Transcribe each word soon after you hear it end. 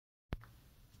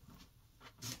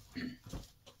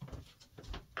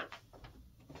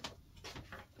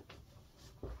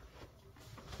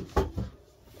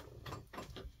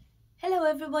Hello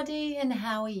everybody, and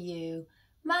how are you?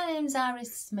 My name's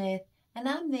Iris Smith and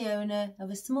I'm the owner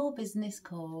of a small business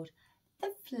called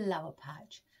The Flower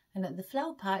Patch. And at The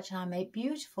Flower Patch I make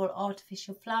beautiful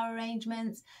artificial flower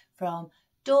arrangements from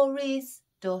door wreaths,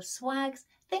 door swags,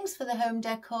 things for the home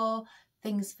decor,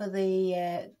 things for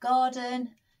the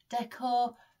garden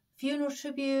decor, funeral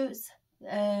tributes,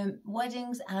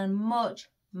 weddings and much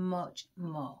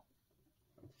more.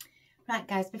 Right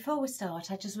guys, before we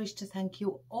start, I just wish to thank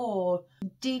you all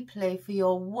deeply for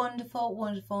your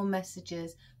wonderful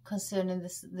messages concerning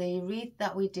the wreath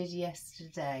that we did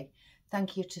yesterday.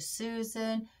 Thank you to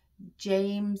Susan,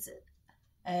 James,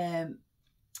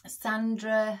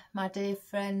 Sandra, my dear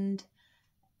friend,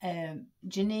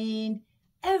 Janine,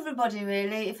 everybody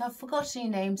really. If I've forgotten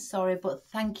your name, sorry, but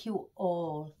thank you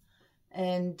all.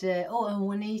 And and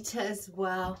Juanita as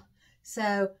well.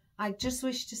 So I just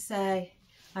wish to say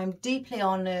I'm deeply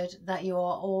honoured that you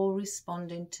are all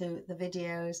responding to the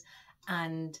videos,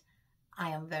 and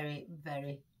I am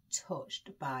very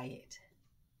touched by it.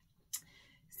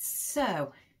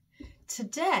 So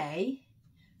today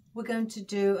we're going to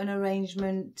do an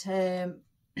arrangement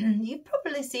you've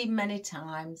probably seen many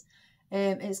times.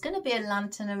 It's going to be a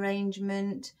lantern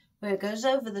arrangement where it goes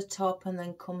over the top and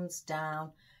then comes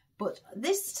down. But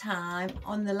this time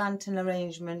on the lantern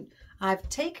arrangement, I've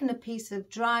taken a piece of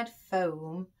dried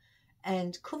foam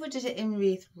and covered it in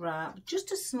wreath wrap,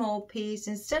 just a small piece.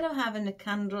 Instead of having a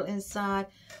candle inside,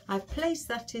 I've placed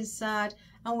that inside,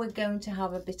 and we're going to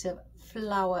have a bit of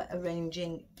flower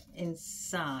arranging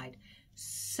inside.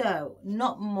 So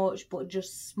not much, but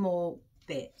just small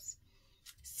bits.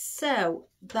 So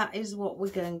that is what we're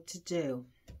going to do.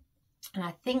 And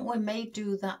I think we may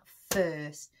do that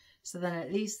first, so then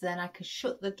at least then I can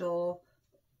shut the door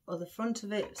or the front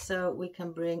of it so we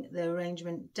can bring the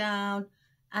arrangement down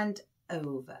and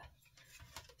over.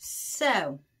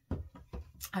 So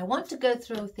I want to go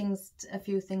through a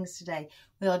few things today.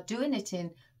 We are doing it in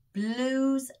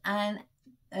blues and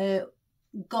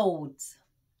golds.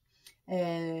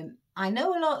 I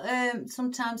know a lot,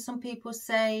 sometimes some people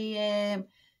say,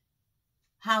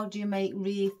 how do you make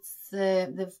wreaths?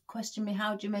 They've questioned me,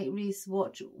 how do you make wreaths?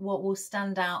 What will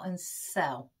stand out and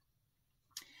sell?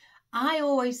 I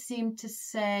always seem to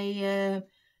say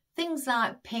things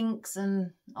like pinks,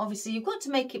 and obviously you've got to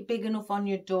make it big enough on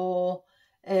your door,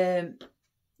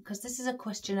 because this is a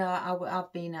question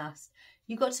I've been asked.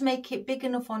 You've got to make it big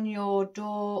enough on your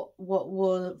door what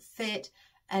will fit,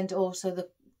 and also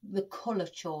the colour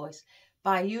choice.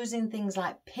 By using things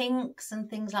like pinks and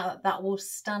things like that, that will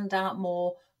stand out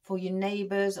more for your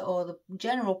neighbours or the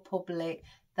general public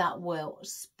that will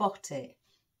spot it.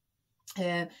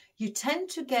 You tend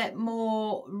to get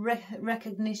more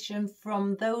recognition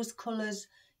from those colours,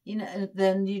 you know,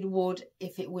 than you would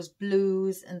if it was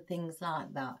blues and things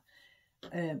like that.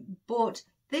 But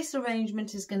this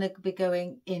arrangement is going to be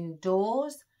going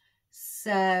indoors,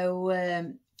 so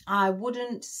I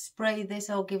wouldn't spray this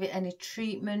or give it any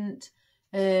treatment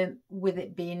with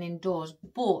it being indoors.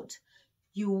 But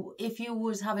if you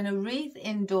was having a wreath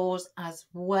indoors as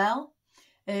well,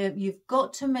 you've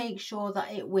got to make sure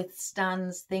that it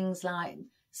withstands things like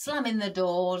slamming the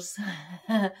doors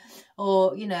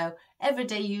or, you know,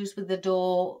 everyday use with the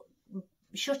door,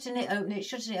 shutting it,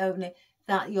 opening it,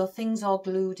 that your things are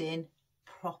glued in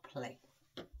properly.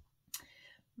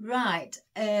 Right,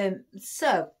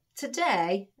 so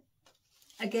today,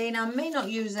 again, I may not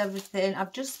use everything.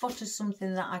 I've just spotted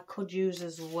something that I could use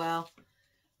as well.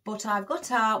 But I've got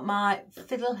out my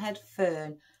fiddlehead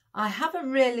fern. I haven't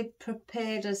really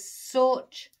prepared as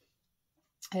such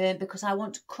because I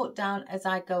want to cut down as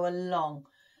I go along.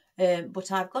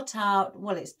 But I've got out,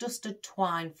 well, it's dusted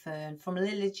twine fern from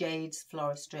Lily Jade's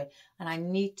floristry, and I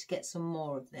need to get some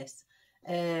more of this,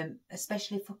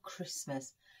 especially for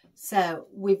Christmas. So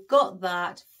we've got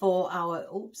that for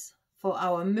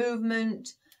our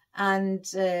movement, and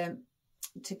to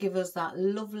give us that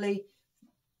lovely,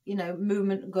 you know,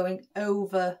 movement going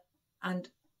over and,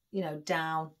 you know,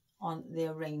 down on the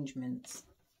arrangements.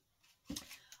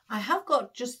 I have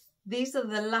got just, these are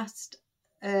the last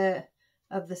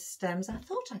of the stems. I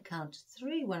thought I counted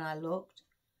 3 when I looked.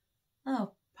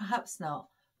 Oh, perhaps not.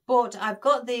 But I've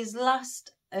got these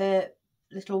last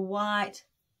little white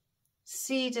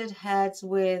seeded heads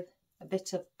with a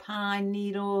bit of pine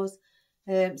needles.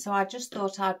 So I just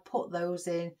thought I'd put those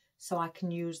in so I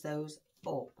can use those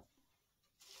up.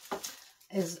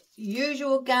 As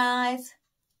usual, guys,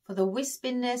 for the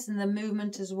wispiness and the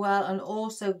movement as well, and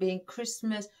also being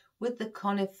Christmas with the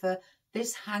conifer,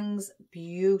 this hangs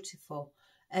beautiful,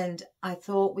 and I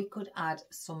thought we could add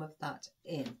some of that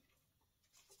in.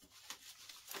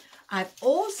 I've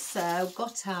also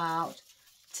got out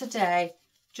today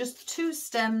just 2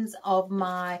 stems of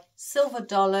my silver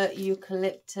dollar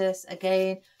eucalyptus,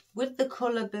 again with the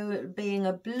colour being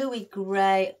a bluey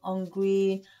grey on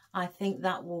green. I think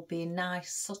that will be a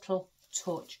nice subtle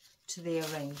touch to the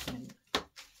arrangement.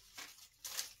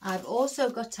 I've also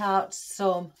got out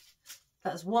some,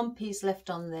 that's 1 piece left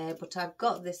on there, but I've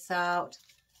got this out.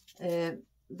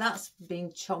 That's been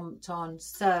chomped on,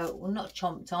 so, well, not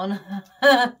chomped on.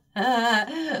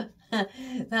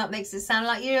 That makes it sound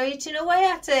like you're eating away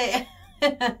at it.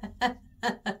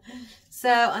 So,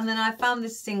 and then I found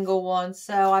this single one,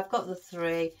 so I've got the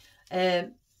 3.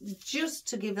 Just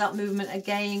to give that movement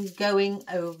again, going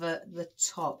over the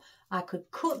top. I could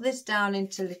cut this down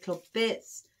into little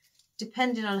bits,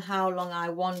 depending on how long I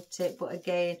want it, but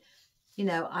again, you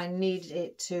know, I need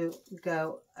it to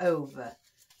go over.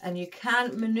 And you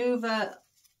can maneuver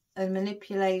and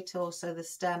manipulate also the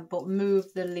stem, but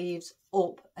move the leaves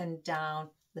up and down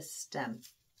the stem.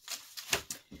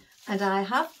 And I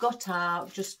have got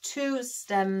out just 2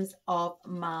 stems of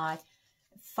my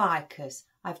ficus.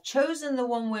 I've chosen the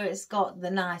one where it's got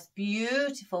the nice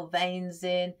beautiful veins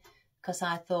in, because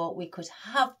I thought we could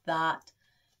have that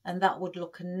and that would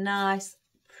look a nice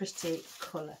pretty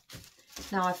colour.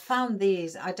 Now I found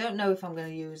these. I don't know if I'm going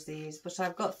to use these, but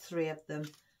I've got 3 of them.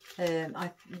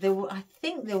 I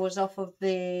think there was off of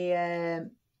the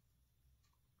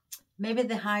maybe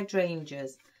the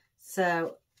hydrangeas.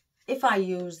 So if I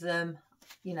use them,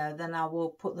 you know, then I will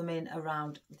put them in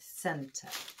around the centre.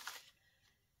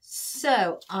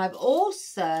 So I've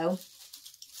also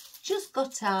just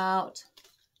got out,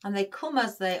 and they come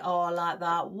as they are like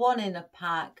that, 1 in a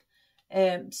pack.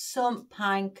 Some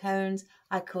pine cones.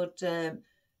 I could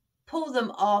pull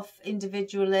them off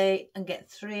individually and get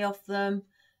 3 of them.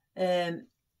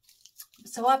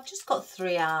 So I've just got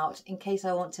 3 out in case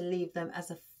I want to leave them as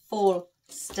a full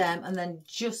stem, and then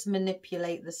just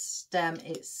manipulate the stem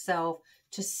itself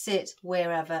to sit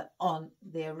wherever on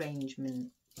the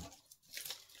arrangement.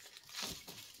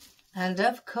 And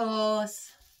of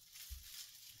course,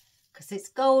 because it's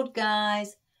gold,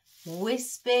 guys,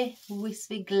 wispy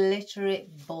glittery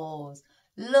balls.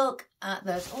 Look at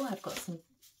those. Oh, I've got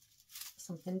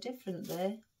something different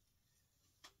there.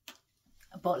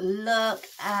 But look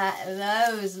at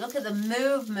those. Look at the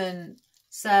movement.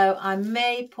 So I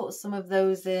may put some of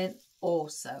those in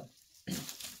also.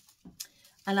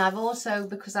 And I've also,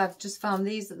 because I've just found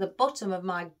these at the bottom of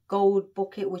my gold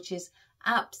bucket, which is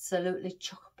absolutely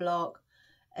chock-a-block.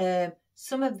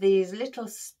 Some of these little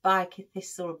spiky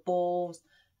thistle balls.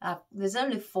 There's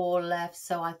only 4 left,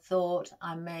 so I thought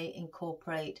I may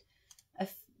incorporate a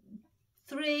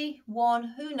 3,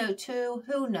 1, who knows, 2,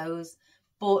 who knows.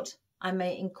 But I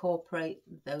may incorporate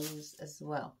those as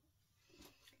well.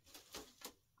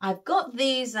 I've got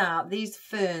these out, these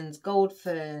ferns, gold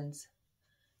ferns.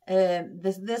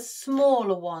 The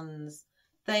smaller ones,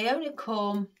 they only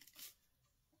come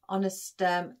on a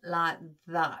stem like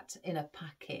that in a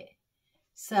packet.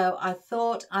 So I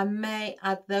thought I may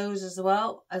add those as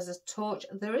well as a touch.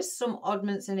 There is some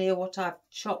oddments in here what I've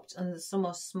chopped, and some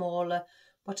are smaller,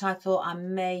 but I thought I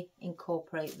may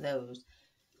incorporate those.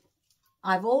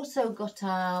 I've also got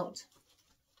out,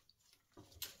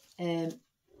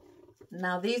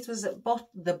 now these was at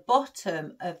the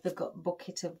bottom of the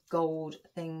bucket of gold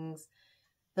things.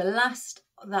 The last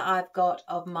that I've got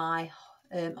of my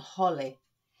holly.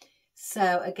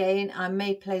 So again, I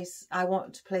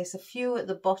want to place a few at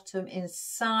the bottom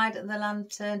inside the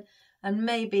lantern, and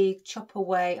maybe chop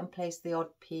away and place the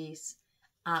odd piece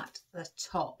at the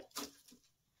top.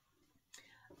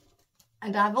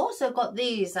 And I've also got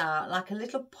these out, like a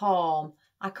little palm.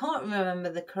 I can't remember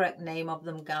the correct name of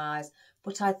them, guys,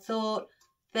 but I thought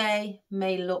they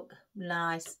may look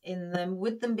nice in them,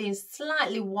 with them being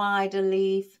slightly wider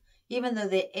leaf. Even though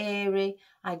they're airy,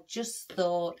 I just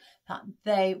thought that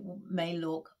they may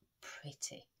look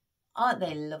pretty. Aren't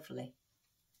they lovely?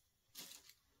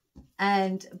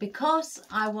 And because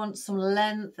I want some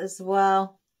length as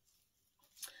well,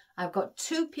 I've got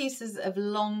 2 pieces of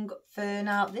long fern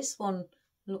out. This one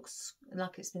looks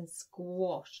like it's been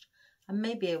squashed. I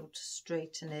may be able to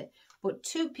straighten it. But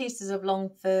 2 pieces of long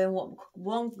fern,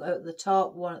 one at the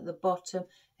top, one at the bottom.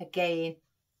 Again,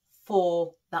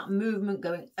 for that movement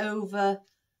going over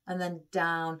and then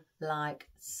down like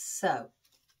so.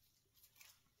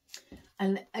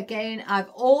 And again, I've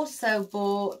also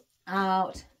bought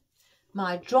out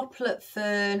my droplet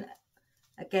fern.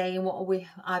 Again,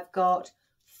 I've got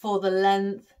for the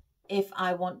length, if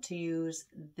I want to use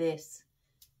this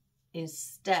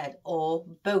instead, or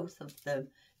both of them.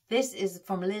 This is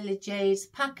from Lily Jade's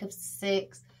pack of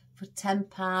 6 for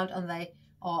 £10, and they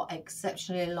are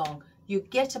exceptionally long. you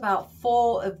get about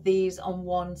 4 of these on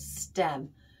one stem,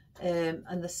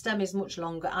 and the stem is much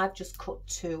longer. I've just cut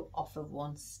 2 off of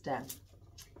one stem.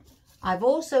 I've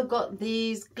also got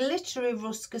these glittery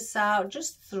ruscus out,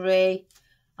 just 3.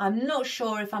 I'm not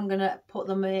sure if I'm going to put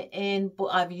them in, but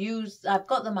I've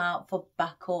got them out for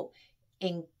backup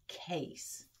in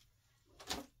case.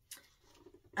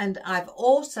 And I've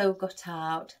also got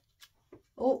out,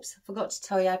 oops, I forgot to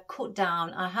tell you,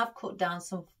 I have cut down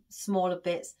some smaller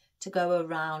bits to go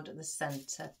around the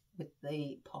centre with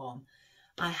the palm.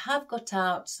 I have got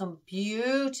out some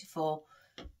beautiful,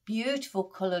 beautiful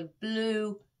coloured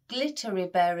blue glittery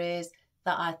berries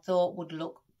that I thought would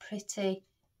look pretty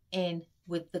in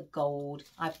with the gold.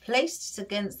 I placed it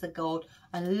against the gold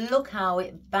and look how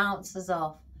it bounces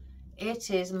off.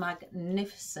 It is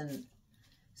magnificent.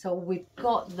 So we've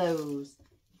got those.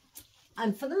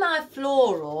 And for my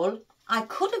floral, I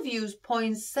could have used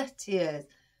poinsettias.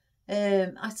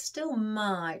 I still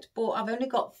might, but I've only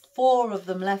got 4 of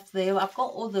them left there. I've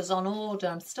got others on order.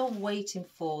 I'm still waiting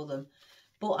for them.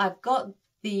 But I've got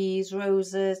these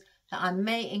roses that I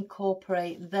may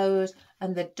incorporate those,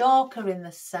 and the darker in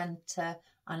the centre,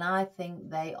 and I think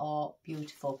they are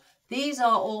beautiful. These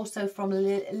are also from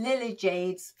Lily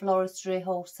Jade's Floristry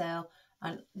Wholesale,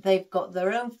 and they've got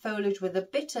their own foliage with a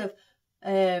bit of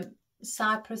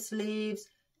cypress leaves,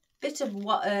 bit of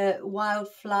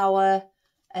wildflower,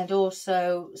 and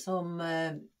also some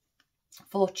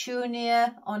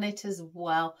fortunia on it as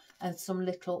well, and some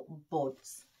little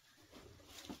buds.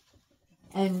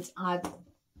 And I've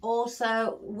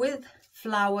also, with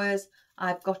flowers,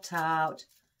 I've got out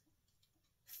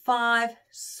 5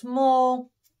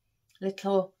 small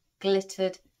little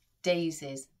glittered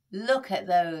daisies. Look at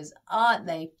those, aren't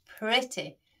they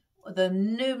pretty? The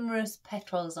numerous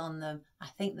petals on them, I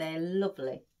think they're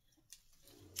lovely.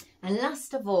 And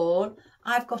last of all,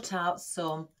 I've got out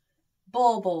some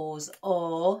baubles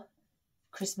or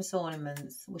Christmas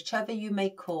ornaments, whichever you may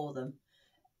call them.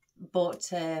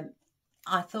 But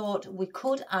I thought we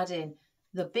could add in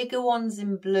the bigger ones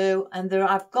in blue, and there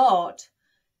I've got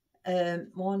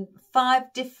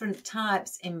 5 different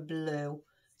types in blue.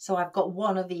 So I've got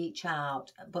 1 of each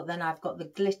out, but then I've got the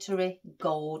glittery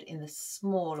gold in the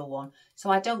smaller one.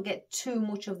 So I don't get too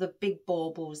much of the big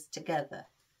baubles together.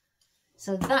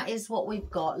 So that is what we've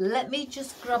got. Let me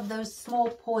just grab those small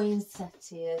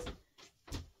poinsettias.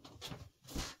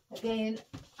 Again,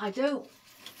 I've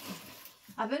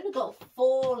only got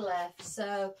 4 left,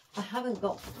 so I haven't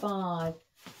got 5.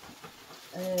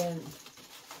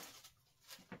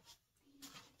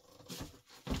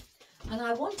 And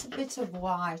I want a bit of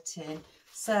white in,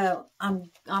 so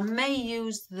I may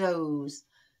use those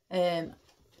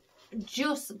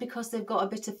just because they've got a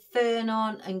bit of fern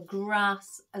on and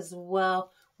grass as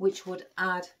well, which would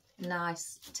add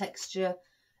nice texture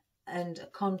and a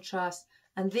contrast.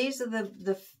 And these are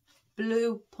the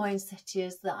blue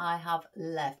poinsettias that I have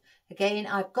left. Again,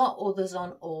 I've got others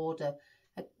on order.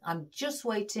 I'm just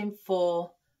waiting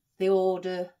for the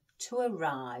order to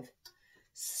arrive.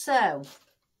 So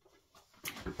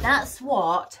that's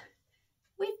what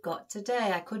we've got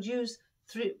today. I could use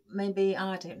 3, maybe,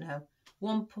 I don't know,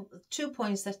 2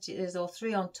 poinsettias or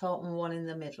 3 on top and 1 in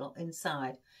the middle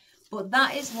inside. But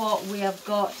that is what we have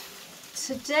got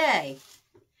today.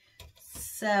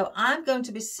 So I'm going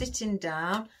to be sitting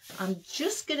down. I'm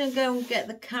just going to go and get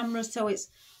the camera so it's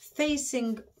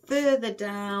facing further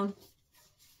down.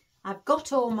 I've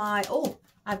got all my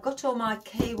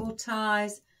cable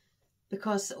ties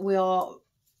because we are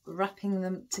wrapping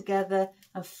them together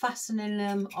and fastening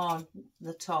them on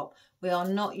the top. We are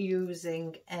not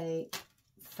using any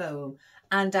foam.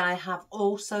 And I have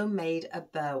also made a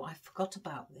bow. I forgot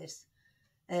about this.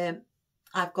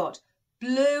 I've got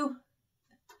blue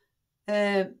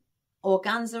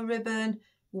organza ribbon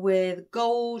with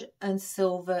gold and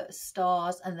silver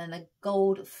stars, and then a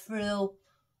gold frill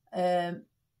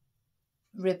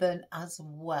ribbon as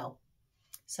well.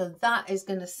 So that is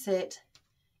going to sit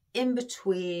in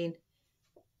between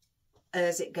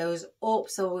as it goes up.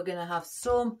 So we're going to have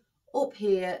some up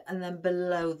here and then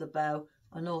below the bow,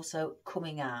 and also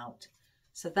coming out.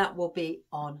 So that will be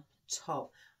on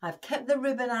top. I've kept the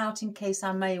ribbon out in case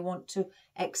I may want to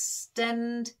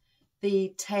extend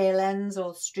the tail ends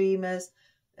or streamers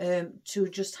to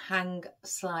just hang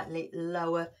slightly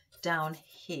lower down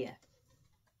here.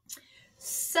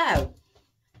 So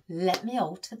let me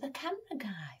alter the camera,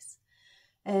 guys.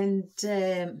 And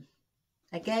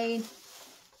again,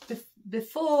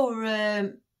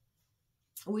 before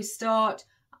we start,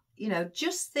 you know,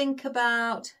 just think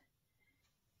about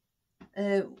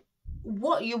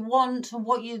what you want and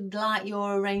what you'd like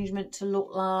your arrangement to look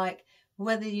like,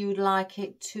 whether you'd like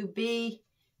it to be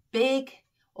big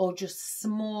or just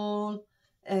small,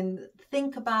 and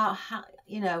think about how,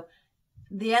 you know,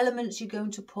 the elements you're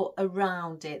going to put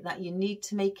around it, that you need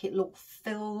to make it look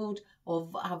filled or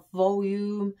have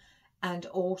volume, and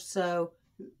also,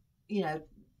 you know,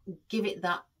 give it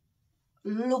that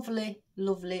lovely,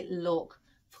 lovely look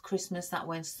for Christmas, that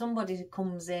when somebody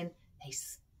comes in, they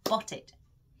spot it.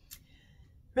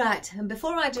 Right, and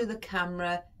before I do the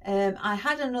camera, I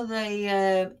had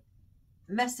another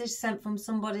message sent from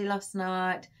somebody last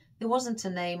night. There wasn't a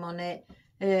name on it,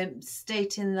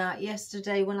 stating that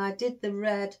yesterday when I did the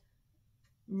red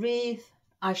wreath,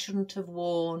 I shouldn't have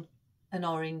worn an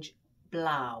orange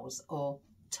blouse or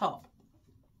top.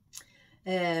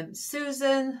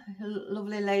 Susan, a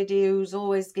lovely lady who's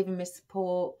always giving me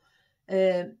support,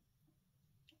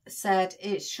 said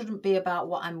it shouldn't be about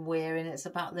what I'm wearing, it's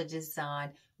about the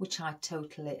design, which I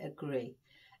totally agree.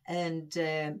 And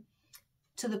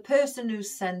to the person who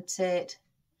sent it,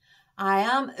 I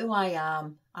am who I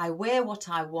am, I wear what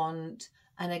I want,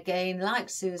 and again, like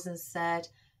Susan said,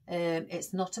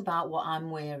 it's not about what I'm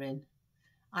wearing.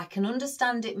 I can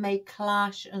understand it may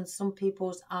clash, and some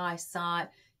people's eyesight,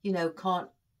 you know, can't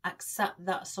accept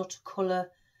that sort of colour,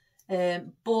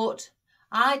 but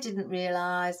I didn't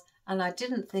realise, and I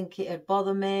didn't think it'd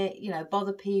bother me, you know,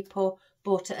 bother people,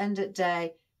 but at the end of the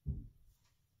day,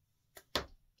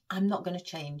 I'm not going to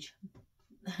change.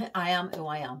 I am who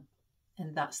I am,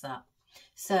 and that's that.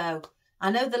 So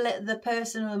I know the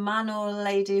person, a man or a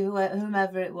lady,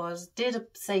 whomever it was, did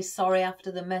say sorry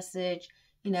after the message.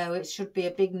 You know, it should be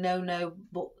a big no-no,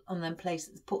 but on them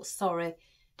places put sorry.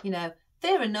 You know,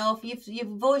 fair enough.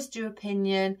 You've voiced your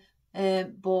opinion,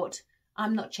 but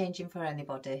I'm not changing for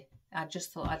anybody. I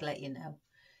just thought I'd let you know.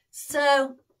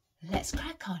 So let's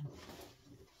crack on.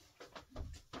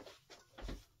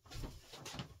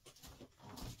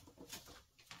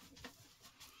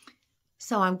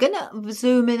 So I'm going to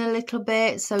zoom in a little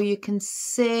bit so you can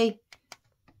see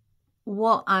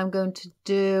what I'm going to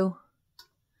do.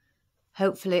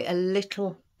 Hopefully a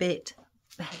little bit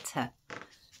better.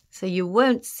 So you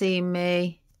won't see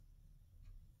me.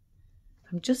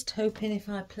 I'm just hoping if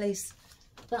I place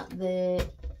that there,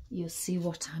 you'll see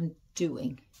what I'm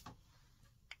doing.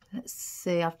 Let's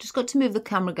see. I've just got to move the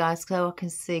camera, guys, so I can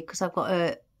see, because I've got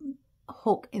a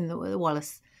hook in the way. Well,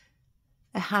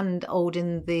 a hand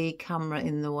holding the camera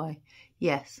in the way.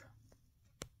 Yes.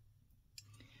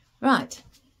 Right.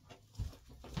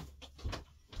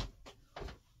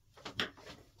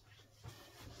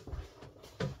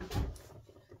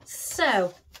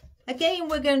 So, again,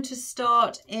 we're going to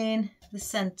start in the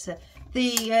centre.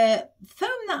 The foam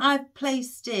that I've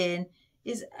placed in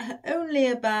is only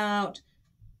about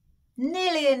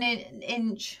nearly an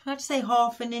inch, I'd say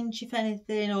half an inch if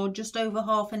anything, or just over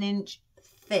half an inch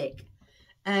thick.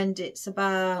 And it's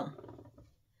about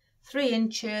 3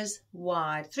 inches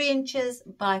wide, 3 inches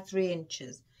by 3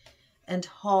 inches, and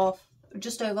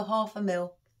just over half a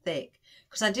mil thick,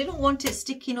 because I didn't want it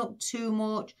sticking up too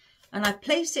much. And I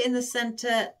placed it in the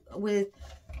centre with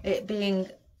it being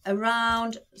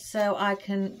around, so I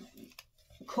can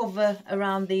cover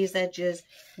around these edges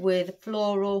with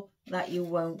floral that you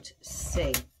won't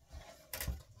see.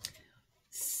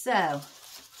 So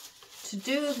to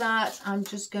do that, I'm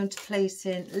just going to place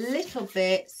in little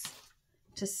bits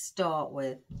to start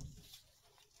with.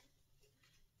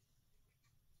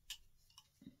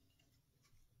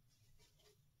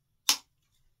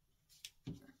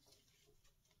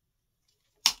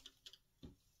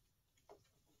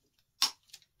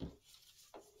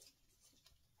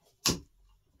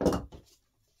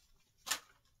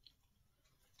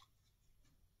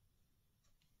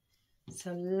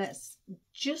 So let's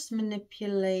just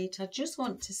manipulate. I just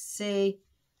want to see.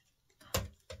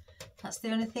 That's the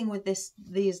only thing with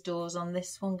these doors on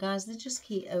this one, guys. They just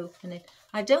keep opening.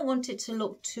 I don't want it to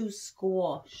look too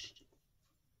squashed.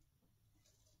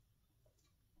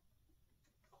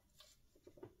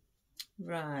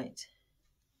 Right.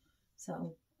 So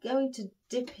I'm going to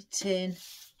dip it in.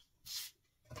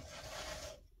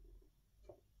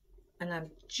 And I'm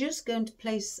just going to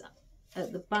place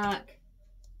at the back.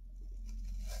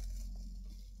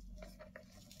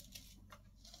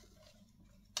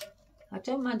 I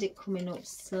don't mind it coming up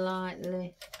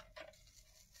slightly,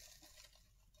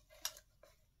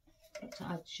 but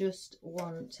I just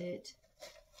want it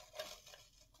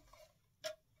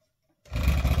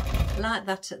like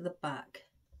that at the back.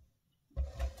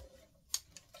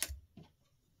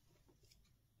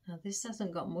 Now this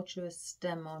hasn't got much of a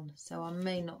stem on, so I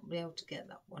may not be able to get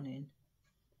that one in.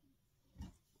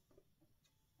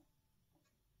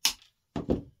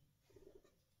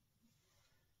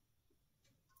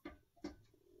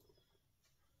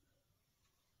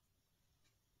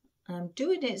 I'm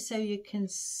doing it so you can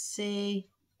see,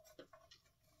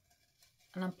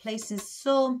 and I'm placing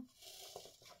some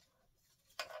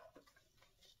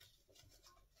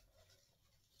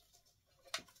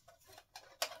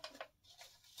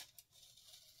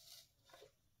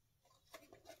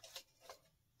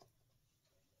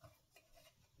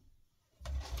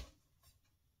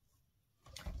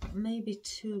maybe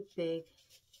too big,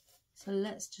 so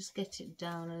let's just get it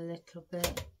down a little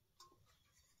bit.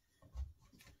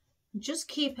 Just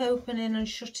keep opening and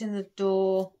shutting the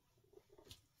door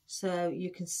so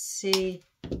you can see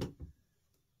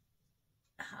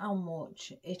how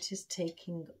much it is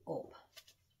taking up.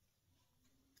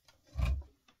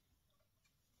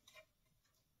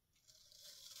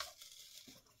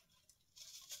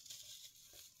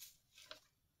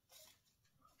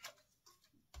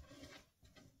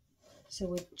 So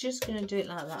we're just going to do it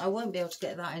like that. I won't be able to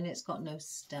get that in, it's got no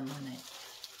stem on it.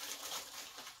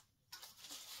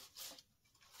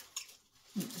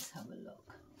 Let's have a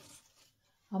look.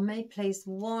 I may place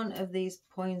one of these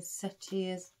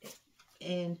poinsettias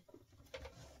in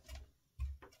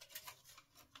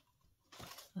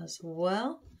as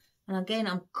well. And again,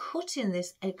 I'm cutting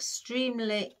this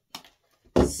extremely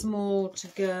small to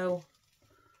go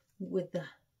with the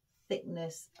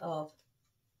thickness of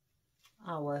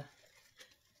our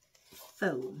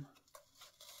foam.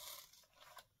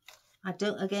 I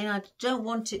don't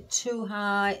want it too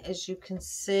high, as you can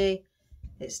see.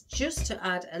 It's just to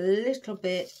add a little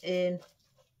bit in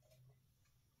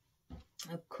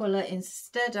of colour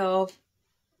instead of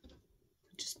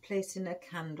just placing a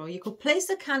candle. You could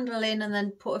place a candle in and then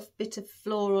put a bit of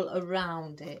floral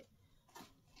around it.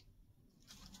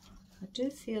 I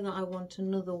do feel that I want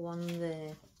another one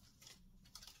there.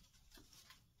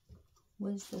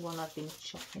 Where's the one I've been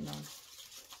chopping on?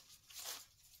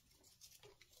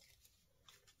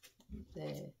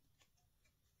 There.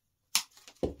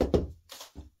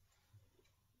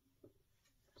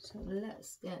 So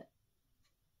let's get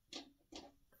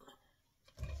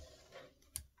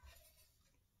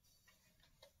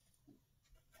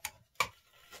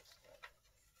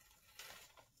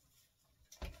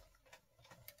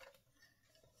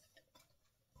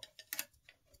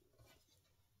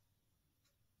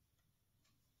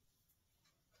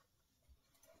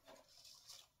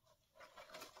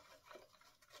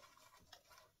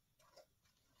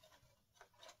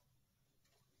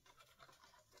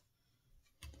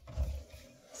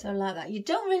so like that. You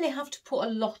don't really have to put a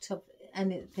lot of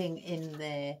anything in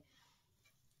there.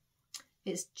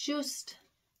 It's just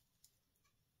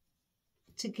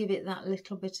to give it that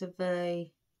little bit of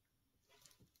a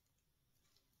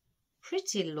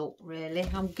pretty look, really.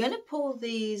 I'm going to pull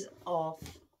these off,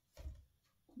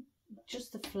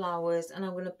 just the flowers, and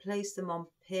I'm going to place them on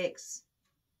picks.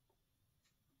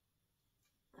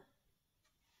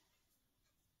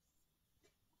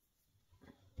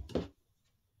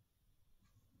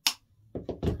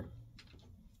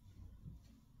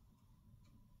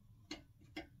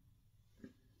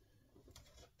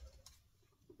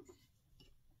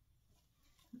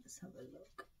 Let's have a look.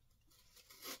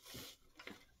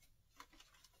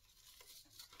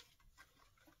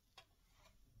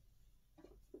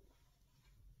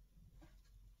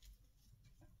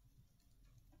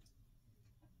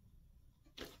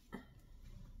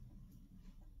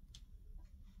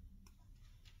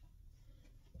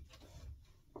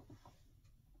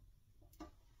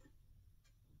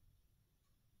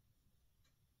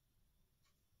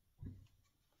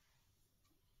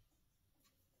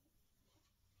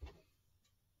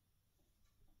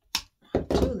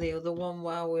 Do the other one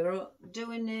while we're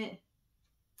doing it.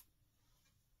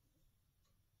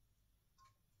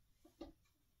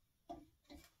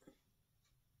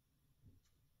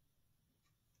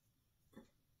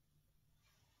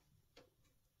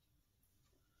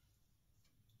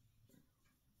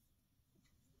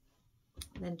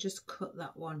 Then just cut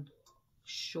that one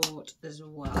short as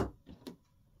well.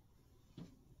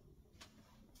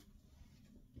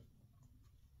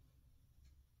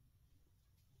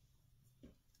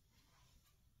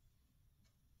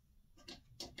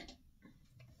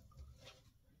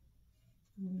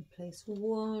 And place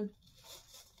one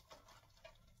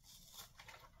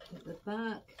at the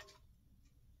back,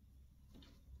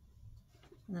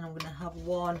 and then I'm going to have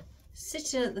one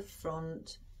sitting at the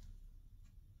front.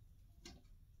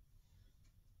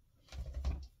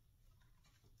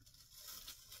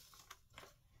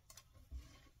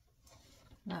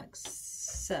 Like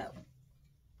so.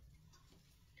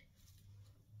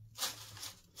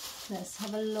 Let's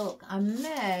have a look. I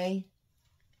may,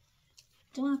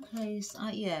 do I place,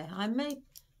 yeah, I may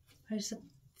place a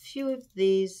few of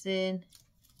these in.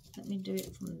 Let me do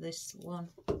it from this one.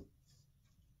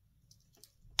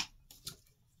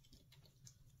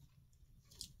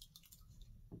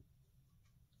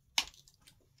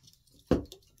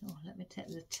 Take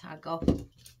the tag off.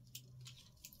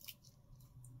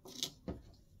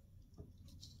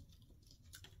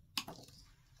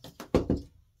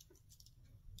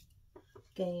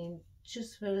 Again,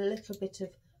 just for a little bit of,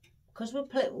 because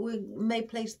we may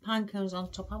place pine cones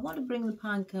on top, I want to bring the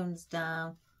pine cones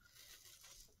down.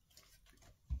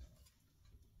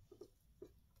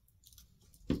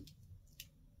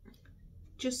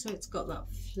 Just so it's got that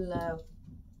flow.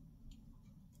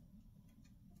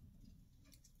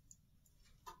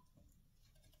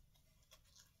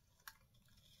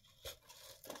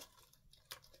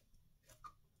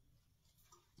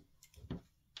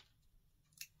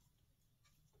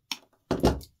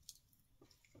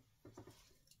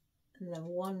 And then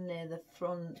one near the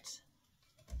front.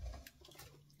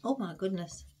 Oh my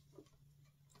goodness.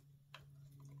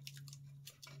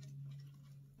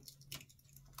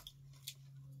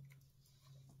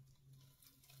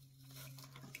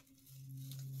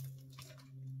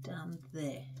 Down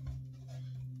there.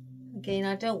 Again,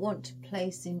 I don't want to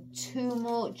place in too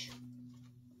much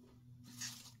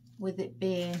with it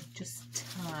being just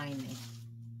tiny.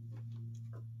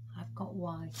 I've got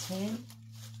white in.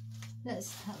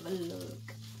 Let's have a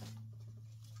look.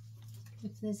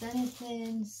 If there's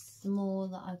anything small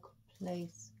that I could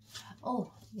place.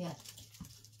 Oh, yeah.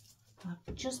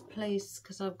 I've just placed,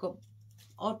 because I've got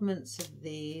oddments of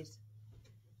these,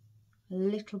 a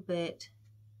little bit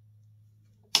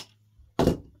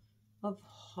of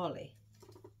holly.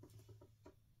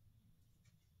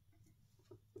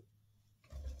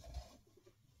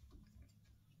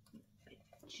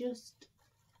 Just,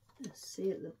 let's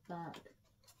see at the back.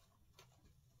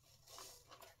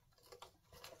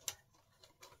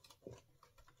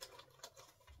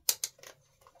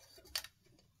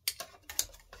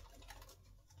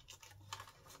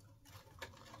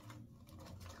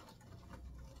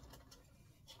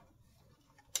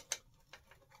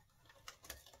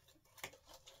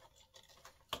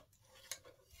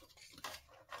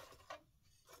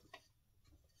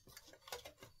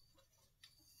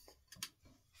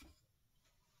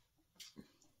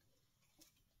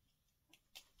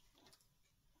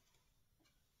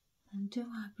 And do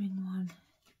I bring one?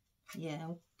 Yeah,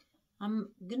 I'm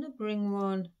gonna bring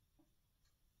one.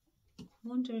 I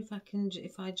wonder if I can,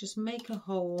 if I just make a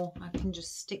hole, I can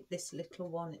just stick this little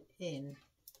one in.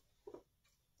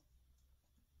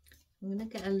 I'm gonna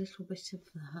get a little bit of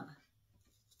that.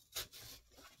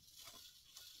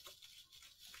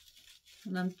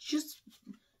 And I'm just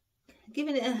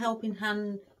giving it a helping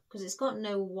hand because it's got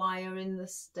no wire in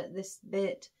this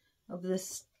bit of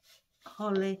this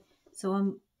holly. So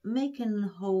I'm making a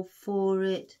hole for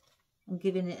it and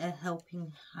giving it a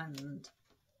helping hand.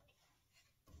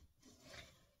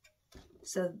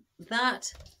 So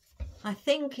that I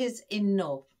think is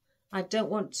enough. I don't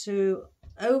want to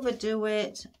overdo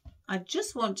it. I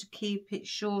just want to keep it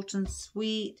short and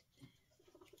sweet.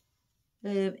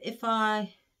 If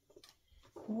I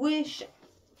wish,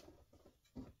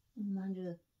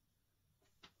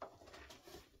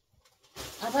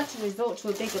 I've had to resort to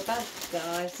a bigger bag,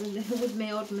 guys, with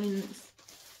my oddments.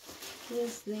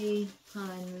 Here's the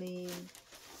pine leaf.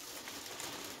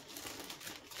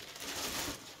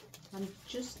 I'm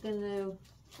just going to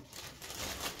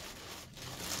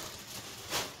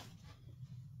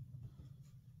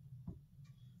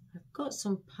I've got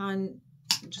some pine,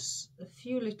 just a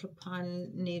few little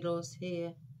pine needles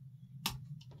here.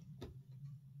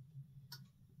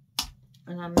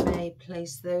 And I may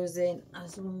place those in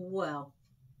as well.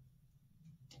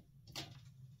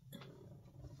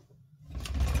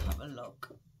 Have a look.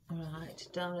 Right,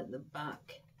 down at the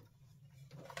back.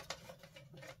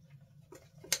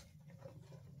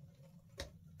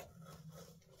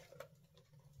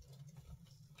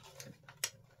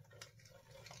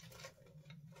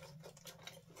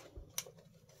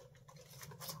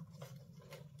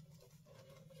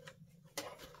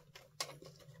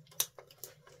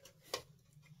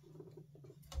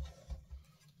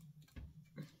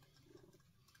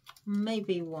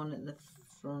 Maybe one at the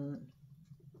front.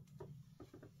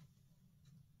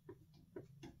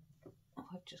 Oh,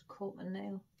 I've just caught my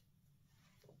nail.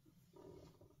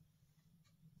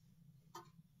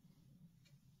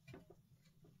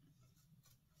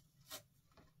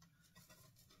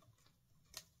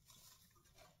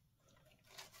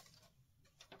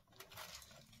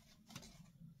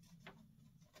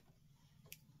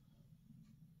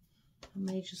 I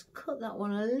may just cut that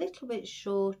one a little bit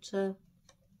shorter.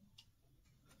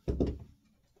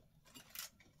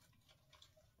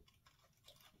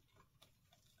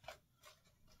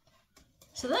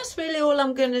 So that's really all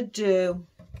I'm going to do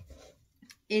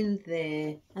in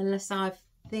there, unless I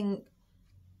think,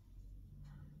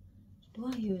 Do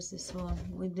I use this one?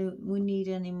 We need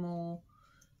any more.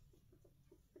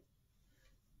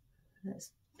 Let's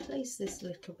place this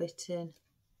little bit in.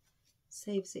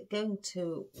 Saves it going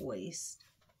to waste.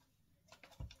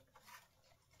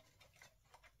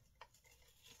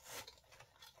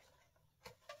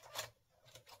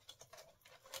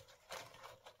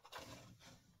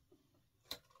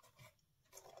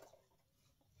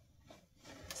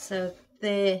 So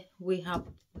there we have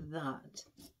that.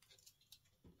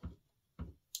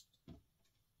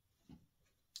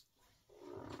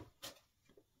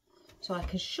 So I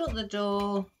can shut the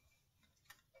door.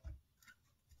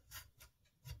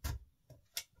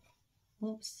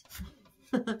 Whoops.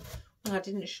 I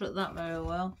didn't shut that very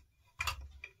well.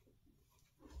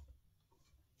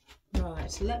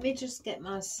 Right, so let me just get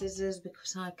my scissors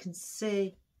because I can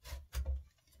see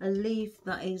a leaf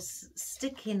that is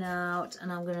sticking out,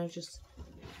 and I'm going to just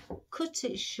cut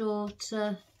it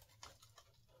shorter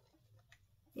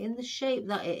in the shape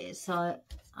that it is. So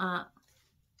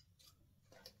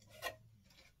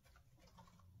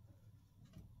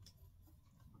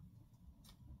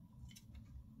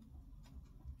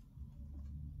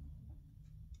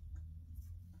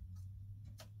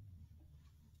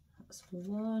that's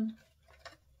one.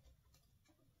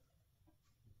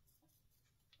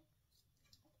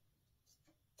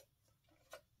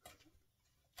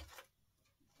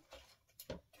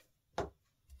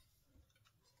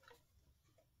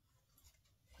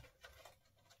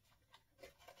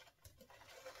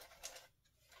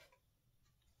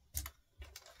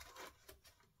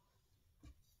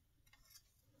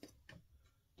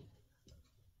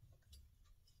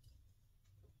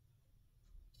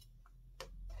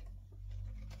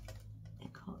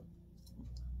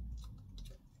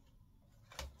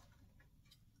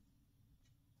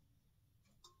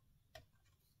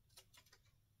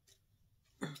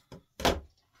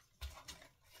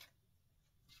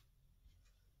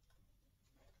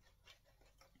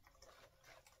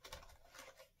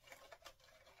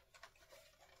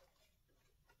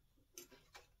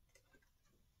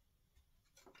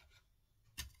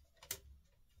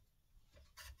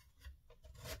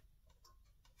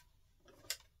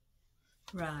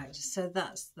 Right, so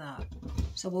that's that.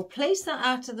 So we'll place that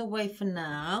out of the way for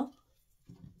now.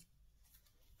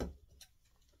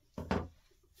 And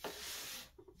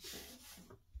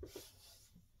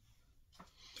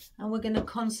we're going to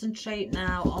concentrate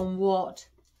now on what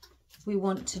we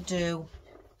want to do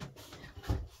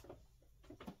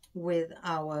with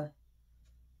our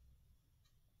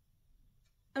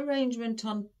arrangement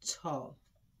on top.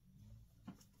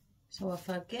 So if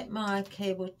I get my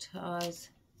cable ties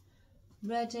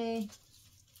ready,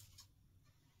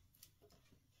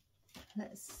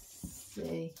 let's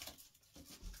see.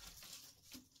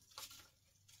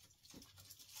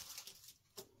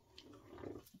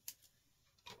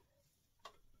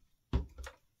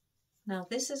 Now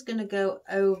this is going to go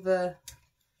over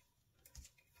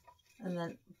and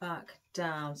then back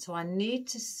down. So I need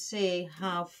to see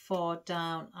how far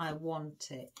down I want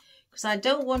it, because I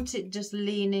don't want it just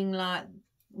leaning like,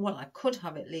 well, I could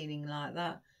have it leaning like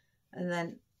that, and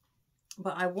then,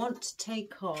 but I want to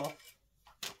take off,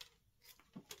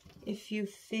 if you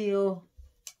feel,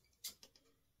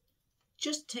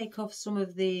 just take off some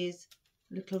of these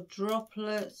little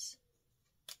droplets.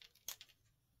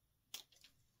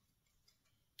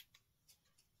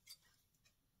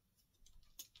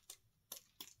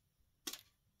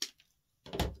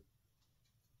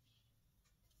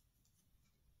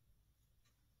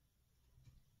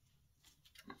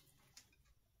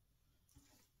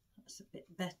 A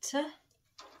bit better.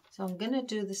 So I'm going to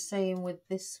do the same with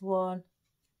this one.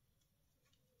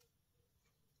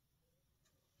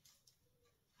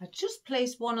 I just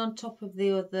place one on top of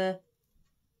the other.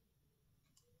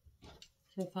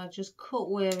 So if I just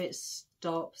cut where it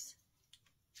stops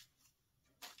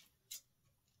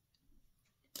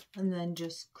and then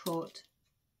just cut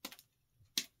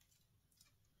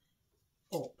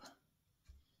up.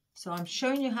 So I'm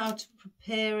showing you how to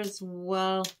prepare as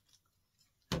well.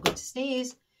 I'm going to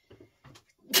sneeze.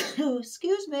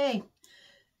 Excuse me.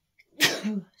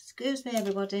 Excuse me,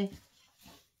 everybody.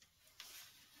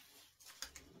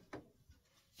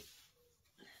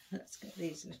 Let's get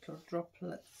these little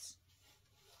droplets.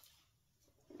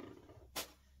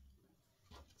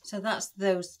 So that's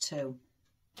those two.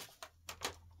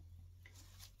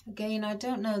 Again, I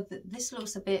don't know, that this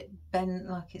looks a bit bent,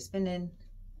 like it's been in.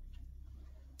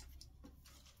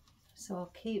 So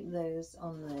I'll keep those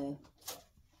on there.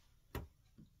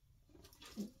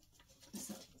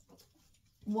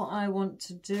 What I want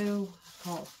to do, I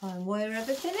can't find where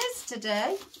everything is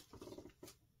today.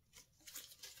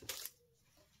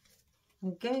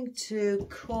 I'm going to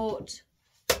cut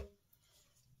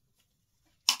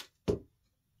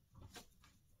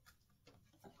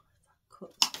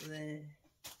there.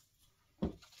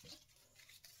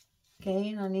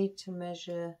 Again, I need to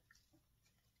measure.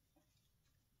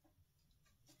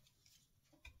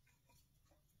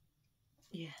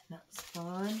 Yeah, that's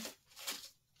fine.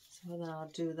 So then I'll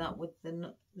do that with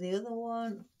the other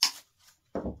one.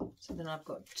 So then I've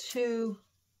got 2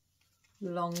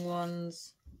 long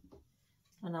ones,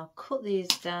 and I'll cut these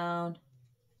down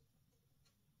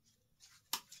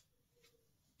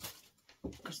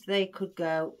because they could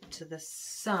go to the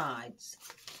sides.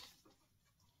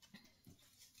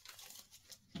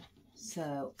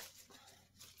 So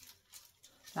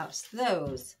that's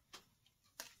those.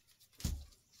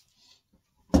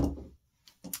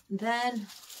 Then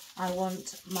I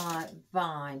want my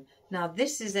vine. Now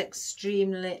this is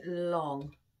extremely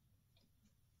long.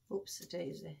 Oops, a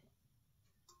daisy.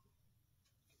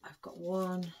 I've got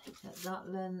one at that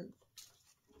length.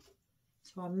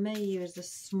 So I may use the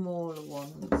smaller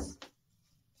ones.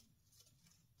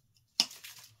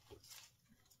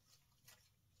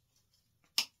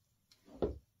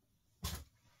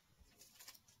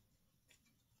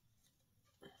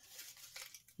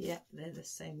 Yeah, they're the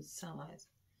same size.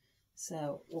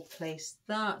 So we'll place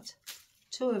that,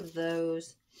 2 of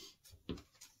those.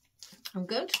 I'm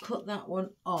going to cut that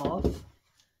one off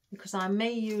because I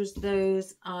may use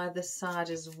those either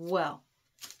side as well.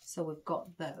 So we've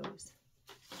got those.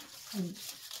 And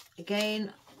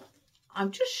again,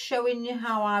 I'm just showing you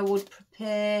how I would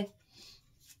prepare.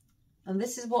 And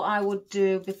this is what I would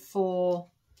do before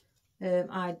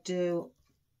I do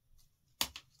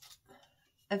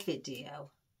a video.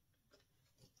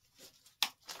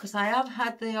 Because I have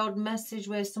had the odd message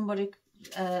where somebody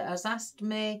has asked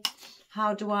me,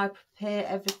 how do I prepare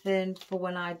everything for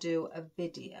when I do a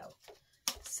video?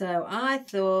 So I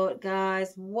thought,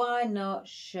 guys, why not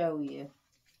show you?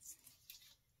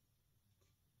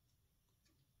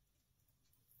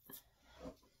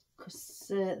 Because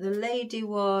the lady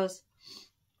was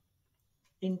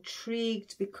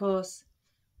intrigued because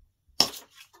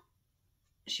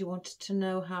she wanted to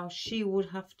know how she would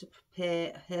have to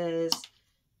prepare hers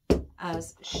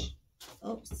as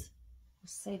oops, I'll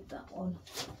save that one,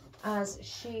 as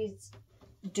she's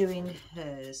doing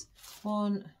hers.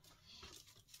 1,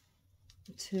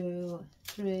 2,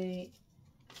 3,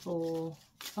 4,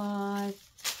 5.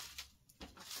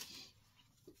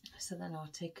 So then I'll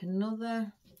take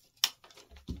another,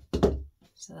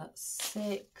 so that's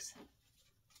 6.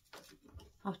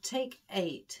 I'll take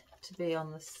 8 to be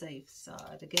on the safe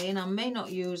side. Again, I may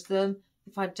not use them.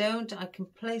 If I don't, I can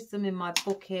place them in my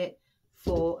bucket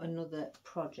for another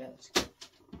project.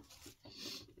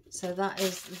 So that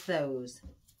is those.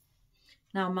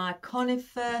 Now my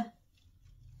conifer,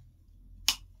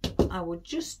 I will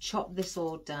just chop this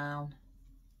all down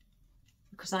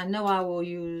because I know I will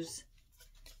use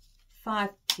 5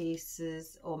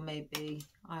 pieces, or maybe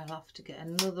I'll have to get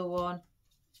another one.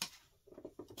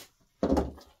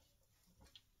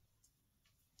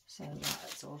 So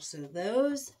that's also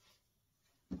those.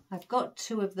 I've got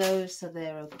 2 of those, so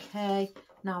they're okay.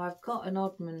 Now I've got an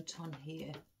oddment on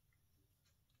here.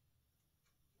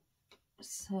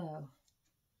 So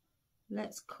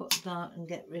let's cut that and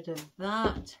get rid of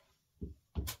that.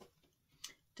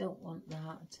 Don't want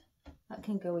that. That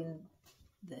can go in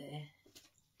there.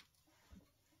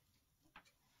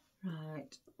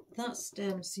 Right, that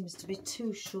stem seems to be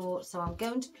too short, so I'm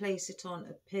going to place it on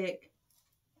a pick.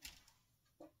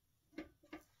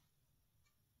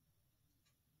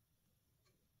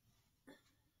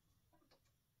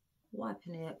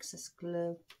 Wiping the excess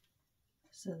glue.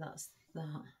 So that's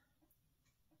that.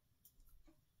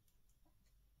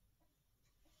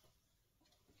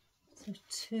 So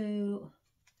 2.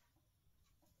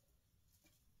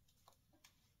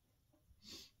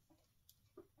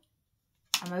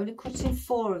 I'm only cutting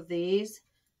 4 of these.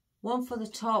 1 for the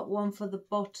top, 1 for the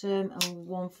bottom, and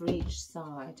 1 for each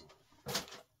side.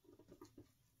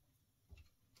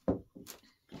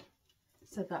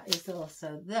 So that is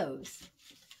also those.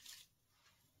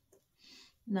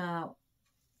 Now,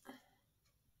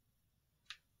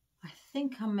 I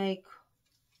think I may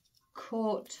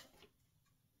cut,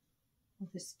 well,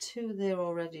 there's 2 there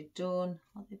already done.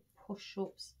 Are they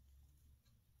push-ups?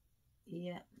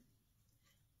 Yeah.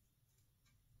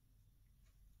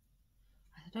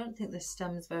 I don't think this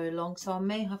stem's very long, so I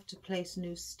may have to place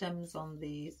new stems on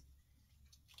these.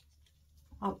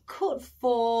 I'll cut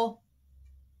 4.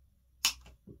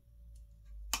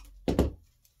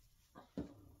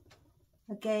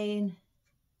 Again,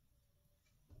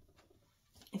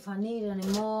 if I need any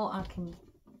more, I can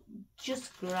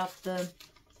just grab them.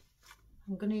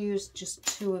 I'm going to use just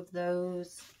 2 of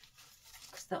those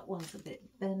because that one's a bit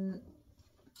bent.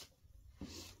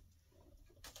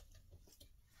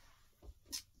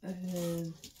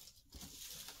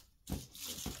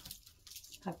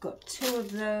 I've got 2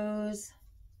 of those.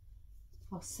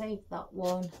 I'll save that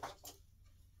one.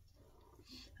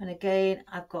 And again,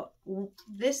 I've got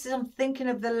this. I'm thinking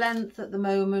of the length at the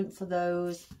moment for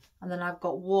those. And then I've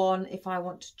got 1 if I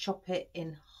want to chop it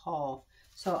in half.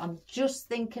 So I'm just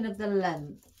thinking of the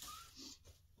length.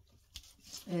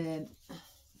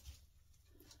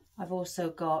 I've also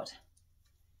got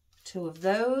 2 of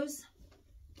those.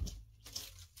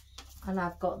 And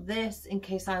I've got this in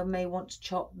case I may want to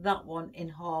chop that one in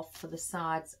half for the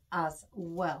sides as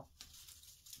well.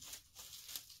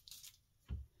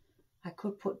 I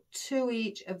could put 2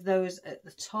 each of those at the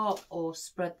top or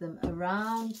spread them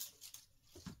around.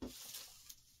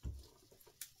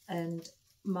 And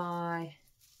my,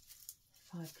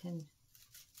 if I can,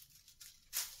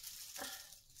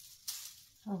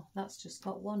 oh, that's just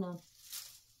got 1 on.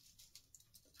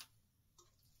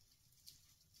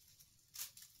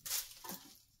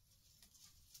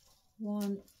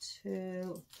 One,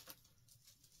 2.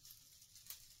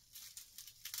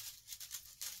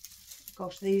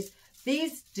 Gosh, these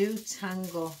do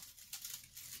tangle.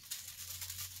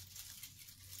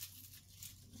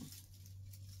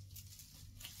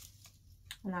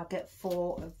 And I'll get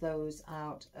 4 of those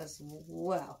out as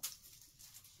well.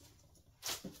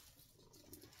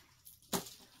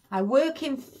 I work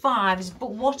in 5s,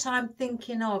 but what I'm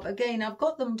thinking of, again, I've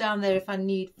got them down there if I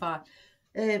need 5.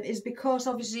 Is because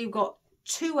obviously you've got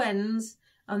 2 ends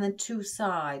and then 2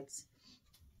 sides,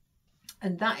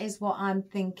 and that is what I'm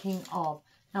thinking of.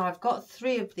 Now I've got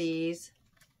 3 of these,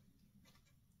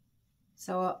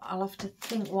 so I'll have to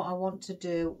think what I want to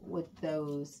do with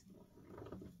those,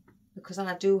 because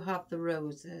I do have the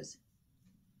roses.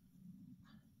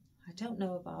 I don't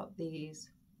know about these.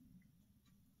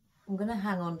 I'm going to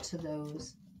hang on to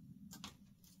those.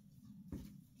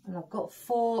 And I've got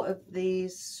 4 of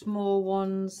these small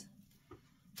ones.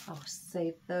 I'll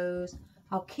save those.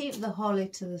 I'll keep the holly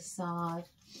to the side.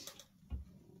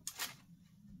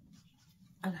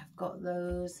 And I've got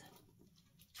those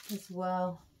as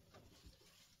well.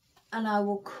 And I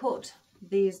will cut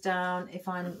these down if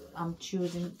I'm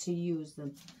choosing to use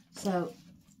them. So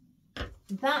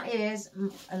that is,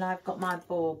 and I've got my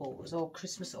baubles or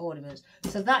Christmas ornaments.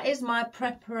 So that is my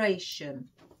preparation.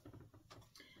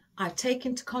 I take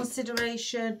into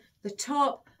consideration the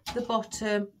top, the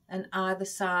bottom and either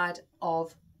side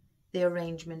of the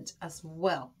arrangement as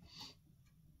well.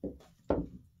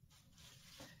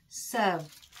 So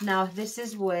now this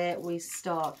is where we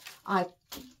start. I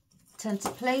tend to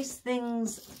place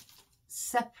things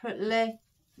separately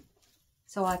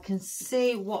so I can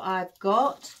see what I've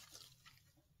got.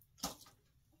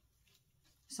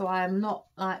 So I am not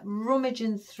like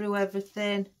rummaging through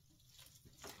everything.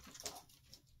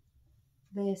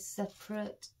 They're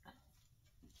separate.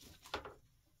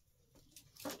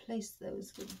 Place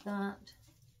those with that.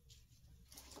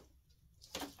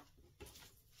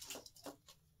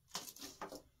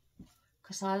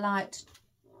 Because I like to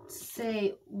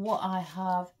see what I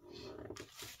have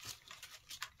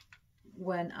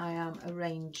when I am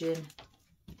arranging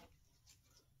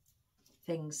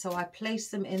things. So I place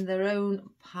them in their own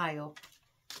pile,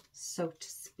 so to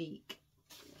speak.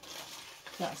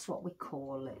 That's what we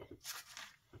call it.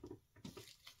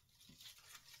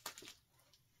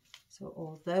 So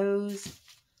all those,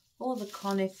 all the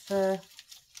conifer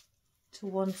to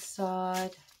one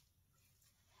side.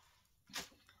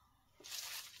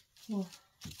 1,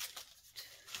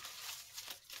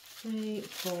 2, 3,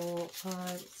 4,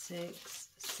 5, 6,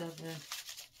 7,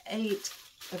 8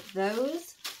 of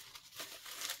those.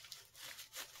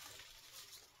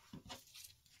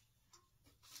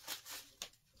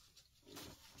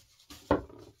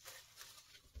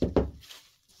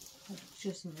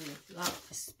 Just move that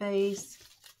for space.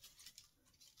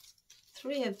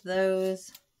 3 of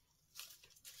those.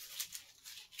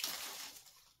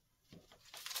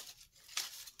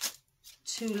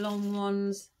 2 long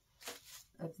ones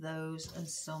of those and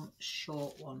some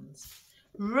short ones.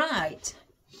 Right,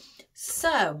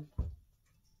 so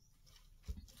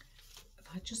if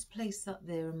I just place that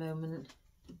there a moment.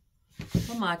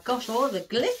 Oh my gosh, all the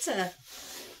glitter.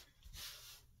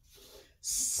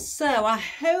 So I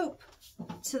hope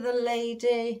to the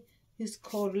lady who's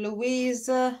called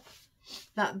Louisa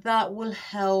that will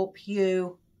help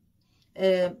you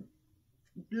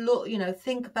look, you know,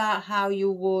 think about how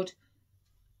you would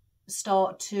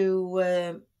start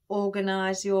to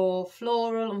organize your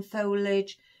floral and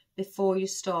foliage before you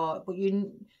start. But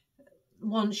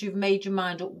once you've made your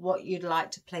mind up what you'd like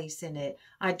to place in it.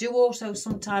 I do also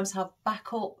sometimes have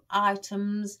backup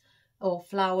items or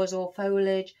flowers or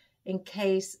foliage in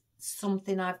case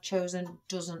something I've chosen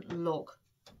doesn't look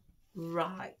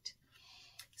right.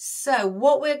 So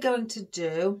what we're going to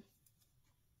do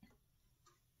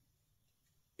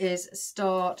is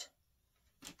start,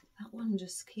 that one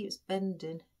just keeps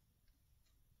bending.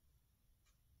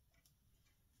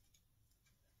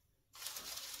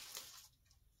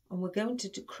 And we're going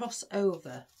to cross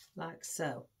over like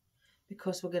so,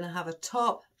 because we're going to have a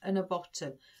top and a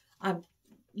bottom. I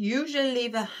usually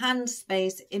leave a hand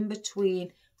space in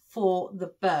between for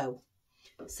the bow.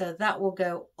 So that will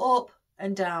go up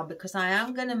and down, because I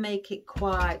am going to make it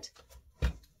quite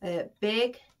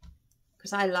big,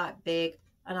 because I like big,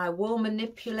 and I will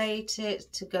manipulate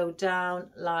it to go down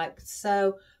like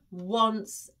so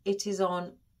once it is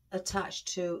on attached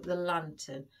to the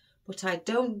lantern. But I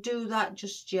don't do that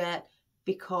just yet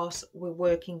because we're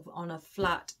working on a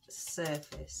flat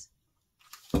surface.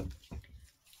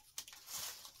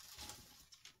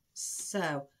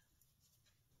 So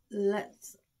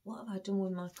let's, what have I done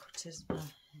with my cutters now?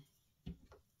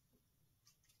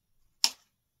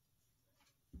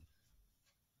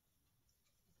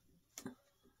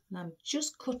 And I'm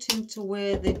just cutting to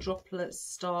where the droplets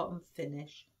start and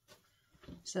finish.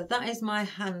 So that is my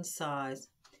hand size,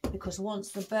 because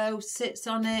once the bow sits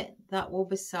on it, that will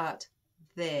be sat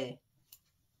there.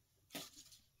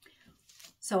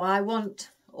 So I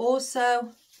want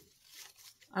also,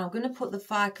 I'm going to put the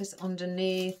ficus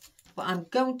underneath, but I'm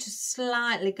going to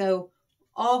slightly go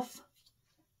off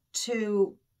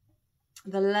to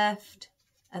the left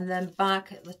and then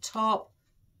back at the top,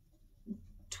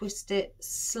 twist it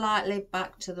slightly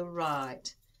back to the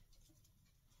right.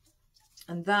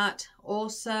 And that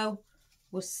also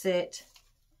will sit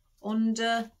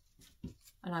under,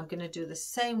 and I'm going to do the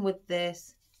same with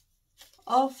this,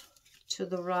 off to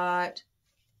the right,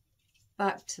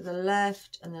 back to the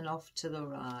left, and then off to the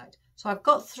right. So I've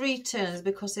got 3 turns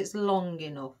because it's long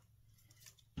enough.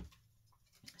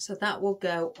 So that will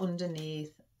go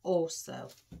underneath also.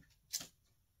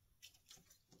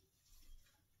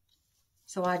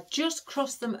 So I just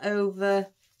cross them over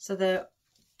so they're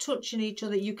touching each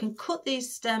other. You can cut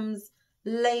these stems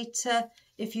later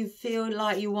if you feel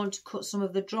like you want to cut some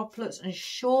of the droplets and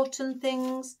shorten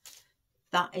things.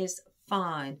 That is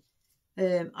fine.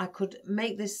 I could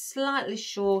make this slightly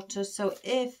shorter, so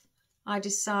if I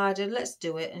decided, let's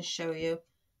do it and show you.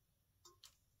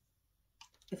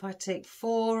 If I take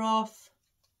 4 off,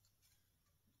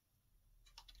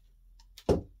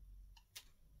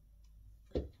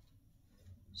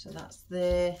 so that's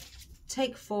there.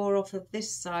 Take 4 off of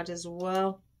this side as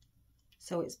well,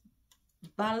 so it's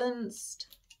balanced.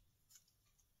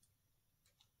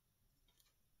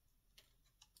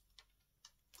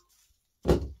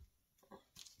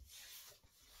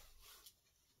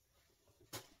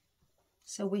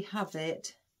 So we have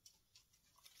it.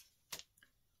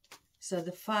 So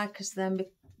the ficus then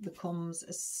becomes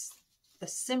a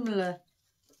similar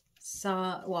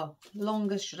size, well,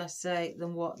 longer should I say,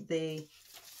 than what the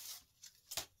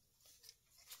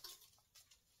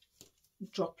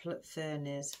droplet fern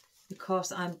is,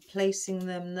 because I'm placing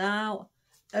them now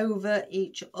over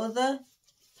each other,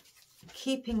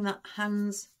 keeping that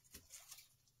hand's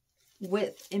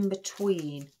width in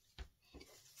between.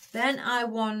 Then I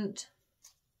want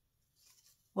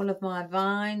one of my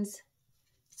vines,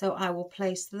 so I will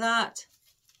place that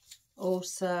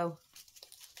also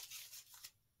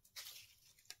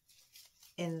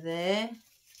in there.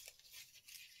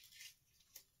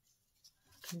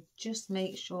 I can just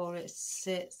make sure it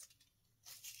sits.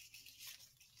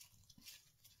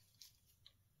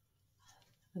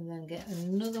 And then get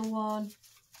another one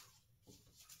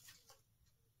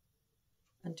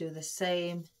and do the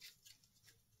same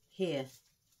here.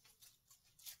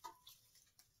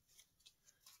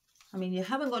 I mean, you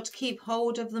haven't got to keep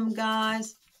hold of them,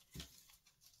 guys.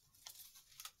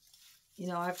 You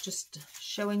know, I've just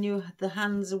showing you the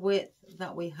hand's width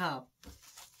that we have.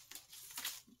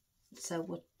 So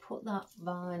we'll put that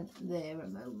vine there a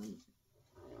moment.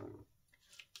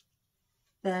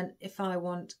 Then if I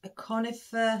want a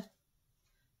conifer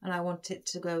and I want it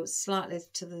to go slightly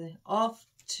to the off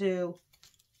to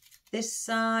this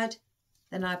side,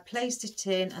 then I placed it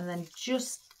in and then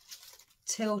just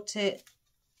tilt it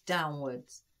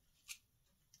downwards.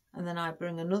 And then I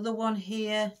bring another one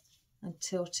here and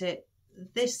tilt it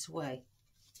this way.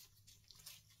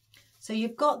 So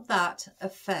you've got that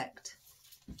effect.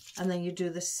 And then you do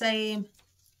the same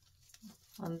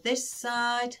on this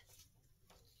side.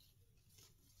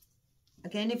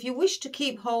 Again, if you wish to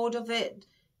keep hold of it,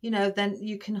 you know, then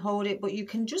you can hold it, but you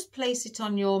can just place it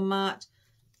on your mat,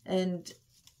 and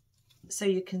so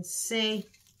you can see.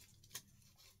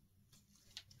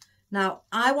 Now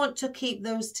I want to keep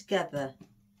those together,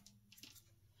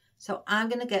 so I'm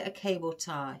going to get a cable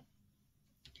tie,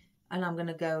 and I'm going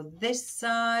to go this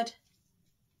side,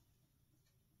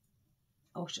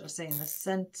 or should I say in the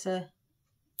center,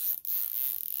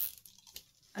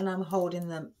 and I'm holding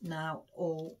them now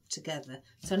all together.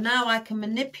 So now I can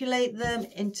manipulate them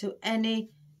into any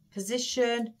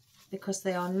position because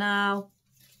they are now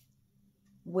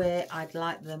where I'd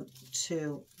like them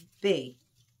to be.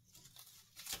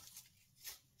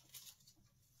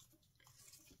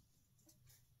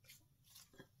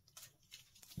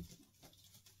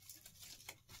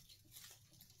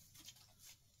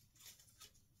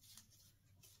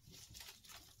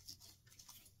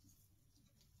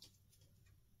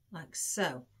 Like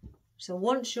so. So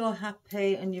once you're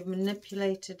happy and you've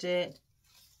manipulated it,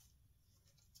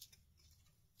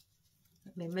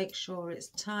 let me make sure it's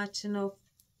tight enough.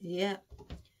 Yeah.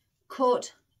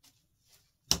 Cut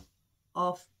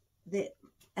off the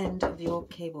end of your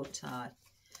cable tie.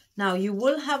 Now you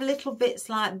will have little bits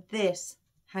like this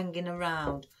hanging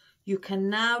around. You can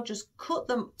now just cut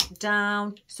them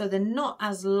down so they're not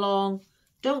as long.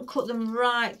 Don't cut them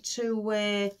right to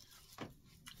where,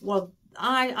 well,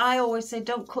 I always say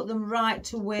don't cut them right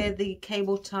to where the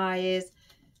cable tie is,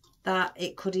 that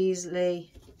it could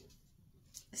easily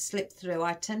slip through.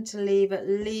 I tend to leave at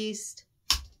least,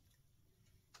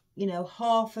 you know,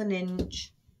 ½ an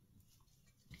inch.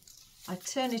 I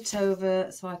turn it over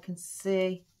so I can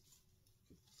see,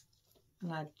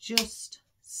 and I just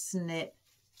snip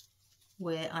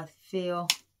where I feel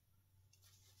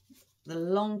the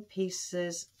long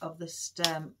pieces of the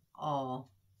stem are,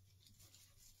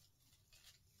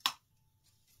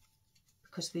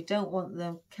 because we don't want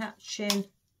them catching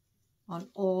on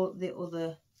all the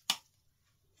other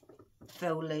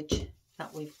foliage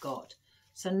that we've got.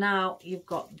 So now you've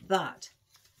got that.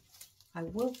 I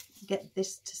will get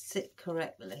this to sit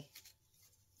correctly.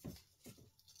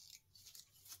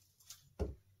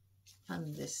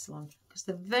 And this one, because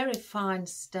they're very fine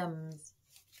stems.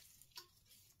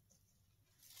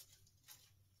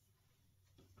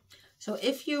 So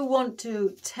if you want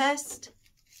to test,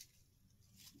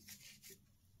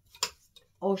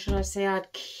 or should I say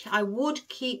I would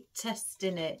keep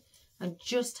testing it and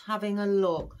just having a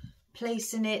look,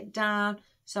 placing it down.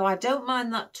 So I don't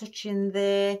mind that touching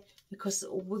there, because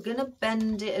we're going to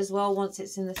bend it as well once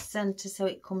it's in the centre, so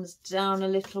it comes down a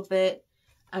little bit,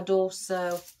 and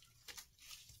also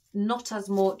not as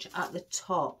much at the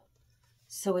top.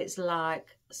 So it's like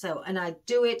so, and I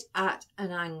do it at an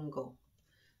angle.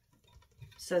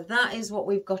 So that is what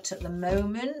we've got at the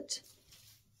moment.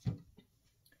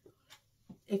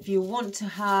 If you want to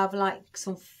have like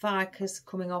some ficus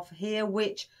coming off here,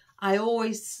 which I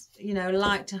always, you know,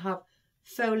 like to have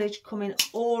foliage coming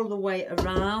all the way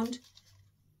around,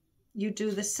 you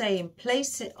do the same.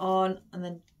 Place it on and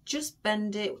then just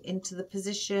bend it into the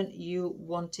position you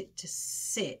want it to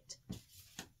sit.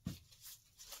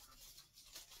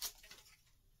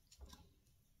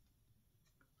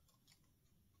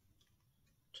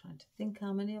 Trying to think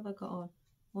how many have I got on.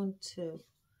 1, 2,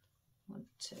 1,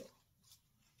 2.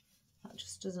 That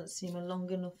just doesn't seem a long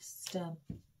enough stem.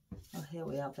 Oh, here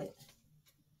we have it.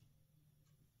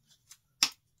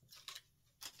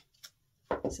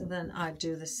 So then I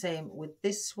do the same with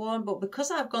this one, but because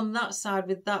I've gone that side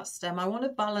with that stem, I want to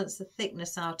balance the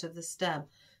thickness out of the stem.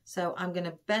 So I'm going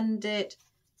to bend it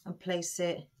and place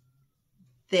it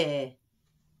there.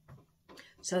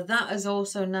 So that is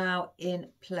also now in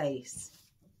place.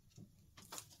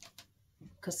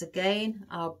 Because again,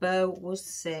 our bow will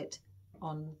sit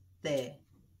on there.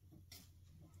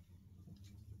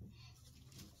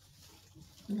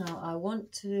 Now I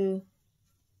want to,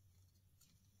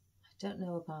 I don't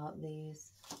know about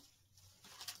these.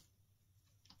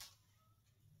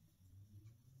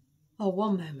 Oh,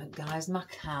 one moment guys, my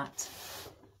cat.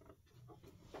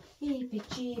 Jeebie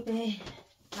jeebie.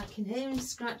 I can hear him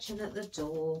scratching at the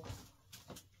door.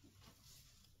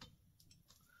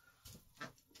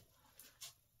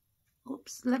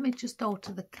 Oops, let me just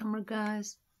alter the camera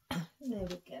guys. There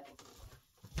we go.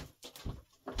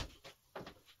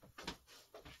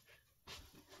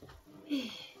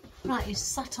 Right, he's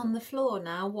sat on the floor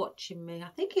now watching me. I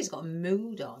think he's got a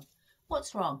mood on.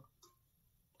 What's wrong?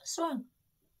 What's wrong?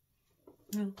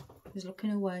 No, he's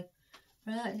looking away.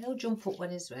 Right, he'll jump up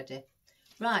when he's ready.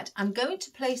 Right, I'm going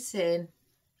to place in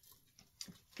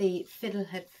the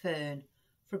fiddlehead fern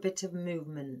for a bit of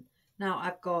movement. Now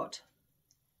I've got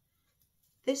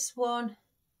this one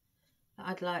that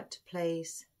I'd like to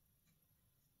place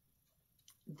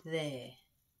there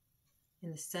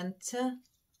in the center.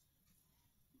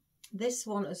 This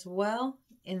one as well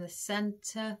in the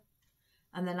center.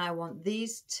 And then I want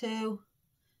these two.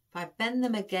 If I bend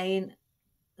them again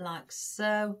like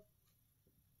so,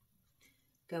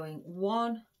 going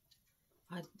one,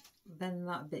 I bend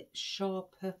that a bit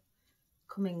sharper,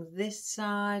 coming this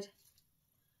side,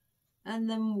 and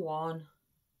then one,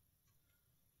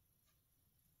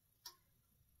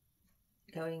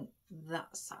 going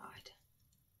that side.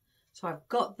 So I've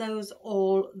got those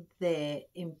all there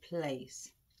in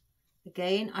place.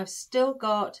 Again, I've still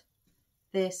got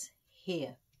this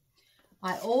here.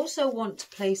 I also want to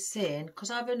place in, because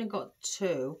I've only got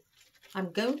two,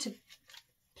 I'm going to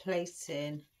place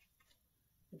in,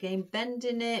 again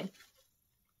bending it.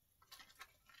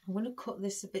 I'm going to cut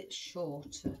this a bit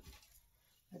shorter.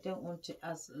 I don't want it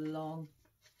as long.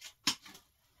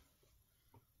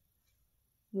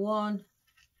 One.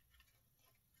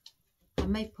 I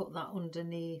may put that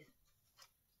underneath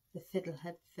the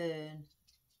fiddlehead fern.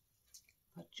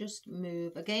 I just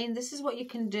move. Again, this is what you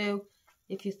can do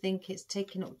if you think it's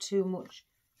taking up too much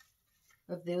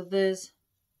of the others.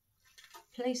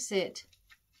 Place it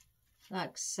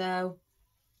like so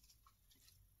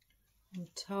on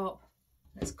top.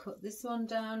 Let's cut this one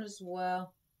down as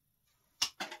well.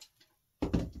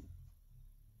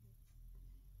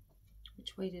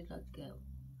 Which way did I go?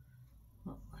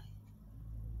 That way.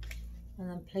 And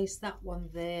then place that one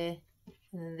there,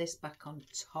 and then this back on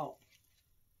top,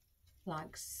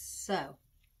 like so.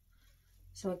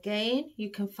 So again, you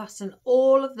can fasten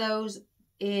all of those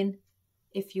in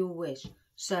if you wish.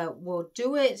 So we'll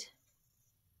do it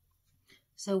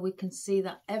so we can see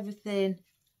that everything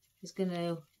is going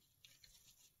to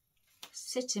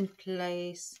sit in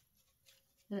place.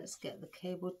 Let's get the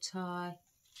cable tie,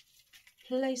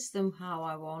 place them how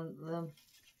I want them,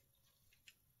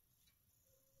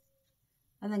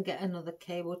 and then get another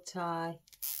cable tie.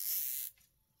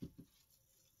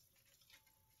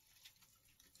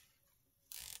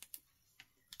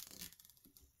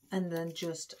 And then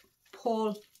just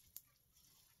pull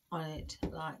on it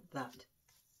like that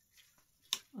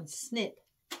and snip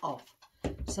off.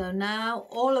 So now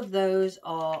all of those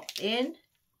are in,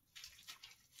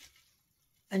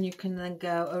 and you can then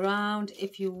go around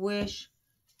if you wish,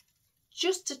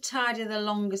 just to tidy the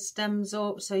longer stems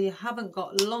up so you haven't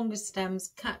got longer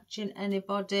stems catching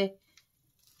anybody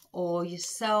or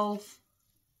yourself.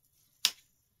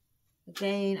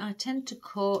 Again, I tend to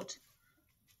cut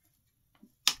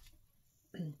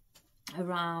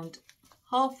around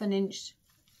 1/2 inch,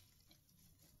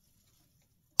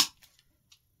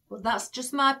 but that's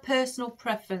just my personal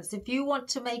preference. If you want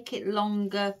to make it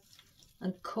longer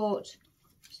and cut,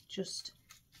 just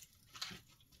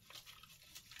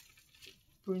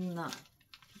bring that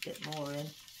a bit more in,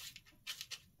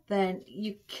 then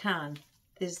you can.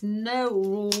 There's no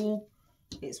rule,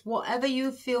 it's whatever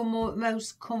you feel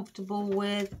most comfortable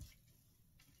with.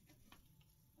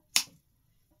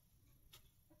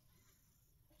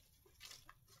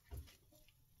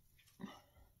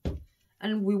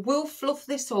 And we will fluff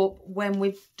this up when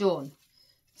we've done.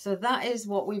 So that is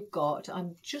what we've got.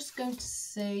 I'm just going to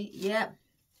see, yeah.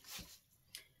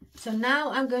 So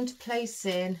now I'm going to place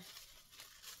in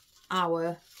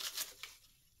our,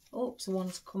 oops,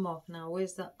 one's come off now.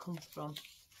 Where's that come from?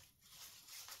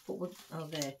 Oh,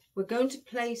 there. We're going to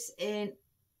place in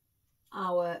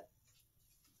our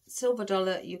silver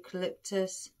dollar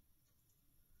eucalyptus.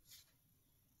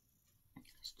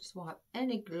 Let's just wipe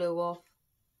any glue off.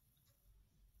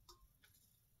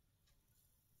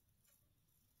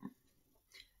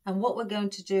 And what we're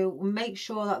going to do, we'll make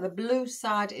sure that the blue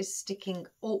side is sticking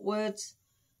upwards.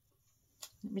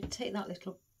 Let me take that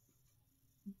little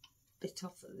bit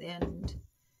off at the end.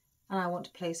 And I want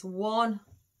to place one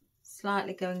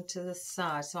slightly going to the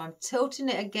side. So I'm tilting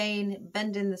it again,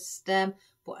 bending the stem,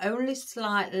 but only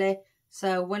slightly.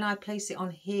 So when I place it on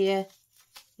here,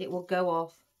 it will go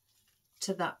off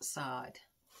to that side.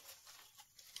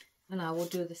 And I will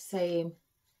do the same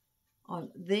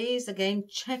on these, again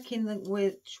checking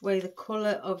which way the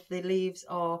colour of the leaves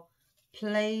are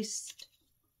placed,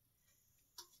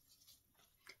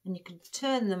 and you can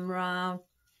turn them round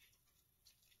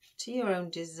to your own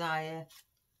desire,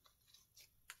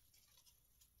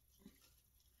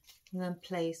 and then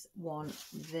place one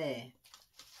there.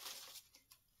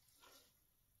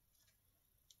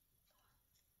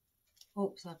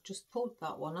 Oops, I've just pulled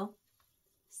that one off,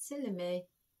 silly me.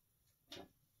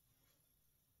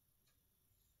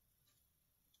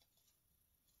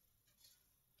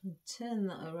 And turn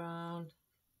that around,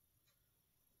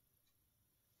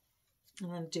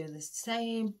 and then do the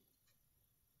same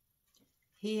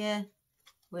here,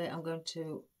 where I'm going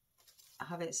to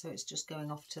have it so it's just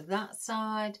going off to that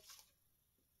side.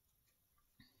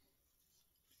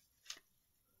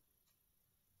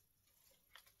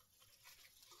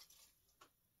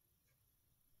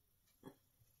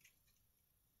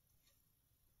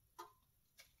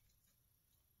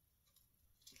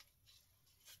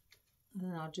 And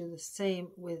then I'll do the same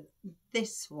with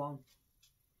this one,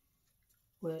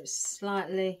 where it's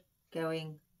slightly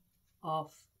going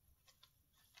off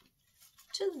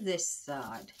to this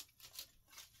side.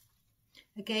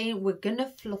 Again, we're gonna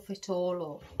fluff it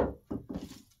all up.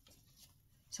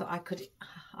 So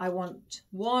I want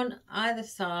one either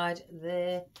side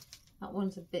there. That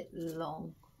one's a bit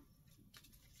long.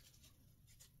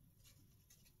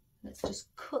 Let's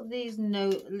just cut these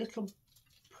little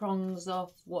prongs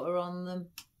off what are on them.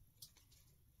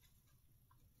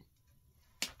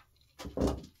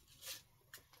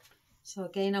 So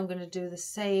again, I'm going to do the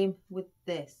same with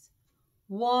this.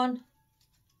 One,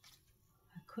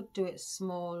 I could do it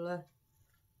smaller,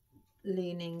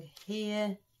 leaning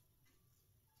here,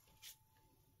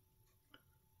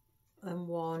 and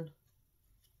one,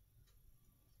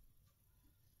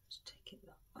 let's take it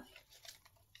that way,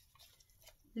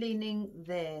 leaning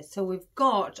there. So we've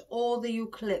got all the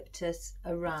eucalyptus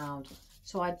around,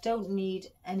 so I don't need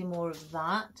any more of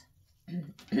that.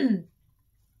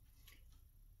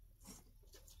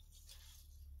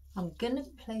 I'm going to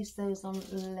place those on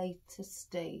a later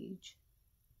stage.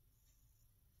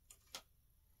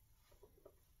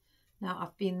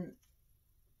 Now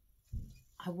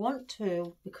I want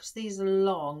to, because these are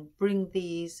long, bring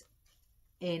these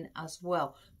in as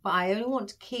well, but I only want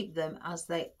to keep them as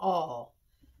they are.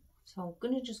 So I'm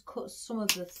going to just cut some of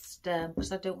the stem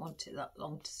because I don't want it that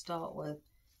long to start with,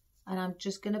 and I'm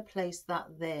just going to place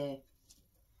that there.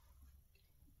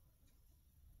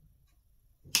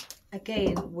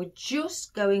 Again, we're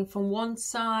just going from one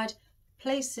side,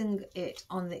 placing it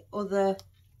on the other.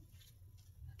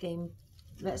 Again,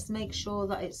 let's make sure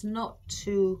that it's not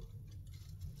too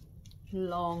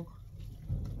long.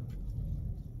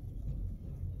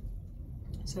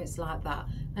 So it's like that.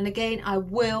 And again, I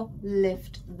will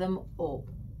lift them up.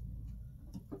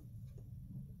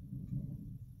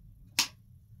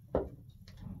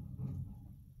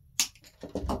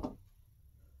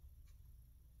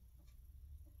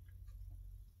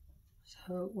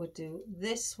 So we'll do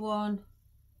this one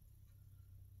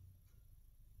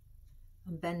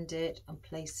and bend it and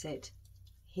place it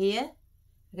here.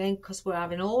 Again, because we're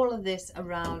having all of this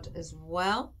around as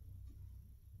well.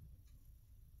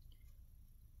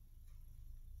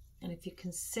 And if you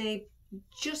can see,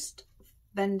 just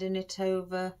bending it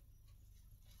over,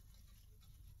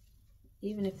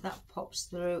 even if that pops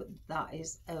through, that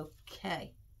is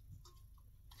okay.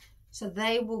 So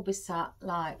they will be sat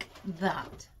like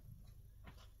that.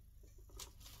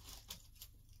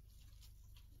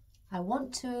 I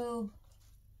want to,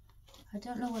 I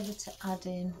don't know whether to add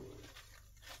in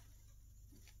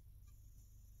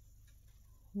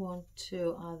 1,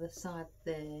 2 either side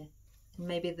there.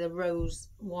 Maybe the rose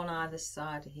one either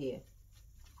side here.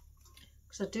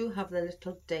 Because I do have the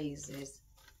little daisies.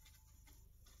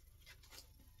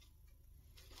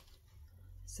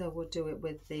 So we'll do it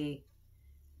with the,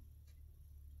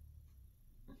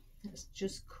 let's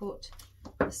just cut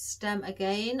the stem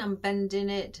again. I'm bending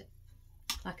it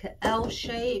like an L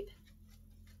shape,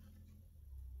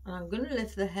 and I'm going to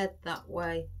lift the head that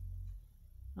way.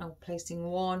 I'm placing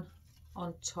one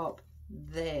on top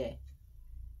there,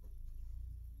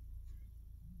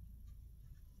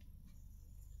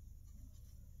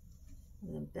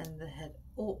 and then bend the head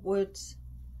upwards.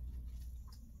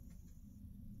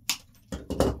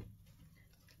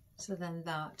 So then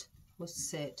that will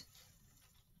sit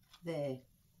there.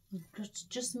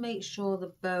 Just make sure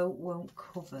the bow won't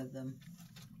cover them.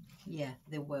 Yeah,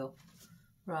 they will.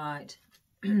 Right.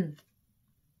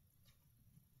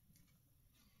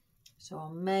 So I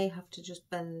may have to just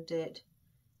bend it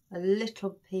a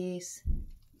little piece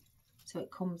so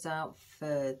it comes out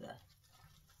further.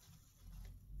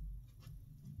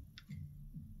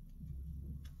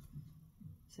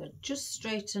 So just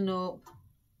straighten up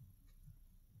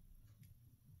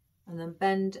and then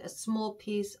bend a small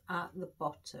piece at the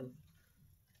bottom.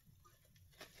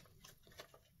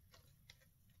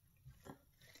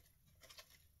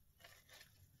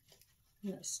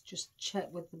 Let's just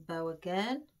check with the bow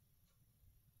again.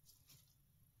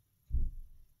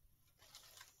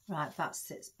 Right, that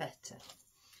sits better.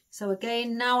 So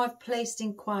again, now I've placed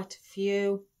in quite a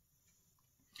few.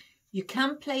 You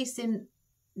can place in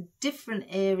different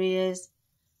areas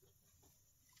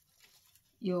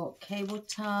your cable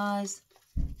ties.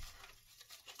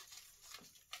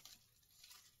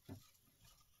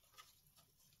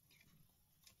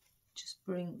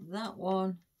 bring that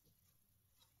one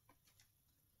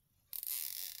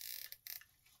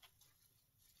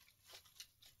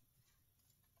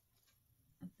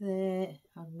there.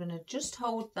 I'm going to just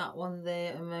hold that one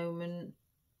there a moment,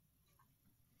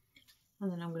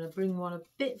 and then I'm going to bring one a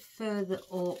bit further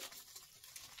up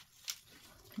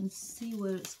and see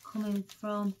where it's coming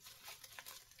from.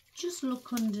 Just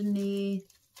look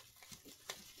underneath,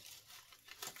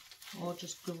 or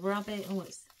just grab it. Oh,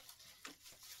 it's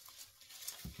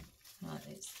right,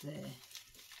 it's there.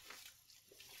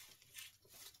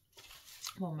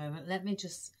 One moment, let me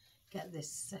just get this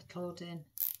settled in.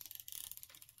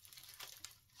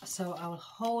 So I'll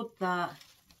hold that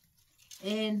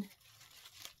in,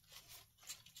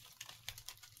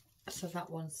 so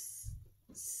that one's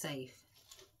safe.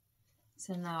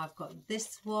 So now I've got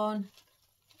this one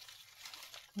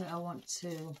that I want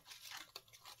to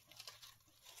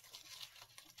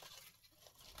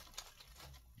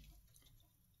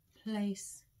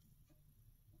place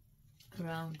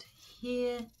around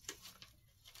here.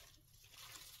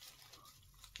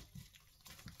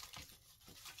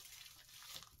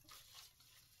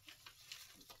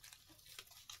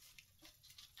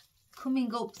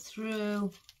 Coming up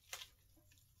through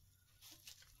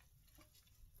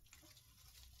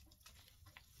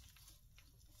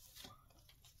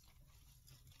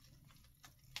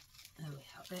there we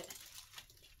have it.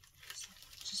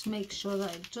 Just make sure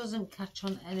that it doesn't catch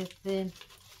on anything.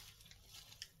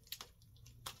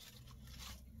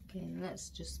 Okay, let's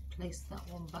just place that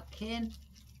one back in.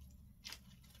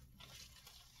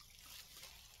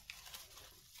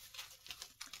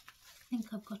 I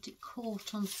think I've got it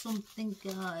caught on something,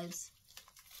 guys.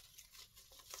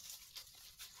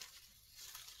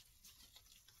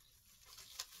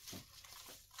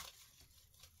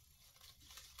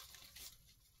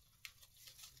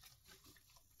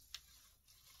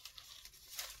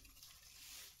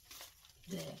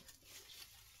 There.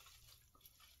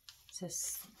 So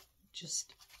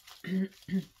just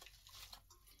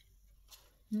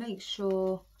make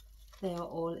sure they are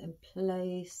all in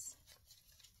place.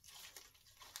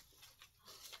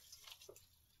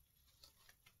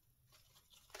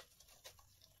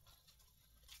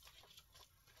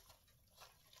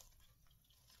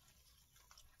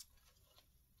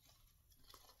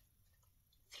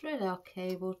 Thread our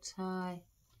cable tie.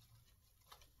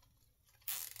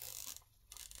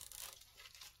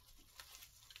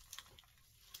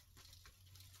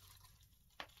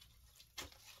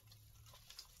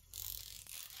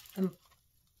 And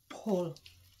pull.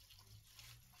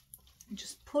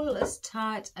 Just pull as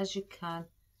tight as you can,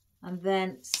 and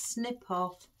then snip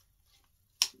off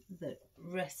the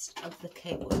rest of the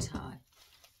cable tie.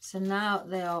 So now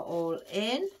they are all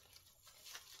in.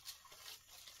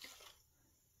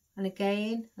 And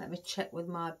again, let me check with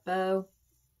my bow.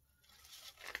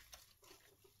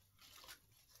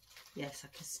 Yes, I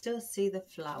can still see the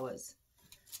flowers.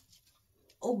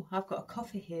 Oh, I've got a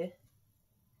coffee here.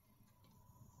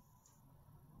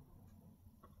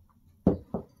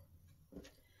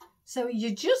 So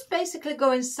you're just basically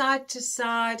going side to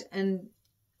side and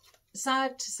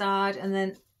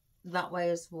then that way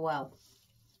as well.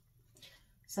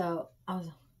 So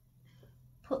I'll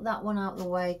put that one out of the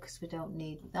way because we don't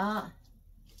need that.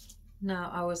 Now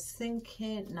I was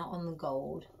thinking, not on the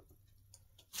gold.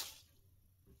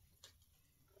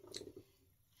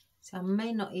 So I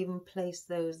may not even place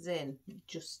those in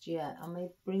just yet. I may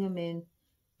bring them in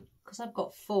because I've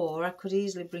got 4. I could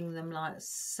easily bring them like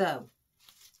so.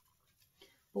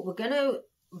 But we're going to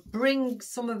bring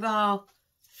some of our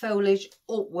foliage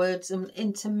upwards and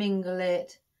intermingle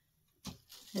it.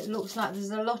 It looks like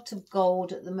there's a lot of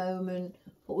gold at the moment,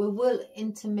 but we will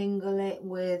intermingle it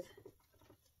with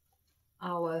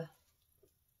our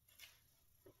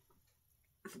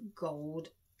gold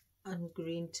and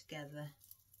green together.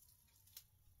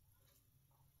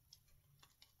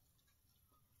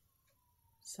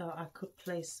 So I could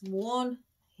place one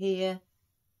here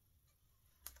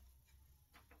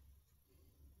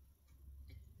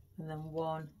and then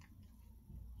one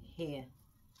here.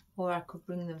 Or I could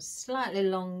bring them slightly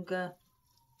longer,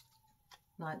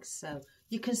 like so.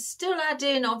 You can still add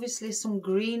in, obviously, some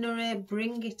greenery,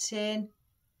 bring it in.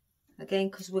 Again,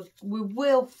 because we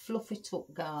will fluff it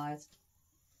up, guys.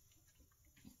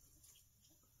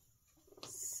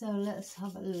 So let's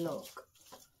have a look.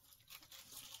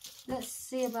 Let's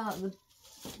see about the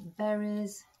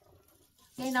berries.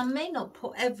 Again, I may not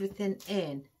put everything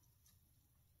in.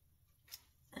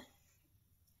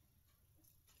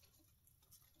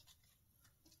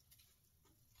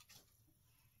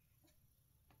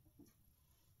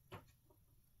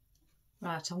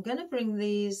 Right, I'm going to bring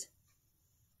these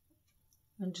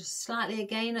And just slightly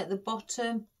again at the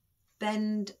bottom,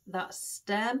 bend that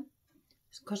stem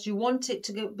because you want it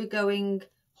to be going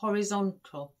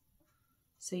horizontal.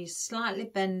 So you slightly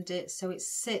bend it so it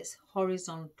sits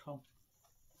horizontal.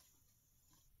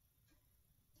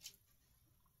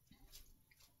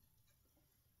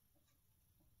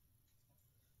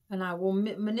 And I will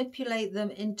manipulate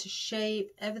them into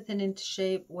shape, everything into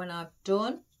shape when I've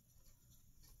done.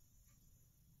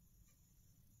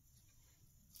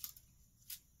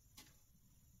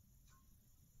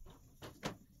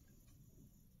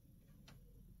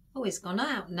 Oh, it's gone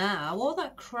out now, all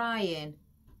that crying.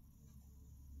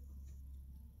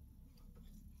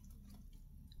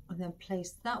 And then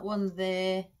place that one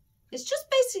there. It's just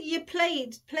basically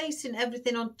you're placing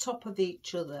everything on top of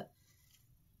each other.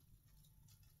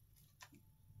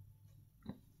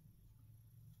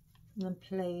 And then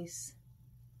place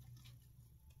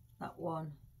that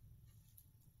one.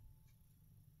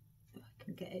 If I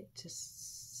can get it to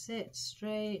sit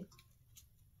straight.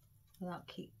 Without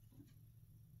keep.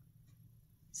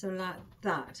 So like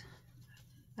that.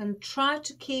 And try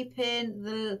to keep in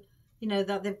the, you know,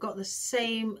 that they've got the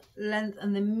same length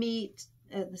and the meat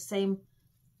at the same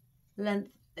length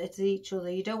as each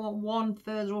other. You don't want one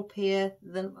further up here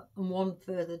than one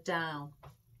further down.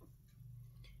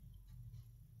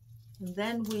 And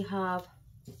then we have,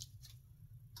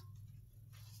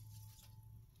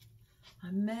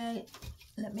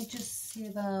 let me just see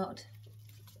about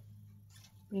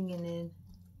bringing in,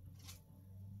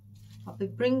 I'll be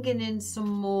bringing in some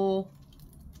more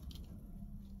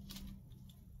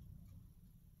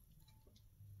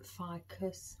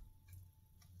ficus.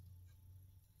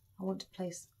 I want to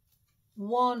place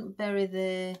one berry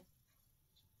there, if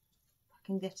I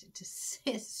can get it to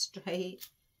sit straight,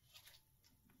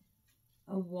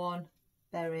 and one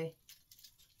berry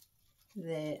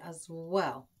there as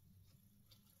well.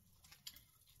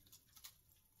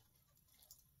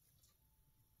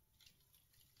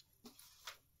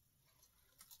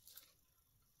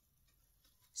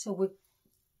 So we're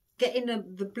getting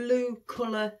the blue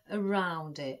colour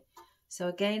around it. So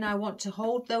again, I want to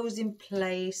hold those in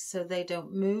place so they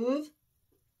don't move.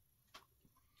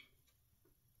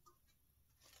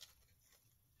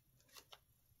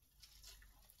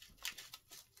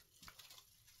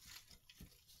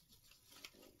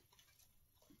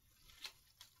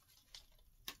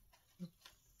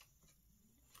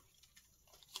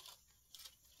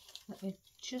 Let me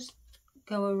just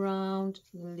go around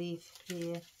the leaf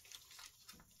here.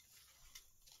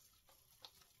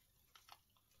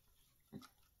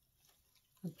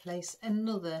 And place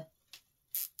another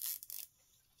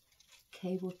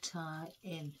cable tie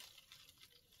in.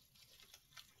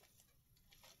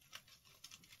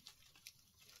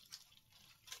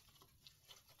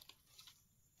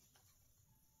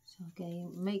 So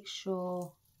again, make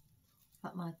sure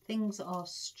that my things are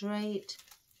straight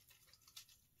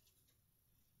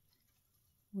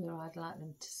where I'd like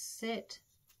them to sit.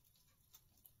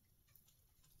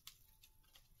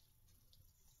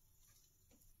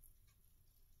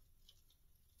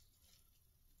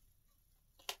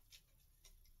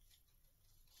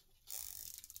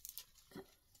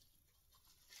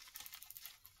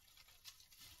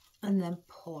 And then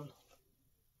pull.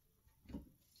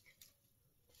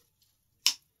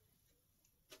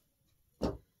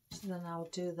 So then I'll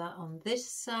do that on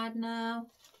this side now.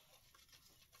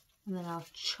 And then I'll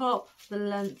chop the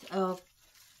length of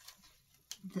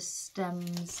the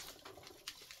stems.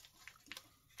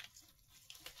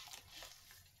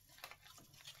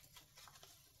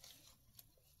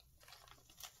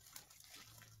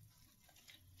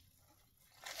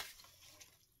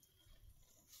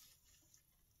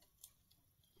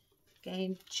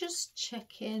 Again, just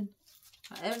checking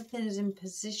that everything is in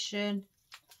position.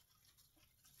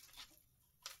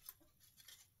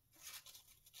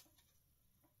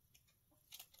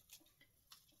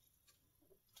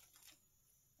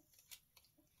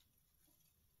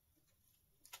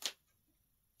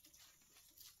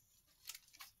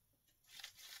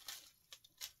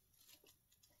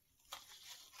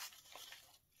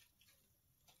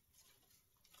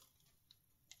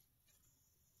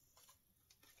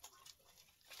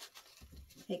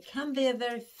 It can be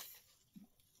to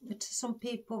some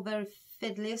people, very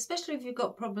fiddly, especially if you've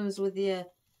got problems with your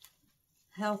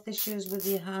health issues with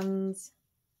your hands.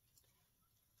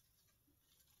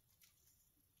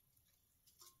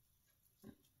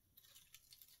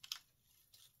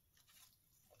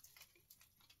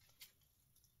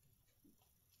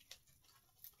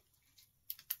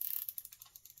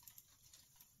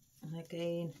 And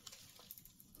again,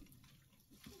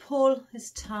 pull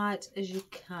as tight as you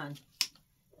can.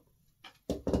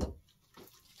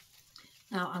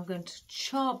 Now I'm going to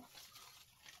chop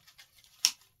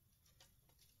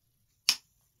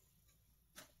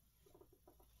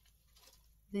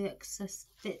the excess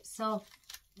bits off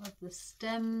of the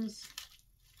stems.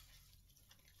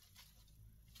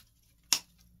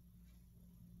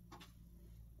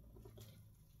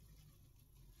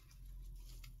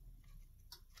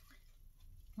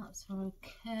 That's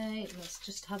okay. Let's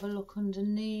just have a look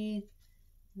underneath.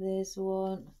 There's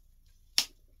one.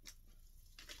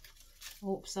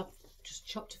 Oops, I've just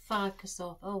chopped a ficus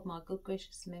off. Oh my good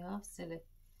gracious me, how silly.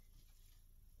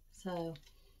 So,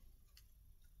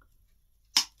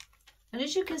 and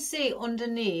as you can see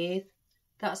underneath,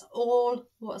 that's all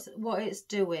what it's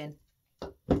doing.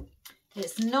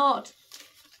 It's not,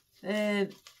 you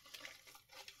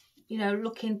know,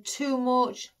 looking too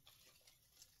much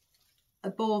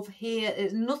above here.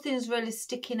 Nothing's really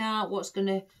sticking out what's going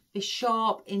to be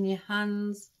sharp in your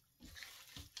hands.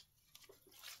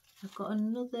 I've got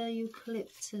another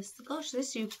eucalyptus. Gosh,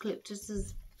 this eucalyptus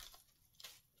is...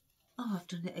 Oh, I've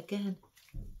done it again.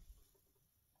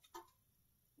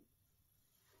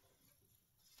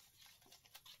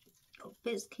 Oh,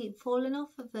 bits keep falling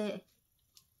off of it.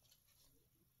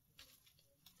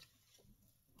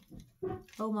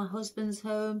 Oh, my husband's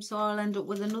home, so I'll end up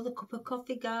with another cup of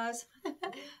coffee, guys.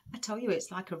 I tell you,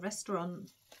 it's like a restaurant.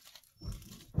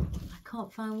 I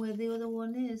can't find where the other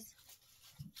one is.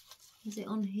 Is it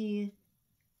on here?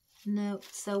 No,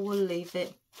 so we'll leave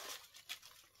it.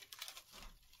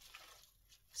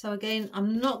 So again,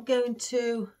 I'm not going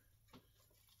to,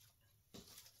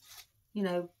 you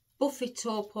know, buff it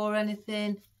up or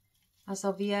anything as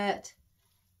of yet,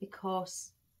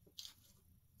 because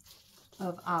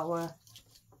of our,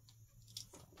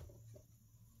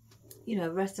 you know,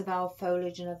 rest of our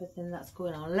foliage and everything that's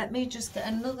going on. Let me just get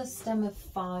another stem of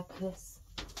ficus.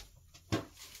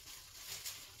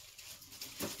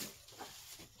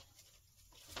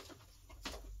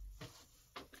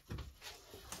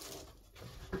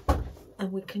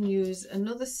 And we can use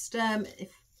another stem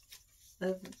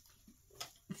of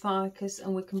ficus,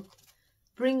 and we can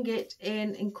bring it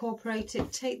in, incorporate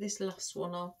it, take this last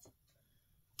one off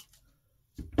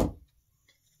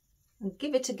and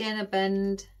give it again a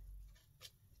bend,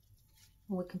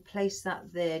 and we can place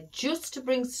that there just to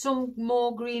bring some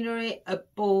more greenery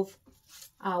above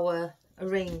our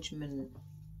arrangement.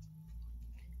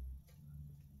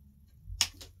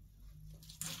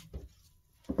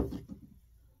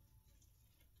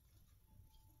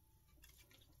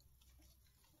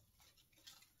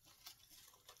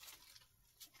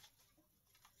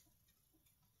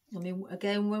 I mean,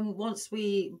 again, once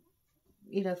we,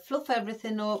 you know, fluff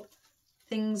everything up,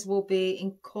 things will be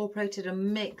incorporated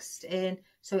and mixed in,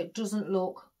 so it doesn't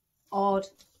look odd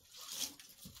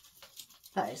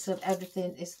that it's,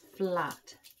 everything is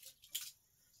flat.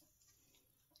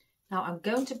 Now I'm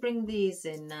going to bring these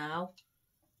in now,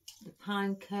 the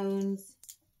pine cones.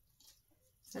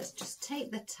 Let's just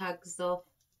take the tags off.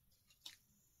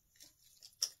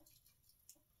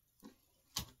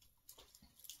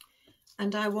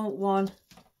 And I want one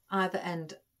either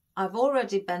end. I've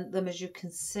already bent them, as you can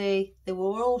see. They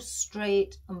were all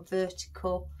straight and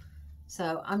vertical.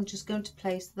 So I'm just going to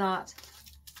place that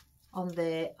on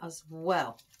there as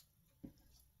well.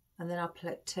 And then I'll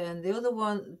turn the other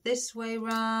one this way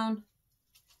round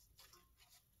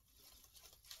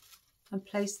and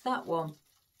place that one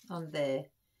on there.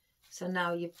 So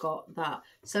now you've got that.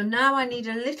 So now I need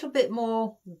a little bit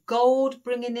more gold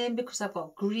bringing in, because I've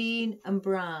got green and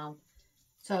brown.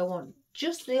 So I want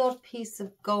just the odd piece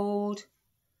of gold.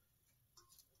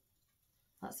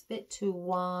 That's a bit too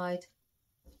wide.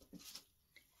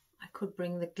 I could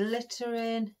bring the glitter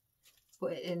in,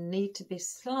 but it need to be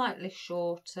slightly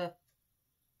shorter.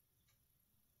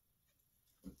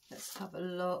 Let's have a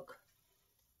look.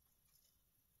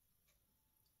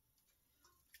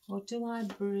 What do I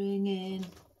bring in?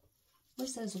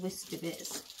 Where's those wispy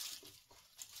bits?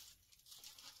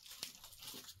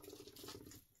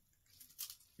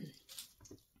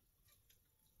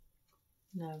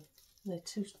 No, they're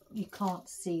too, you can't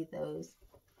see those.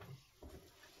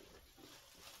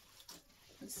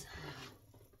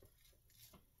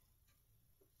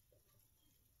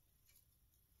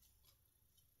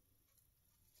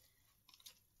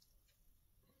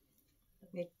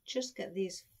 Let me just get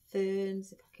these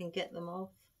ferns, if I can get them off,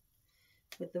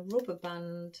 with the rubber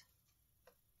band.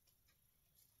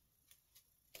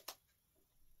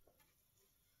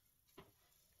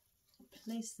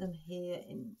 Place them here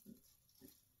in.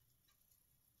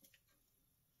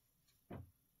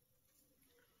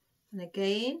 And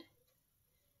again,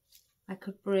 I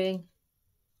could bring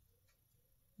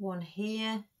one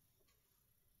here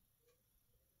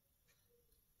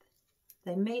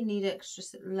they may need extra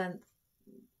length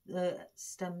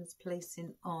stems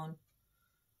placing on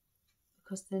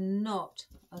because they're not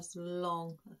as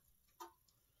long.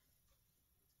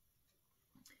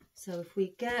 So if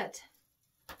we get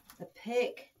a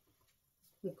pick,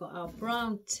 we've got our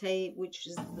brown tape, which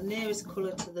is the nearest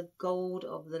colour to the gold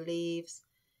of the leaves.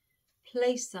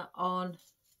 Place that on.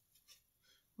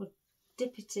 We'll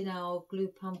dip it in our glue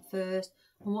pan first.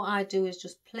 And what I do is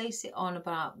just place it on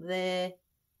about there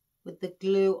with the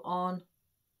glue on.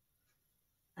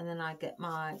 And then I get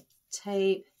my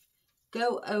tape,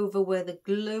 go over where the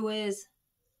glue is.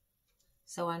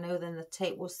 So I know then the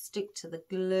tape will stick to the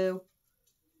glue.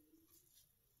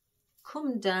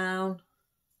 Come down.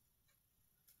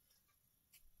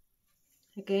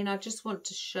 Again, I just want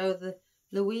to show the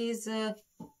Louisa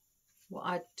what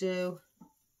I do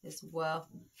as well.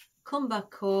 Come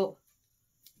back up,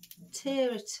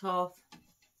 tear it off.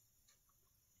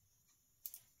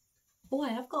 Oh, I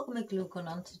have got my glue gun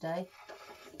on today.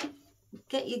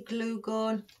 Get your glue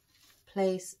gun,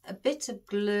 place a bit of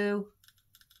glue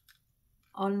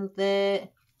on there,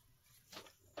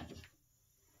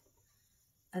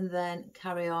 and then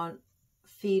carry on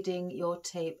feeding your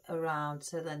tape around,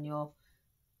 so then your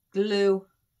glue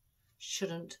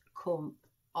shouldn't come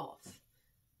off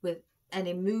with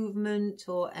any movement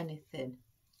or anything.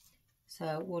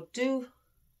 So we'll do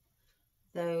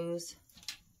those.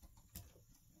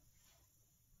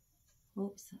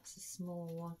 Oops, that's a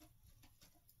small one.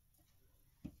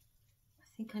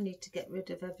 I think I need to get rid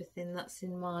of everything that's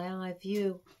in my eye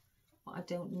view, what I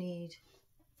don't need.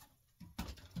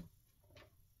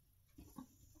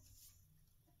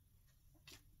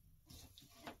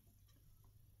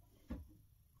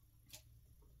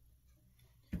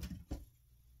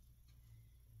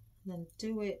 And then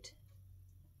do it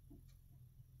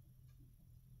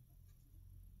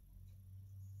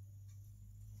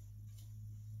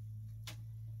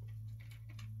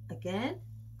again.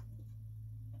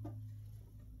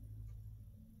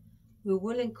 We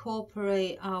will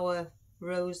incorporate our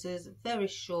roses very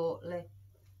shortly.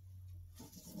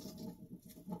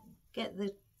 Get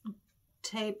the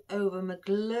tape over my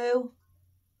glue,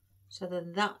 so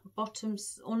then that bottom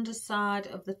underside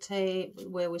of the tape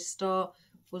where we start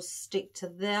will stick to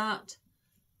that.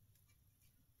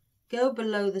 Go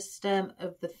below the stem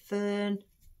of the fern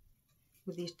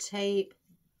with your tape,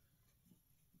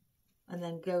 and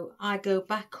then I go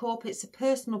back up. It's a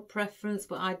personal preference,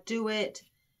 but I do it.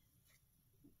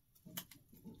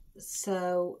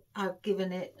 So I've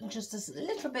given it just a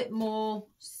little bit more,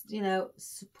 you know,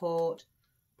 support.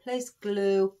 Place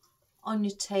glue on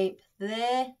your tape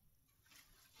there,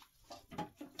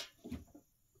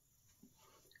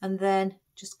 and then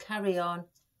just carry on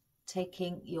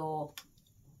taking your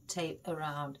tape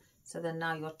around. So then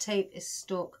now your tape is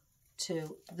stuck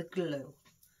to the glue.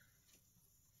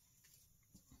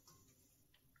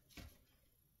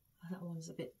 That one's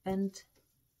a bit bent.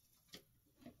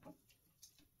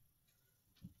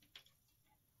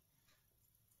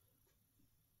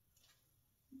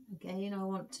 Again, I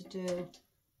want to do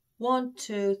 1,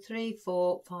 2, 3,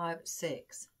 4, 5,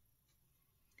 6.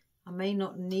 I may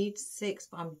not need 6,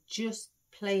 but I'm just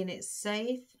playing it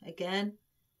safe again.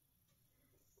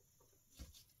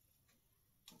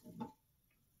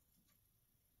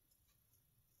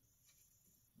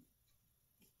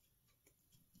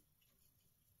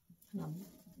 And I'm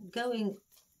going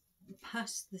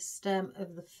past the stem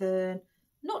of the fern,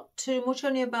 not too much,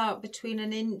 only about between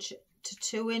 1 inch to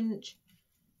 2 inch.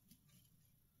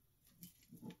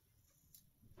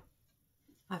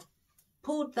 I've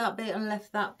pulled that bit and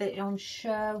left that bit on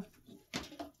show.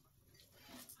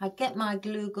 I get my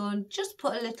glue gun, just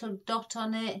put a little dot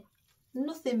on it,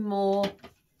 nothing more.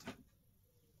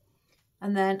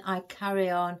 And then I carry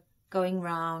on going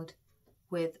round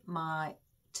with my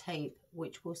tape,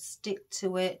 which will stick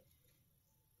to it.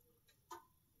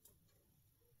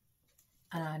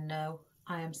 And I know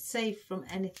I am safe from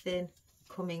anything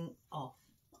coming off.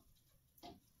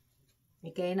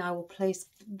 Again, I will place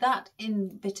that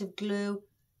in bit of glue,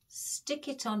 stick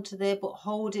it onto there, but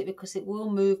hold it because it will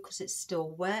move because it's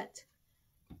still wet.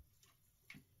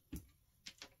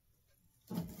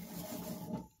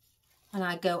 And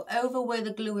I go over where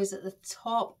the glue is at the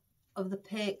top of the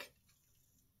pick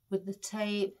with the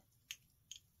tape.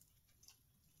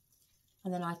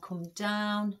 And then I come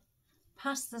down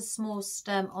past the small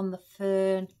stem on the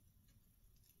fern.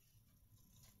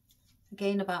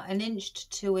 Again, about 1 inch to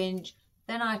 2 inch.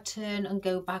 Then I turn and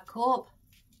go back up.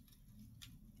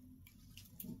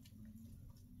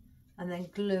 And then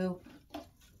glue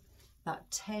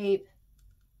that tape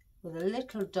with a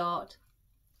little dot.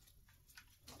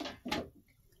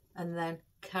 And then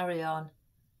carry on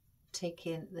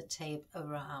taking the tape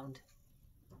around.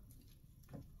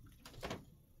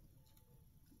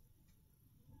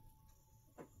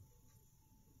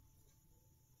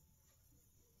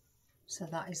 So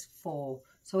that is 4.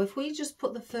 So if we just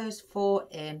put the first 4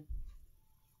 in,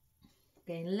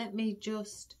 again, let me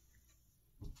just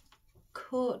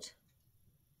cut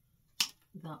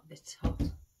that bit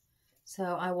off. So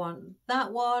I want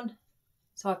that one.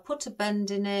 So I put a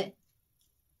bend in it.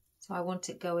 So I want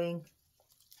it going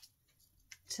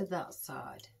to that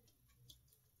side.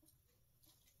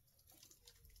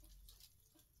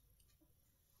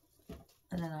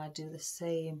 And then I do the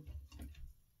same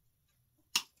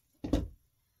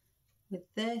with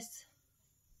this.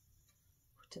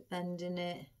 Put a bend in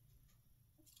it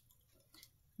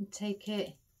and take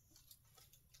it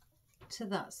to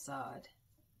that side,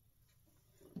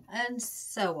 and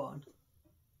so on.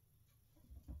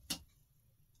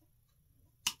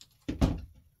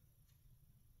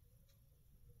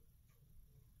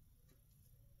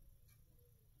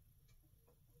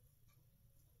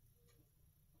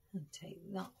 And take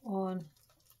that one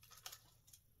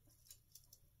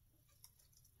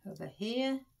over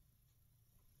here.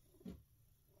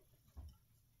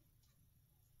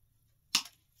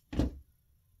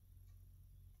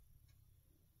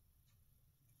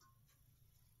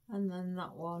 And then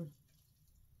that one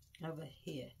over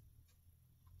here.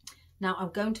 Now I'm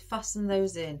going to fasten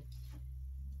those in.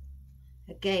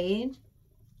 Again,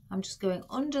 I'm just going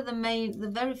under the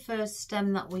very first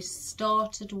stem that we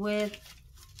started with.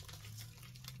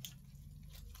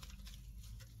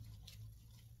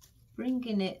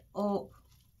 Bringing it up.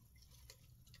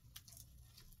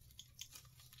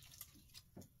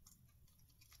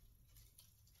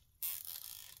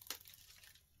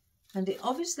 And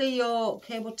obviously your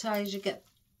cable tie, as you get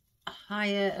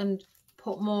higher and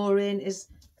put more in, is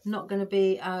not going to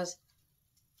be as,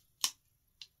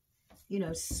 you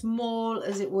know, small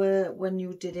as it were when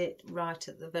you did it right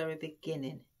at the very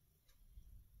beginning.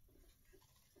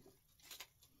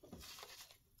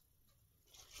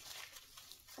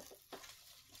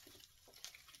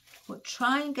 But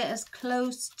try and get as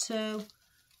close to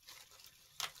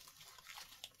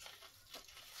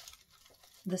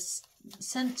the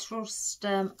central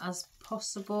stem as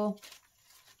possible.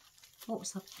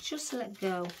 Oops, I've just let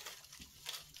go.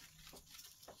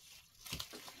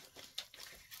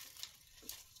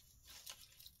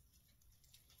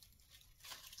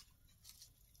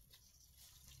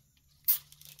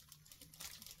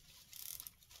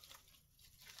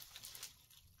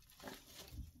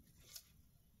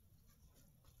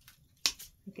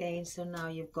 Again, so now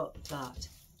you've got that.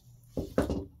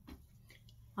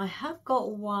 I have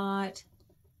got white.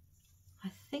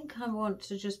 I think I want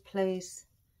to just place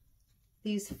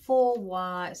these 4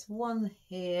 whites, one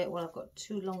here. Well, I've got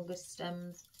 2 longer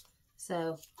stems,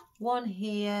 so one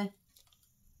here,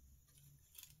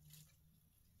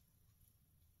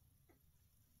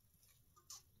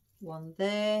 one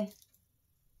there,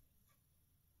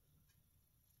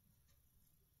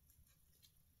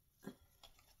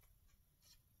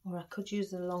 or I could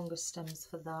use the longer stems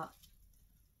for that.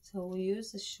 So we'll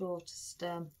use the shorter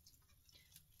stem,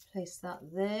 place that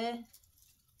there.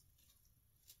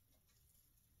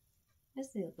 There's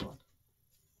the other one.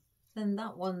 Then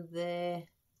that one there.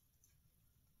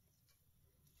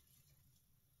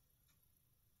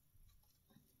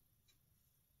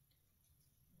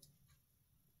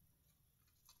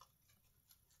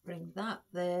 Bring that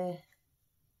there.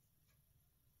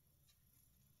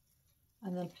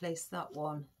 And then place that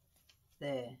one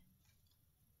there.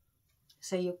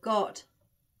 So you've got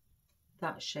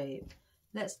that shape.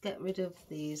 Let's get rid of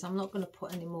these. I'm not going to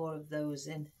put any more of those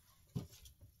in.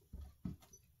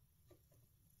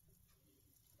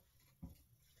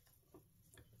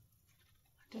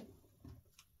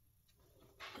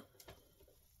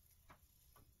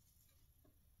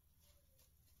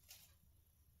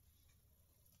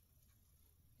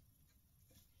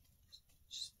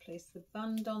 Just place the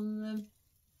band on them.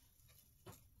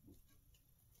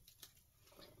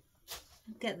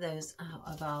 Get those out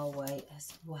of our way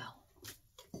as well.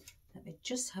 Let me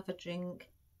just have a drink.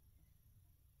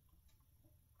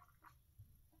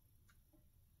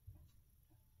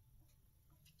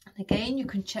 And again, you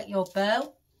can check your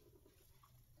bow,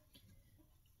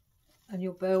 and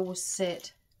your bow will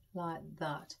sit like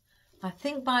that. I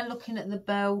think by looking at the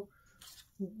bow,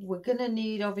 we're going to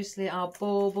need obviously our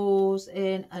baubles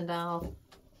in, and our,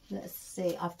 let's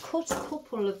see, I've cut a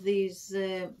couple of these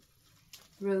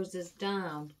roses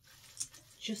down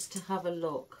just to have a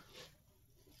look.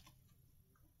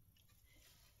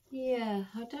 Yeah,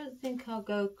 I don't think I'll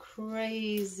go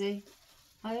crazy.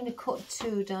 I only cut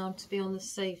 2 down to be on the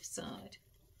safe side.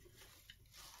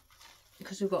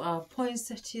 because we've got our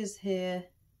poinsettias here.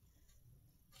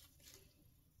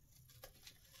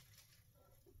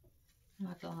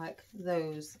 I'd like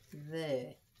those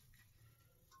there.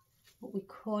 But we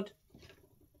could,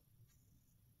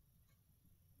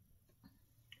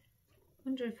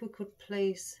 wonder if we could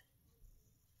place,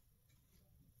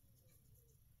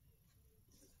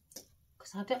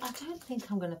 because I don't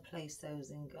think I'm going to place those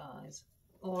in, guys,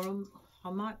 or I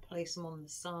might place them on the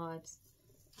sides.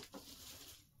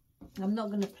 I'm not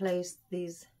going to place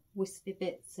these wispy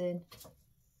bits in.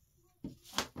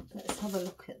 Let's have a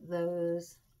look at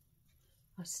those.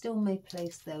 I still may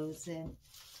place those in.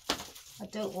 I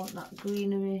don't want that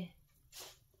greenery.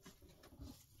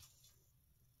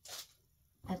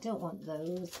 I don't want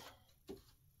those.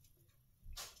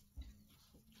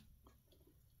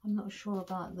 I'm not sure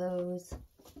about those.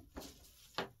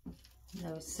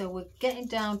 No, so we're getting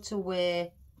down to where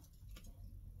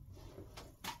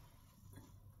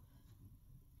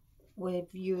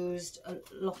we've used a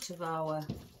lot of our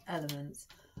elements.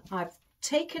 I've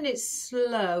taken it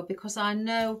slow because I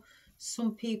know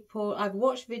some people, I've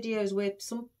watched videos where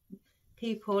some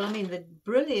people, I mean, they're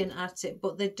brilliant at it,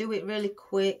 but they do it really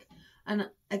quick. And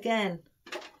again,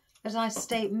 as I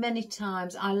state many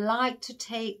times, I like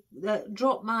to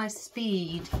drop my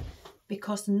speed,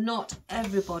 because not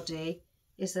everybody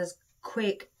is as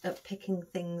quick at picking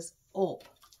things up.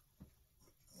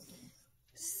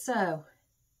 So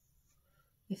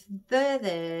if they're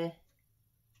there,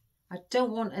 I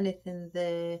don't want anything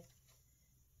there.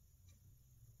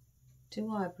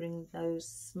 Do I bring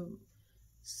those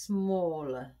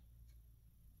smaller?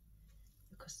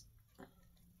 Because,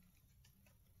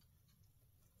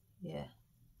 yeah,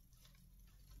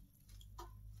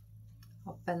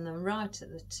 I'll bend them right at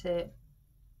the tip.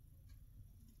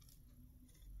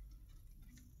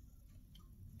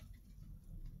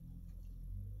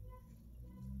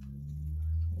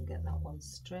 And get that one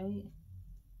straight.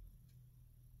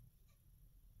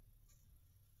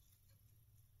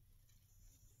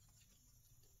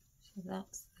 So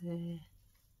that's there.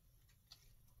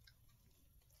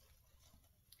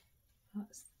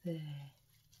 That's there.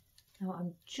 Now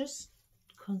I'm just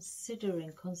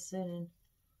concerning,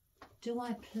 do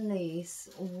I place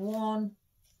one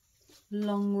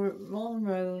long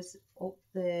rose up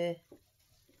there?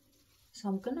 So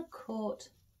I'm going to cut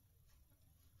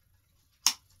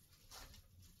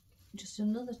just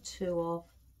another 2 off.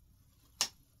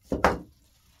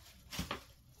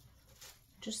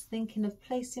 Just thinking of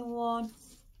placing one.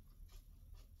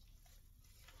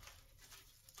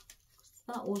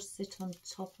 That will sit on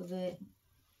top of it.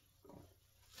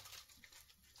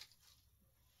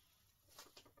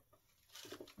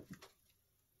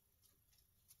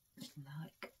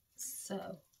 Like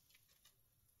so.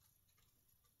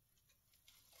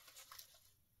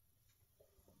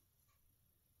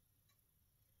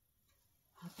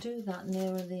 I'll do that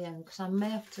nearer the end because I may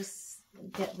have to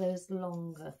get those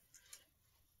longer.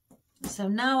 So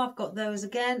now I've got those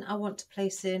again. I want to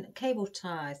place in cable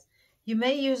ties. You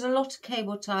may use a lot of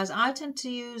cable ties. I tend to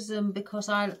use them because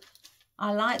I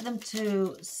like them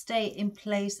to stay in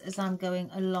place as I'm going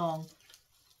along.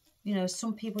 You know,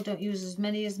 some people don't use as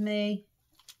many as me.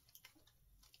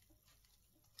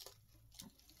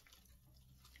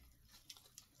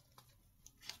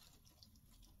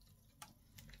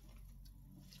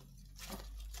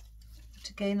 But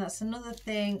again, that's another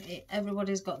thing.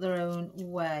 Everybody's got their own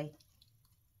way.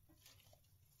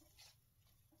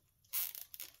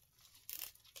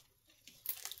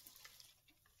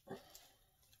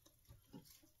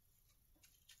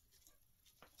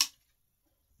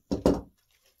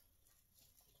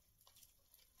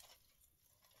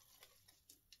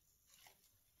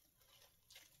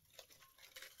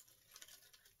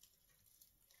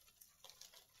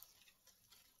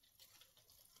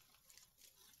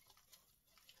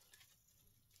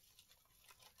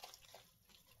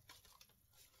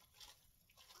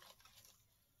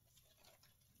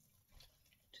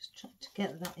 Trying to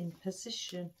get that in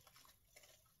position.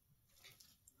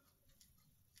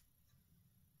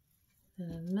 Then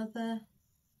another.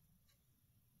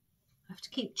 I have to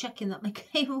keep checking that my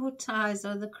cable ties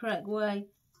are the correct way.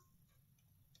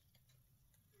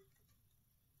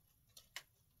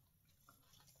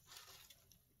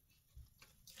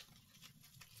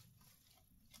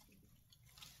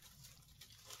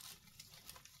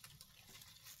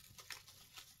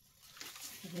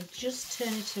 And just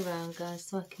turn it around, guys,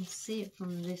 so I can see it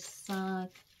from this side.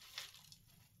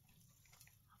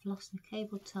 I've lost my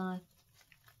cable tie.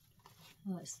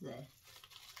 Oh, it's there.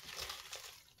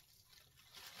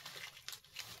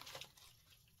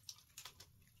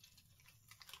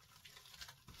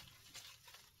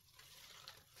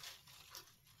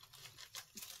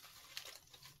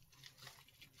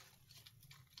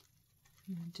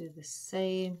 And do the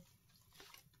same.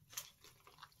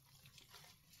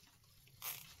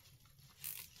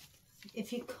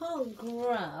 If you can't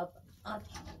grab, I'd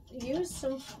use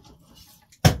some,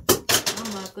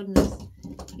 oh my goodness,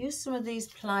 use some of these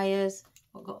pliers.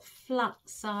 I've got flat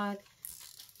side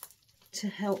to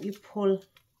help you pull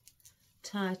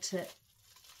tighter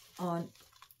on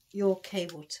your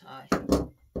cable tie.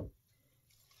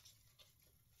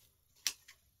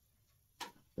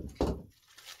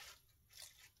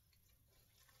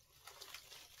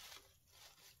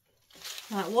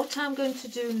 Right, what I'm going to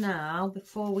do now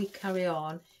before we carry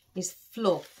on is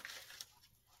fluff.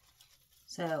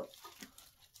 So,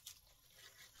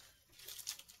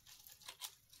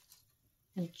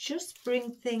 and just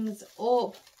bring things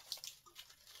up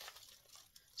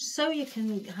so you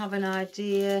can have an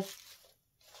idea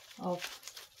of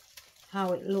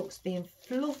how it looks being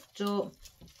fluffed up.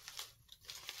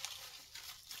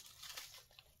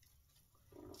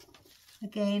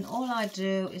 Again, all I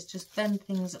do is just bend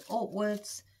things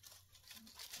upwards.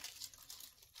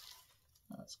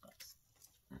 That's good.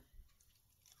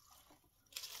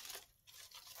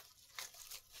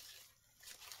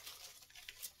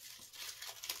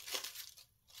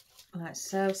 Like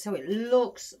so it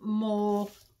looks more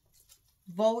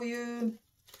volume,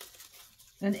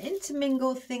 and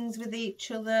intermingle things with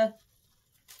each other.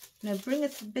 You know, bring a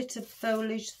bit of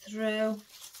foliage through.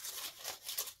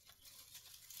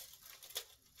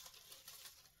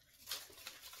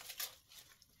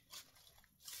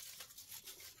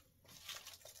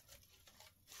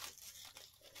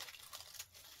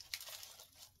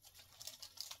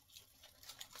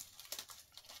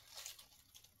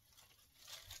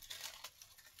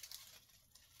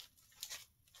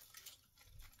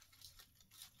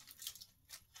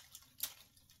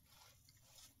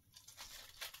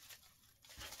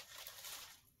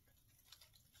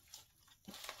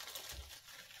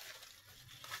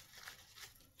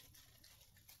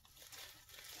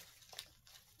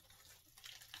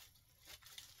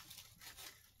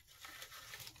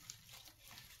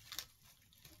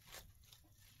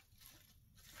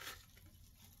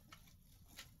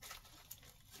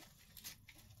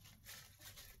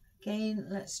 Again,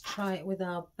 let's try it with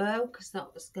our bow, because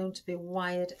that was going to be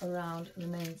wired around the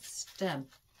main stem.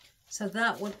 So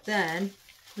that would then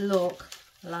look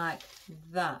like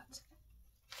that.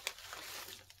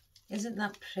 Isn't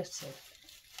that pretty?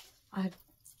 I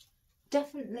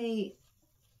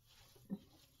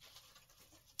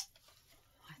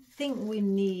think we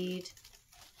need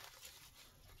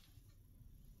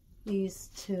these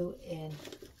two in.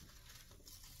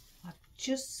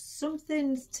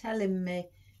 Something's telling me,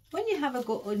 when you have a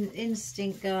good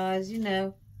instinct, guys, you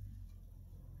know.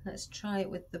 Let's try it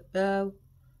with the bow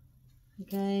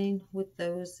again, with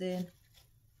those in.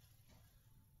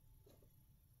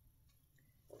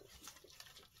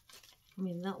 I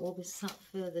mean, that will be sat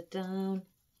further down.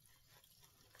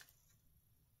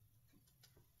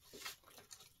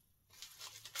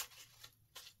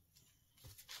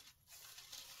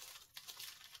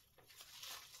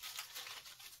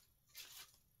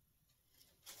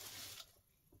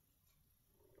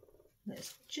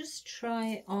 Let's just try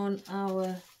it on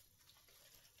our,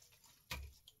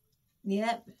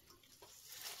 yep.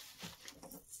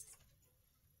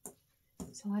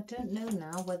 So I don't know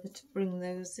now whether to bring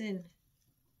those in.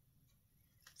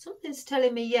 Something's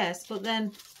telling me yes, but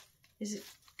then is it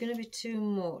going to be too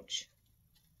much?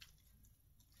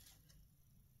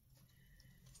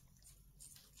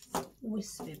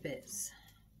 Wispy bits.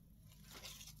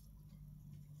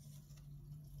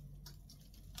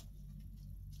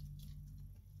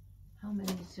 How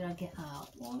many did I get out?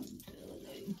 1, 2,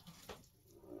 3.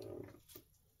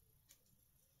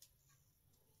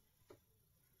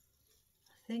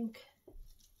 I think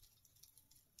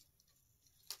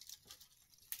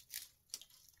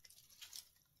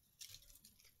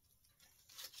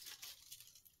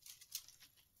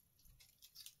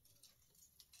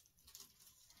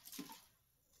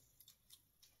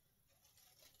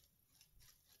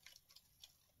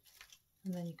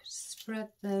and then you could spread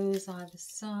those either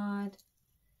side.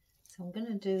 So I'm going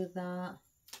to do that.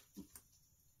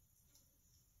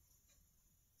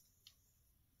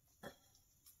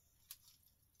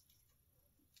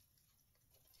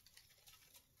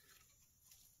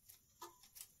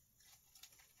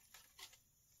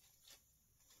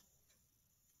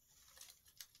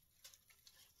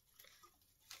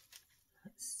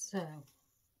 So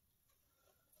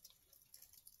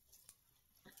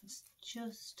let's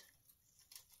just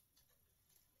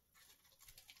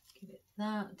give it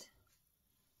that.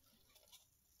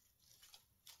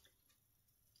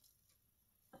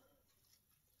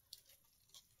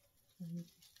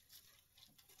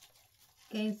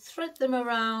 Again, thread them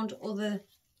around other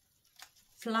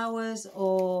flowers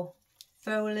or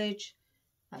foliage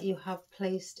that you have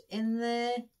placed in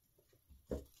there.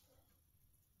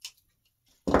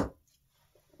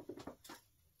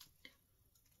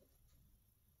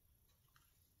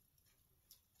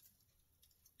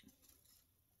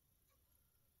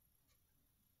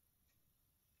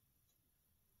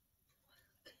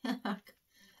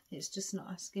 It's just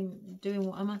not doing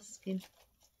what I'm asking.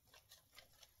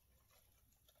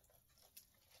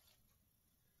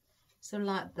 So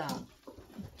like that.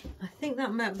 I think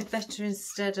that might be better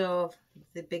instead of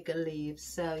the bigger leaves.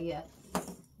 So yeah,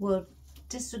 we'll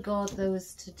disregard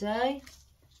those today.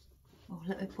 Oh,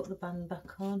 let me put the band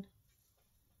back on.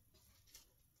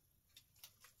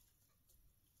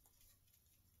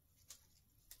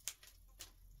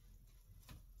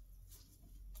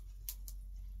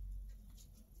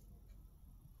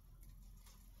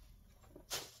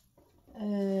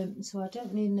 So I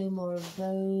don't need no more of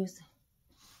those.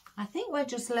 I think we're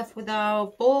just left with our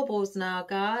baubles now,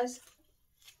 guys.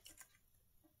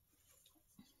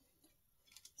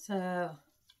 So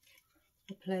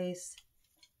the place,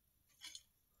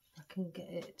 if I can get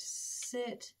it to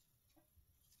sit.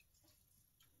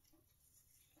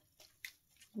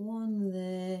 One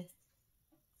there.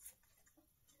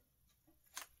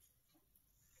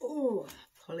 Oh,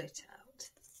 pull it out.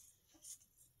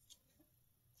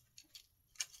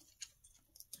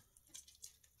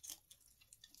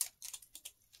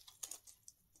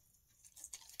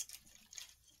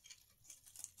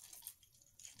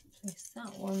 Place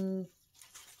that one.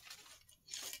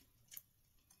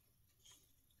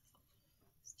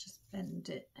 Let's just bend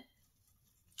it.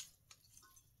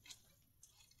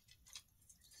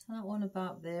 So that one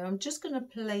about there. I'm just going to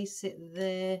place it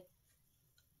there.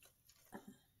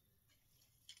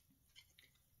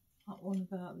 That one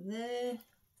about there.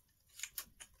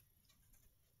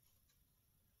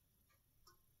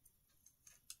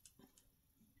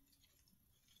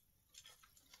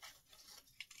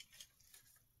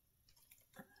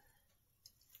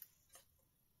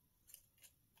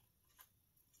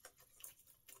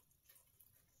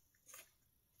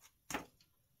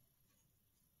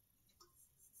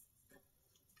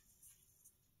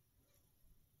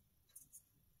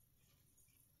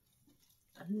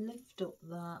 And lift up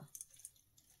that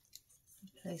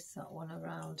and place that one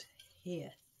around here.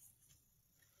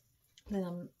 Then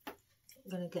I'm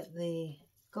going to get the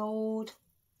gold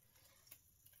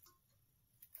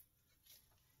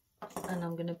and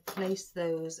I'm going to place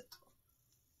those.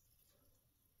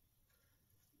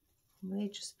 I may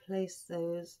just place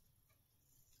those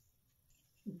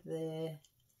there,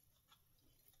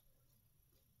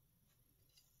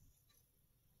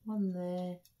 one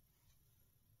there,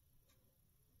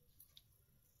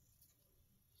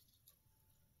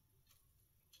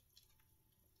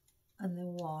 and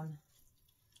then one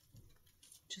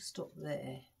just up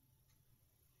there.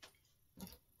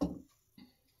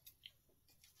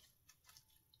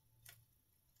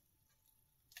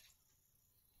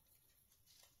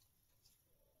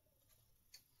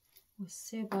 We'll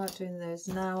see about doing those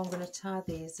now. I'm going to tie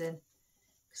these in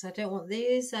because I don't want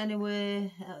these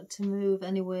anywhere to move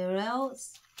anywhere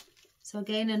else. So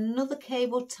again, another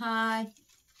cable tie.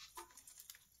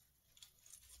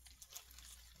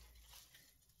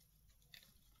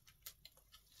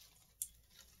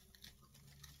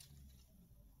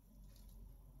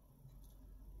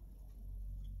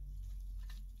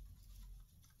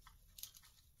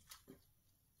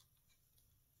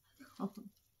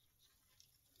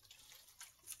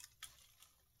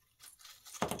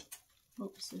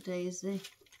 Oops, a daisy.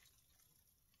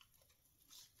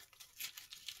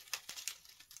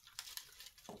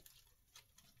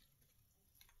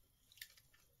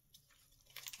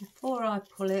 Before I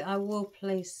pull it, I will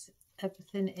place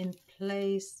everything in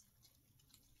place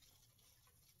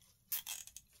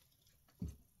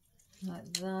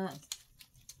like that.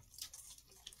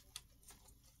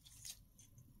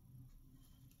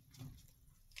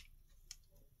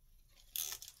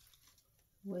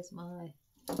 Where's my...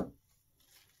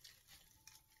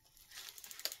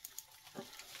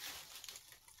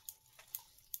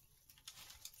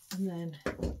 And then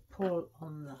pull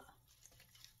on that.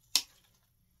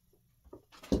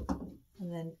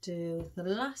 And then do the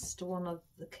last one of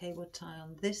the cable tie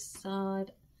on this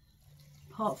side.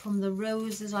 Apart from the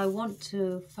roses, I want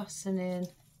to fasten in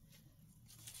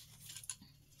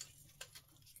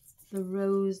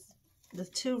the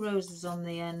two roses on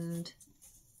the end.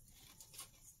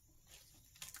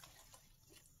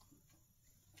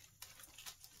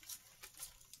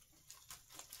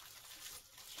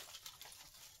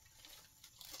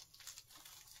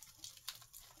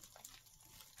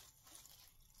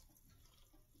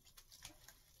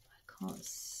 Can't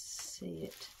see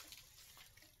it.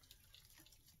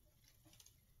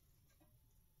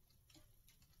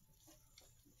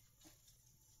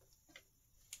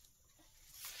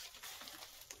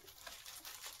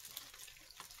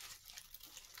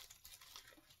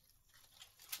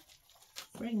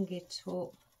 Bring it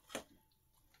up,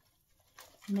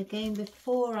 and again,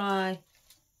 before I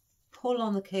pull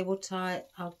on the cable tie,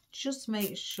 I'll just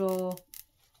make sure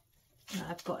that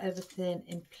I've got everything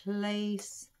in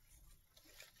place.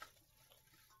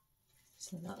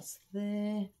 So that's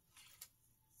there,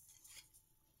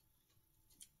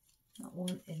 that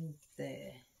one in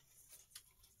there.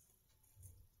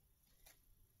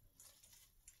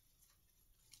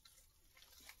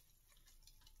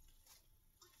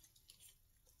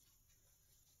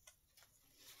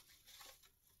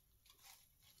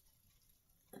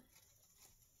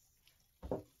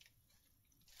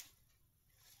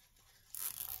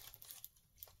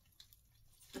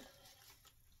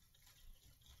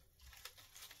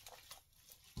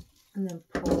 And then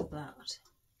pull that.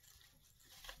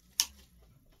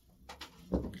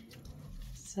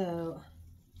 So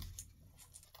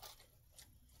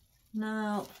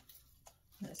now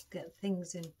let's get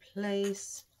things in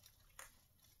place.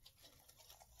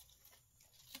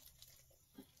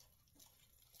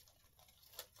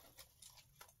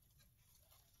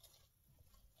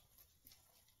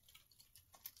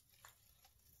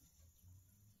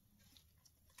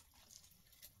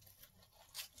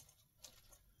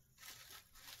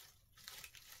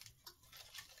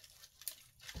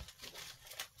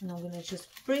 And I'm going to just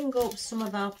bring up some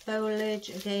of our foliage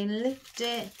again, lift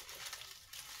it,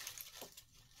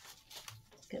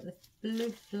 get the blue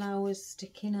flowers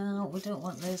sticking out. We don't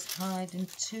want those hiding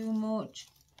too much.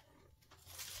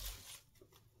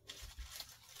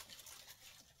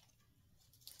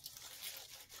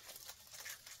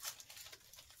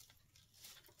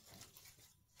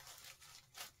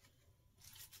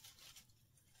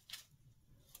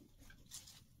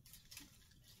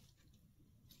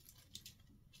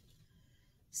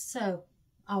 So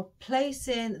I'll place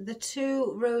in the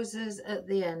 2 roses at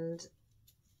the end.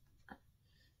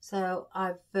 So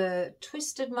I've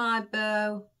twisted my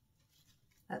bow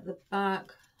at the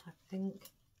back, I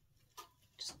think.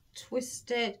 Just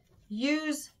twist it.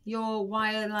 Use your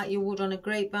wire like you would on a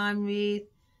grapevine wreath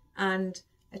and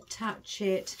attach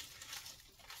it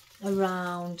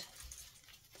around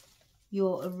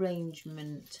your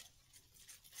arrangement,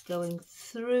 going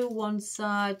through one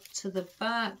side to the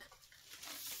back.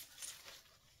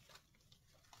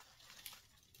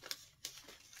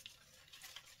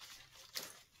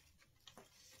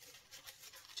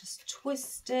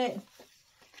 Twist it.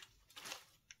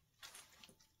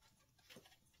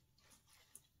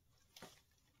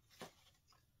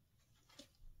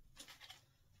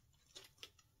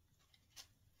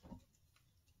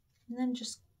 And then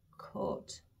just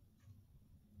cut.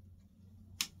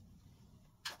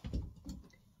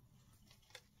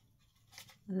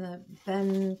 And then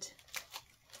bend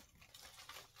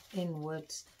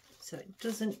inwards so it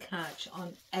doesn't catch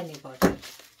on anybody.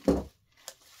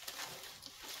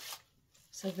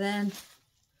 So then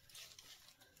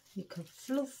you can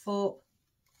fluff up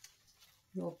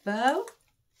your bow.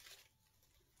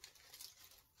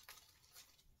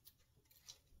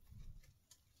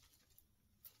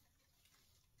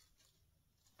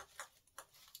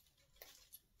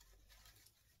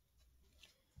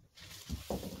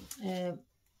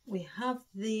 We have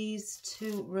these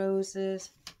 2 roses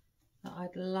that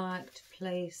I'd like to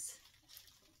place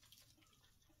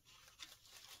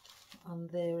on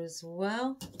there as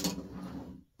well.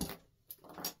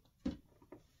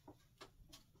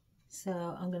 So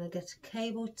I'm going to get a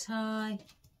cable tie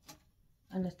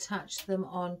and attach them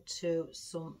onto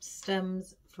some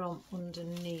stems from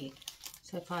underneath.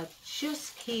 So if I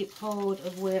just keep hold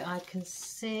of where I can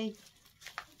see,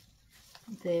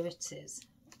 there it is.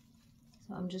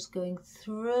 So I'm just going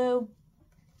through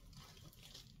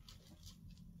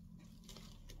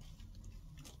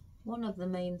one of the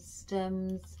main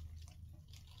stems,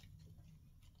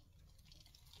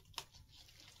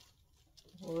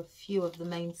 or a few of the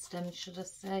main stems, should I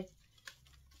say.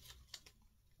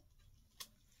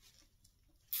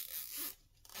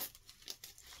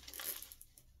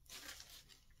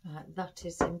 Right, that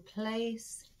is in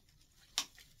place.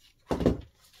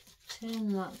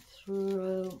 Turn that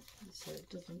through so it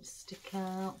doesn't stick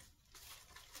out.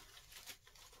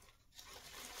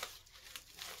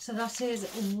 So that is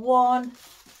 1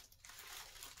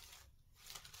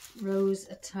 rose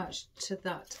attached to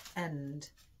that end.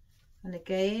 And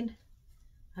again,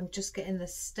 I'm just getting the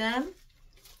stem,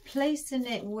 placing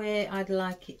it where I'd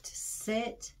like it to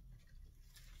sit.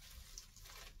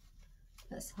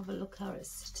 let's have a look how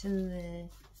it's sitting there.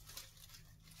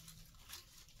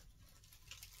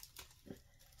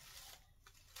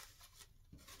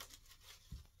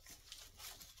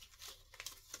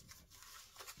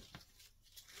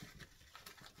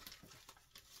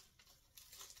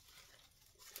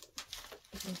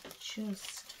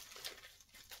 Just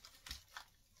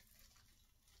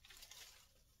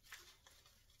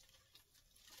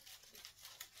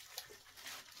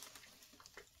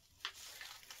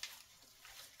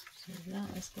so that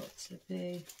has got to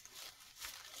be,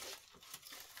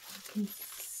 I can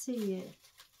see it,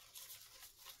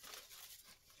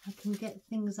 I can get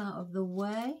things out of the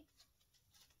way.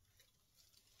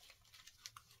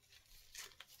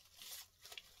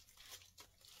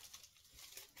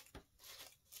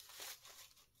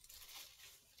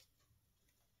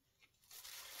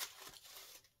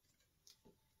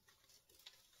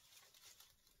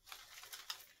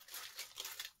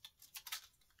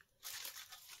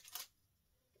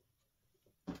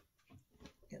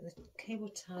 Get the cable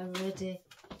tie ready.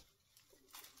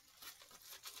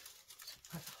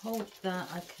 I hold that,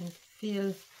 I can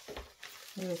feel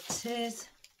where it is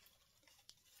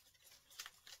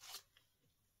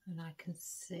and I can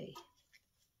see.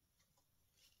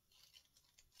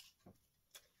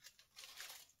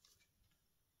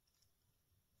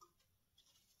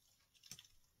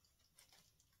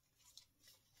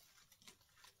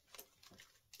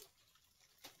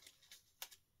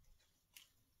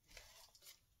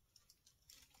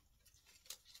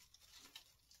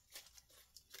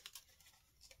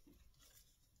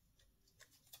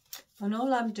 And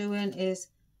all I'm doing is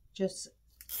just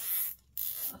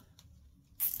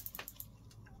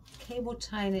cable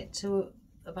tying it to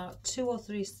about 2 or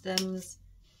 3 stems,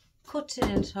 cutting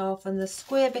it off, and the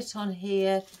square bit on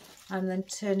here, and then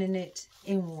turning it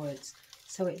inwards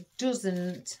so it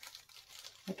doesn't,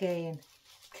 again,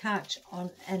 catch on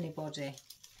anybody.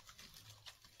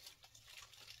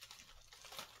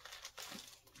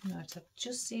 Right, I've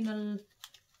just seen a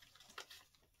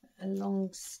long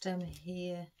stem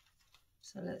here.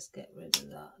 So let's get rid of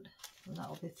that. And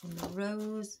that'll be from the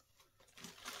rose.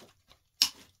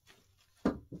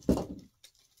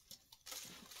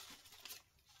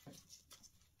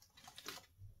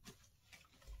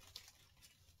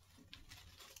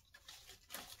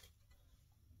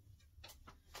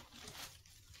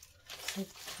 So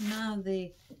now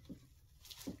the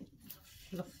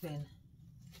fluffing.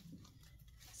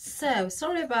 So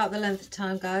sorry about the length of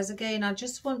time, guys. Again, I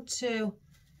just want to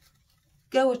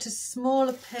go at a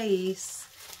smaller pace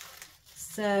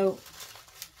so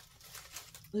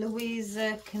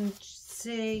Louisa can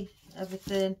see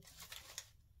everything,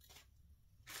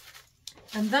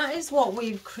 and that is what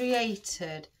we've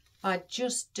created by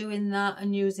just doing that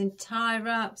and using tie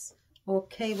wraps or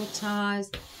cable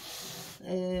ties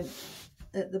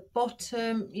at the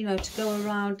bottom, you know, to go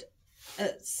around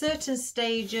at certain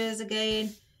stages.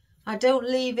 Again, I don't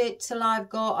leave it till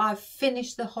I've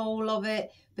finished the whole of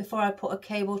it before I put a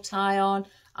cable tie on.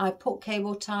 I put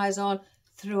cable ties on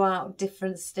throughout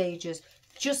different stages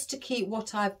just to keep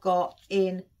what I've got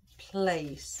in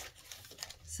place.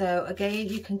 So again,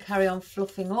 you can carry on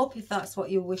fluffing up if that's what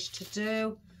you wish to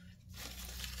do.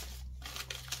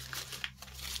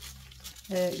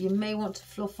 You may want to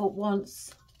fluff up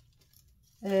once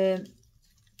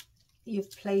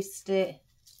you've placed it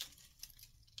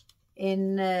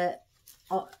in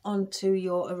onto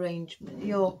your arrangement,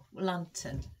 your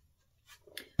lantern.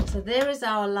 So there is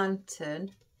our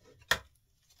lantern,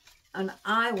 and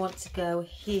I want to go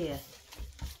here.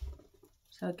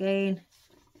 So again,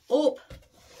 up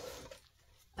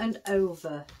and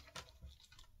over,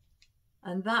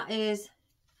 and that is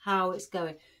how it's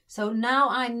going. So now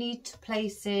I need to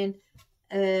place in,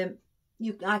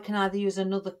 I can either use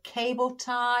another cable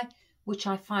tie, which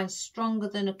I find stronger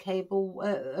than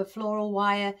a floral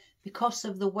wire because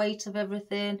of the weight of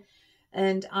everything,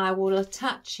 and I will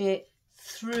attach it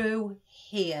through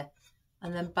here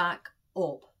and then back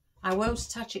up. I won't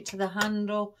attach it to the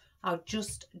handle, I'll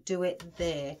just do it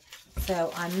there.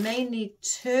 So I may need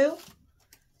 2.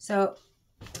 So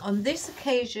on this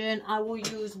occasion I will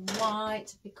use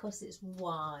white because it's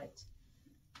white.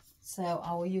 So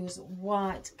I will use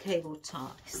white cable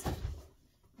ties.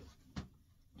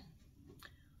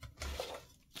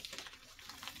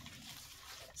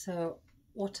 So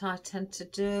what I tend to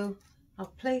do,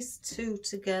 I'll place 2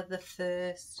 together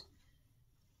first.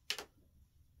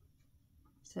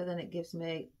 So then it gives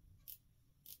me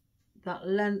that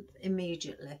length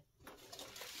immediately.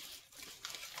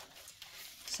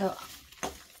 So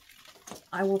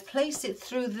I will place it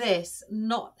through this,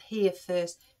 not here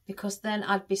first, because then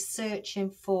I'd be searching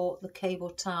for the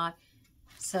cable tie.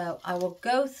 So I will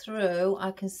go through,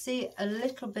 I can see a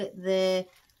little bit there,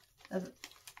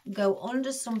 go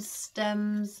under some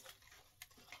stems.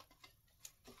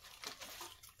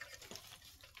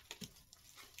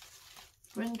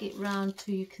 Bring it round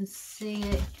till you can see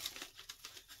it.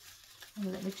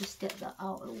 And let me just get that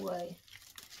out of the way.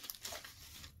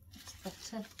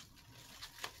 That's better.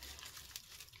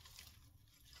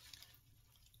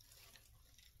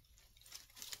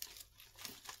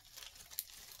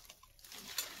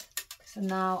 So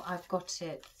now I've got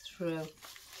it through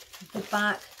the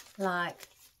back like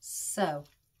so.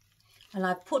 And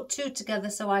I put two together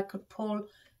so I could pull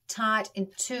tight in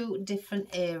two different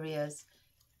areas.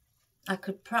 I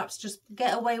could perhaps just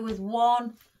get away with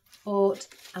one, but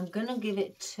I'm going to give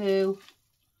it two.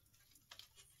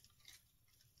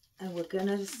 And we're going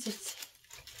to sit,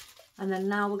 and then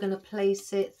now we're going to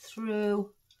place it through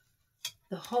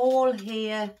the hole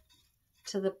here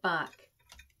to the back.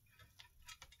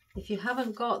 If you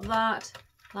haven't got that,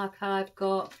 like I've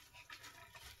got,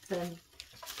 then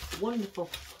wonderful.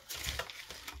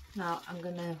 Now I'm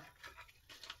going to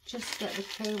just get the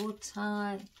cable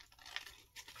tied.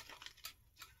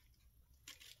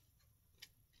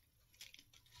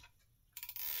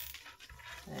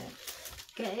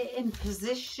 Get it in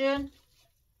position.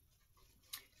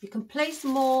 You can place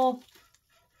more.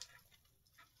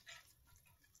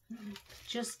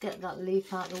 Just get that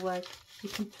leaf out of the way. You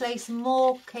can place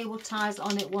more cable ties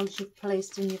on it once you've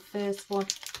placed in your first one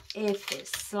if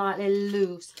it's slightly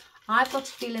loose. I've got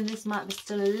a feeling this might be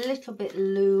still a little bit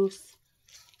loose.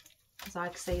 As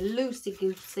I say,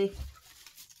 loosey-goosey.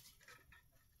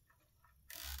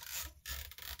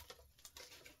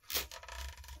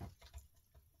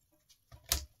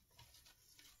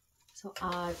 So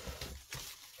I've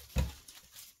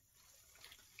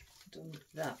done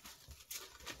that.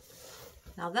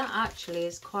 Now that actually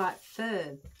is quite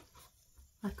firm.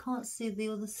 I can't see the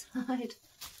other side.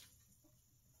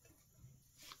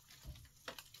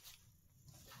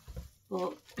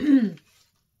 But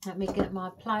let me get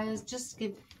my pliers, just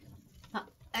give that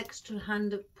extra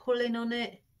hand of pulling on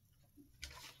it,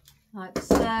 like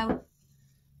so.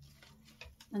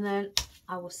 And then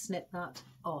I will snip that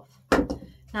off.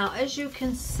 Now, as you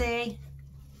can see,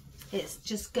 it's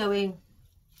just going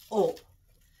up.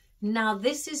 Now,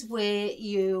 this is where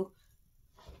you,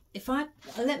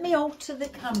 let me alter the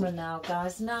camera now,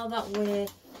 guys, now that we're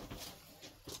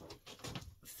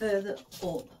further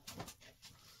up.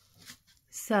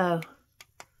 So,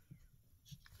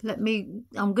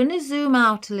 I'm going to zoom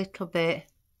out a little bit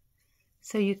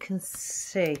so you can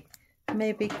see.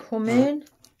 Maybe come in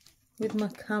with my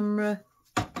camera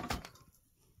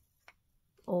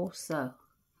also.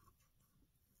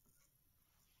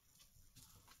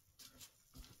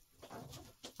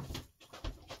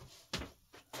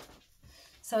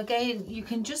 So again, you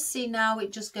can just see now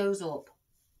it just goes up.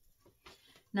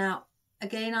 Now,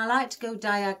 again, I like to go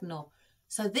diagonal.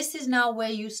 So this is now where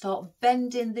you start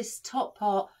bending this top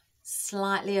part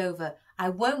slightly over. I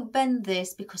won't bend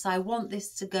this because I want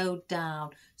this to go down.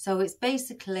 So it's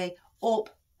basically up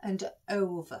and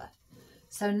over.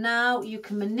 So now you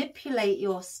can manipulate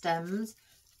your stems.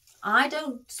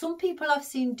 Some people I've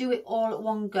seen do it all at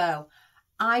one go.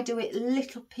 I do it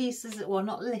little pieces, well,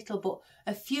 not little, but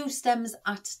a few stems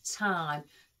at a time,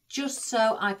 just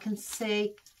so I can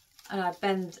see. And I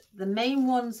bend the main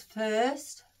ones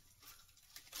first.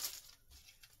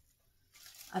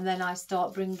 And then I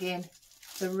start bringing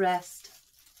the rest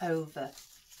over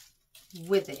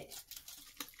with it.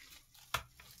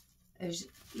 As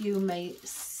you may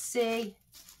see,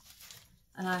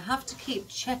 and I have to keep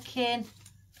checking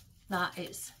that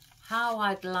it's how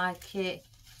I'd like it.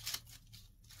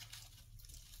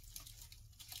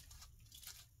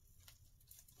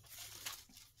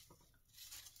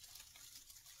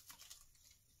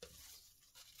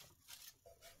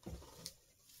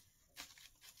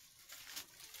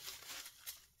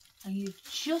 And you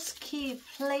just keep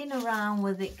playing around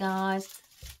with it, guys,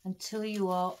 until you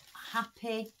are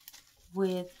happy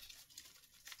with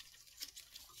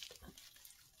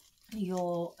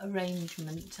your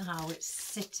arrangement, how it's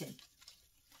sitting.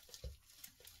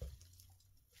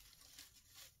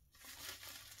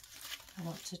 I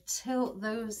want to tilt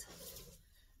those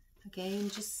again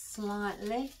just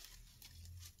slightly.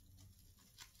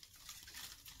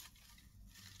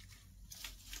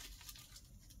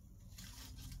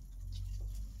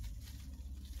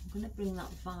 I'm going to bring that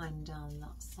vine down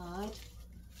that side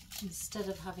instead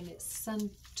of having it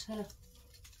centre.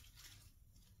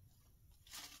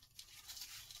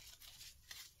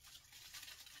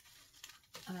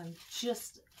 And I'm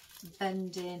just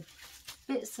bending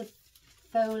bits of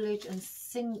foliage and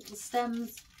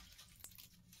stems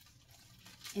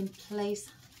in place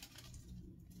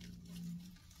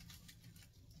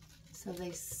so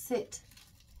they sit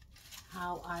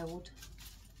how I would,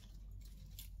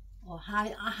 or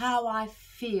how I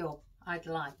feel I'd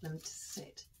like them to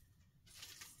sit.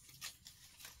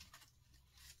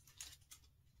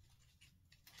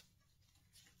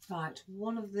 Right,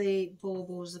 one of the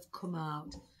baubles have come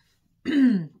out.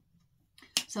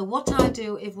 So what I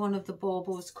do if one of the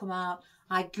baubles come out,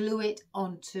 I glue it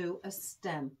onto a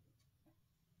stem.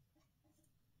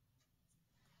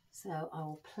 So I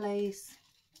will place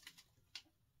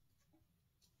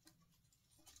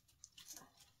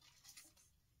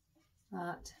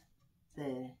that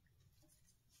there.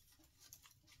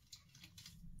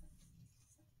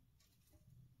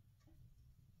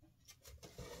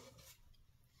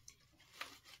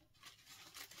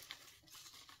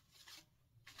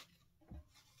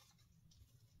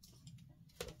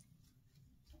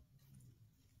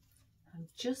 I'm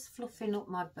just fluffing up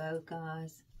my bow,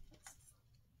 guys.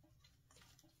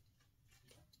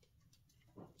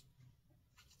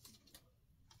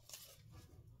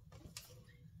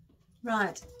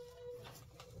 Right,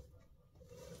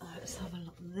 let's have a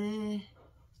look there.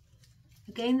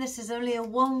 Again, this is only a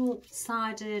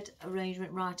one-sided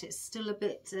arrangement. Right, it's still a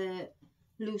bit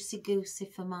loosey-goosey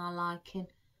for my liking.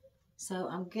 So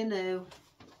I'm going to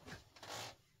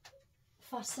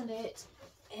fasten it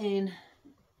in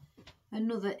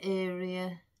another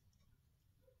area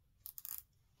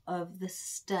of the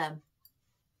stem.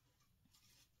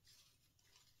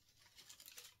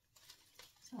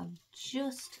 So I'm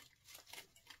just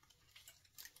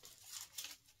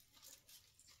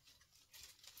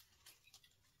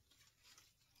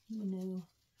going to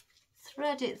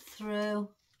thread it through.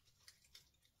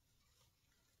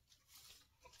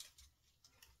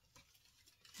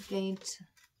 Again,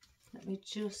 let me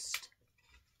just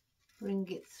bring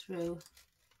it through.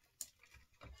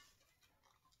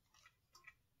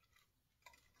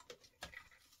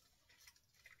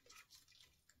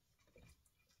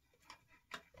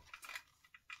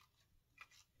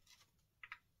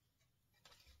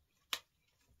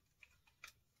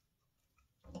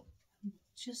 I'm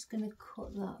just going to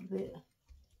cut that bit.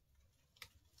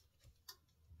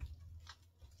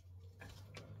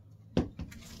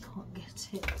 Can't get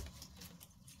it.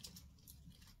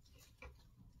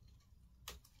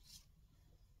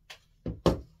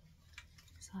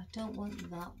 So I don't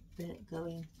want that bit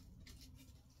going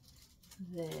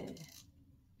there.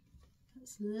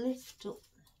 Let's lift up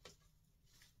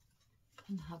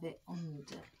and have it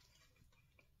under.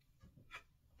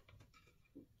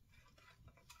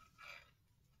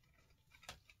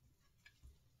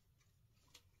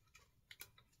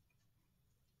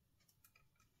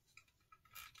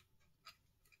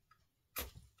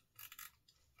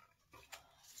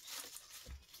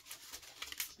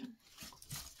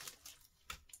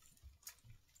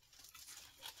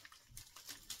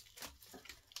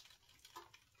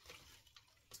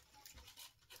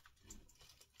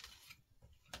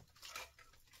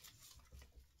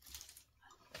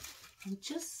 And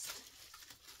just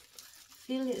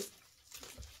feel it's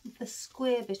the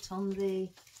square bit on the,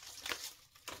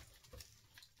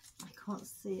 I can't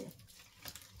see it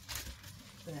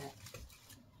there.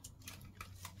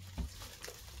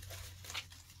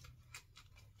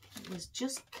 It was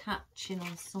just catching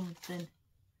on something.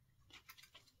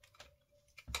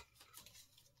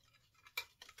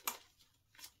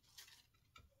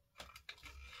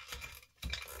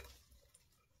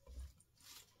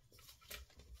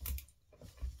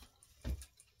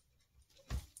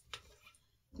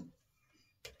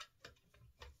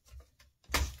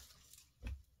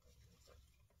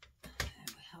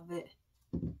 It.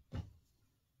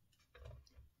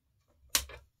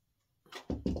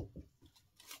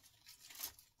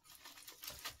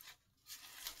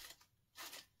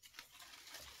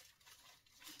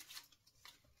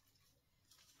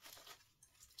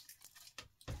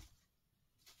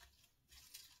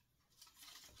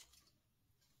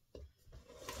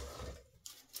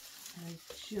 And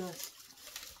just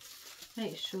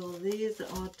make sure these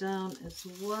are down as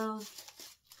well.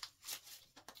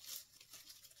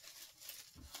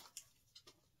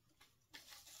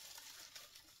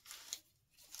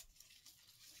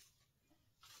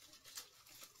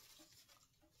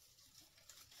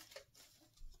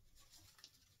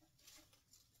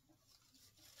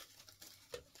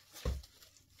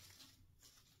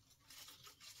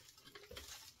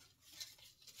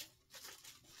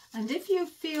 And if you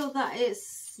feel that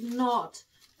it's not,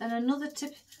 then another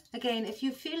tip, again, if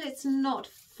you feel it's not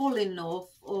full enough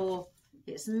or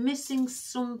it's missing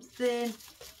something,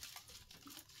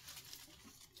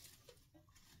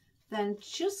 then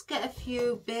just get a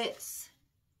few bits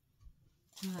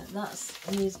Right,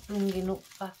 that's needs bringing up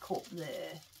back up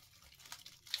there.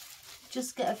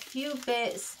 Just get a few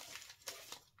bits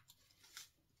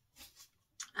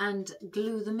and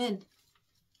glue them in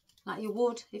like you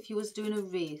would if you was doing a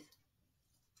wreath.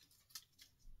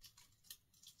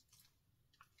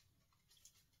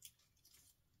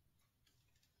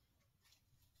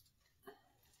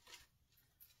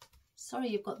 Sorry,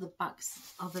 you've got the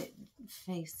backs of it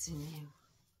facing you.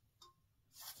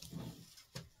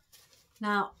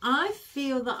 Now, I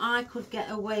feel that I could get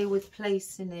away with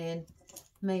placing in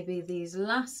maybe these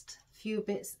last few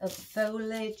bits of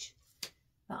foliage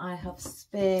that I have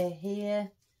spare here.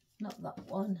 Not that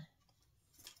one.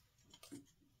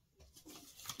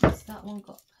 Has that one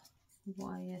got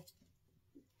wire?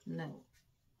 No.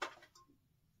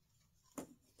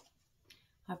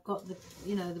 I've got the,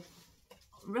 you know, the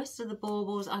rest of the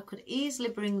baubles. I could easily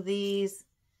bring these,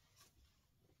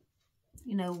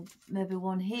 you know, maybe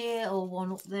one here or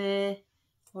one up there,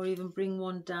 or even bring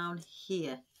one down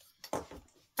here.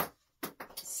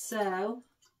 So,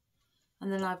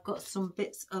 and then I've got some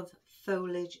bits of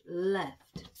foliage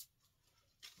left.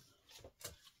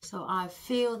 So I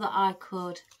feel that I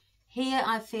could, here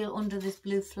I feel under this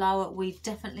blue flower, we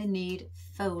definitely need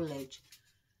foliage.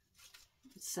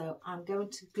 So I'm going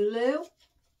to glue.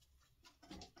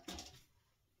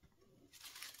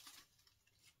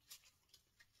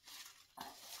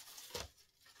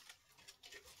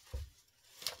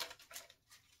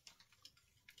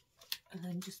 And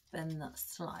then just bend that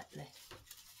slightly.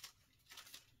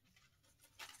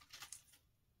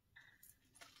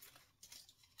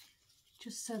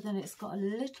 Just so then it's got a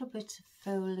little bit of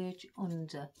foliage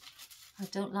under. I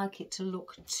don't like it to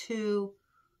look too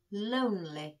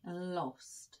lonely and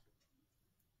lost.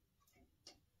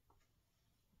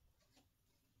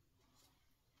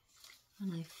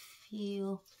 And I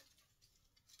feel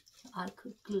I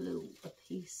could glue a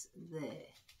piece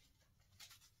there.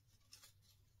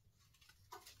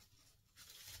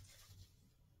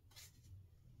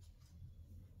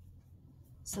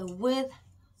 So with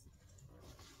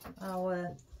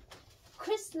our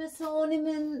Christmas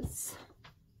ornaments,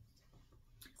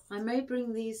 I may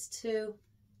bring these two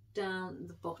down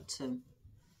the bottom.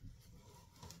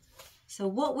 So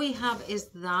what we have is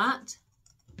that,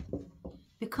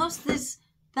 because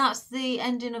that's the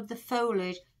ending of the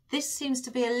foliage, this seems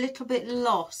to be a little bit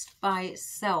lost by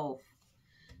itself.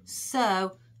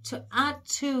 So to add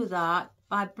to that,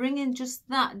 by bringing just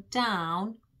that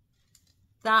down,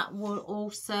 that will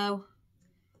also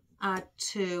add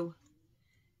to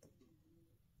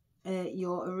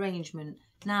your arrangement.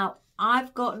 Now I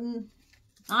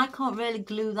can't really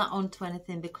glue that onto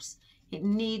anything because it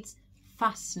needs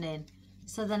fastening.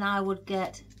 So then I would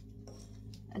get,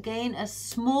 again, a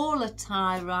smaller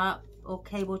tie wrap or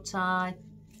cable tie,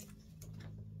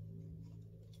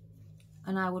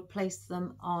 and I would place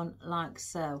them on like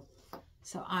so.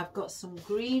 So I've got some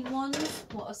green ones,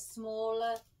 what are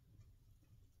smaller,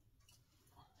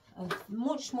 and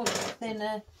much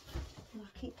thinner.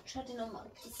 I keep treading on my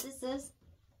scissors,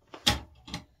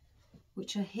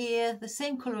 which are here, the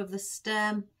same colour of the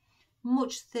stem,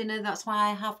 much thinner. That's why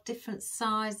I have different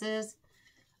sizes.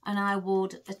 And I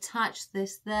would attach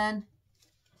this then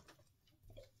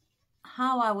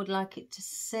how I would like it to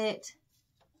sit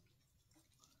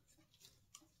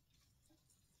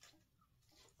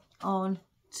on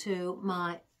to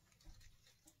my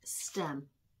stem.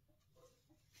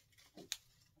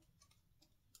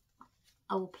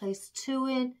 I will place two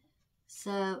in,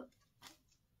 so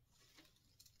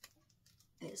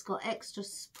it's got extra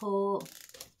support.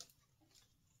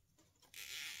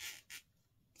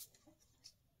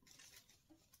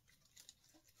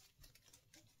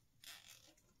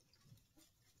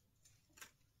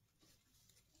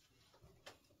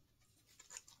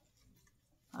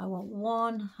 I want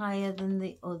one higher than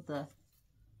the other,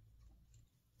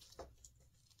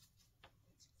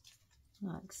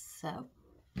 like so.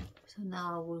 So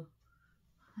now I will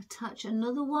attach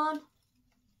another one,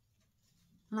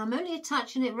 and I'm only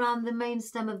attaching it around the main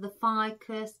stem of the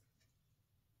ficus.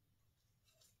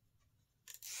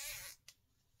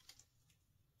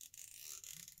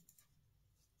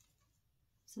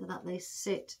 So that they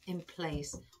sit in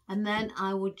place, and then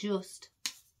I will just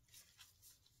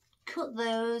cut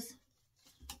those,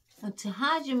 and to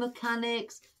hide your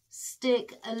mechanics,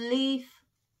 stick a leaf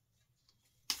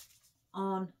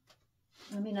on.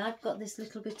 I mean, I've got this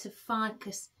little bit of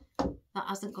ficus that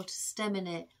hasn't got a stem in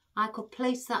it. I could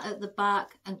place that at the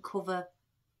back and cover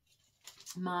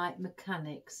my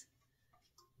mechanics.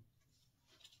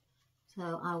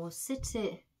 So I will sit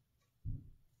it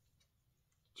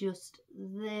just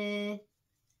there.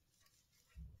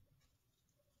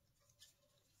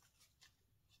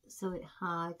 so it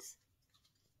hides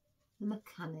the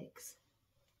mechanics.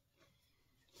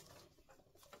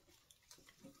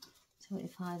 So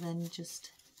if I then just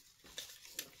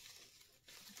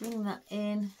bring that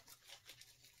in,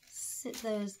 sit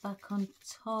those back on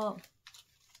top,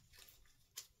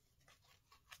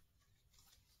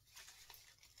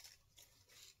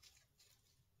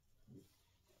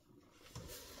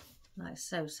 like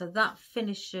so. So that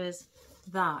finishes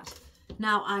that.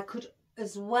 Now I could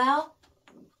as well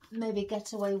maybe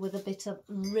get away with a bit of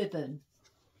ribbon.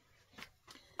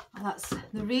 That's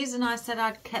the reason I said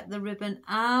I'd kept the ribbon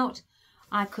out.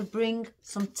 I could bring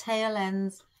some tail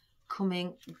ends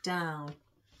coming down.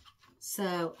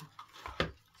 So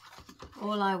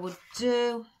all I would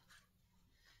do,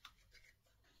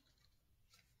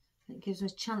 it gives me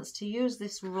a chance to use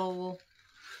this roll,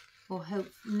 or hope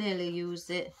nearly use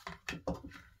it.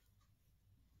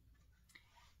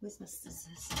 Where's my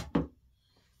scissors?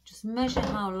 Just measure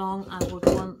how long I would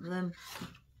want them.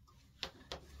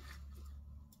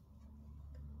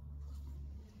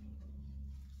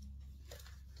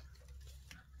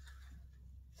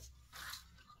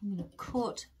 I'm going to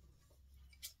cut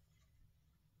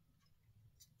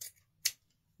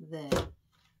there.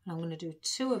 I'm going to do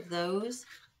 2 of those.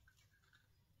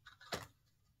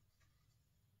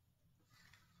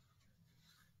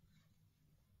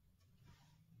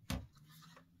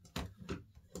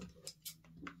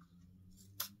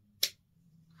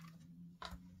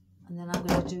 And then I'm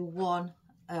going to do 1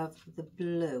 of the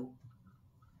blue.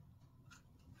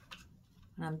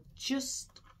 And I'm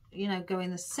just, you know,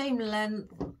 going the same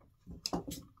length.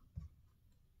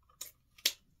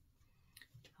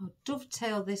 I'll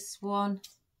dovetail this one.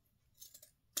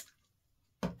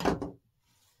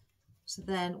 So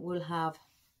then we'll have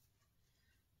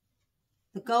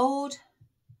the gold,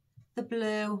 the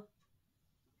blue,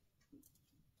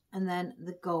 and then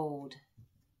the gold.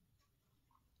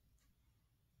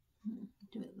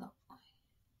 Do it that way.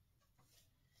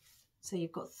 So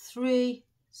you've got 3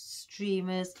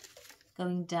 streamers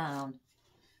going down.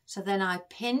 So then I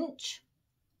pinch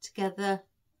together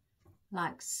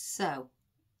like so.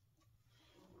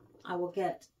 I will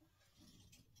get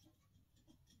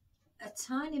a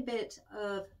tiny bit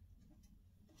of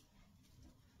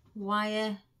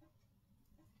wire,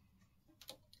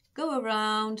 go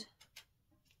around,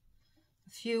 a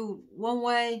few one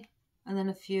way and then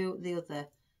a few the other.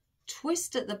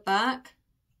 Twist at the back,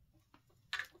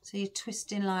 so you're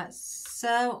twisting like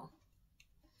so,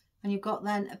 and you've got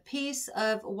then a piece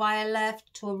of wire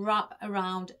left to wrap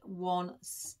around one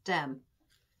stem.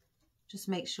 Just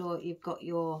make sure you've got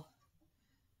your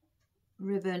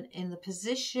ribbon in the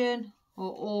position or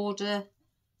order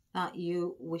that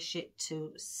you wish it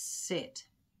to sit.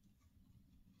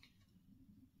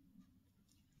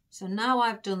 So now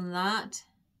I've done that,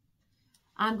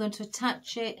 I'm going to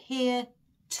attach it here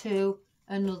to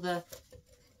another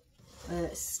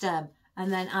stem, and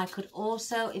then I could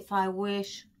also, if I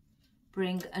wish,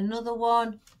 bring another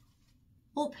one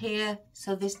up here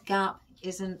so this gap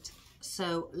isn't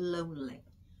so lonely.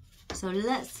 So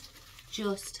let's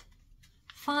just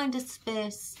find a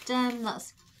spare stem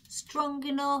that's strong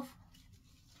enough.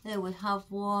 There we have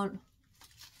one.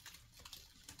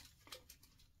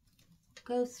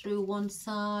 Go through one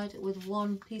side with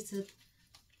one piece of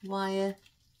wire.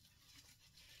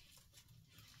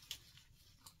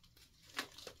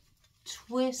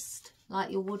 Twist like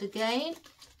you would again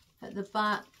at the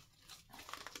back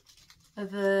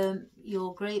of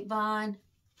your grapevine.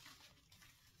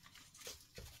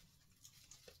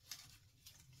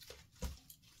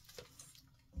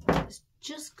 Let's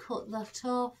just cut that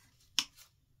off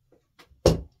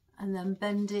and then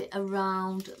bend it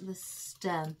around the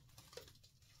stem.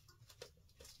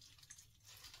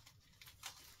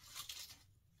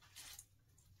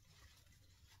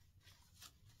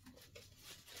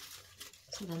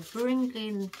 So then bring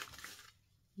in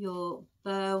your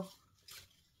bow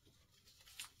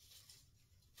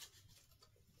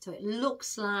so it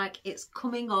looks like it's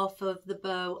coming off of the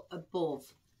bow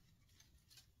above.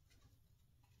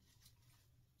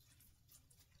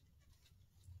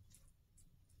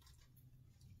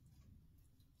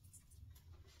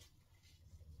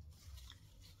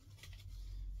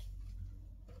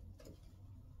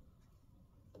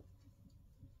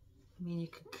 I mean, you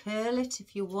can curl it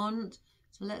if you want.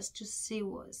 So let's just see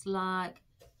what it's like.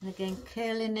 And again,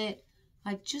 curling it,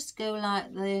 I just go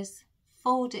like this,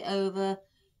 fold it over,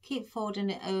 keep folding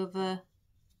it over.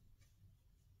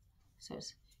 So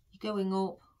you're going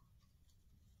up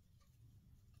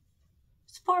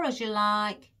as far as you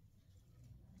like.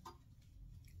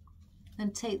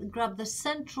 Then grab the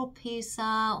central piece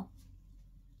out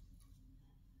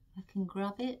I can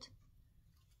grab it.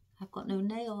 I've got no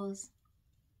nails.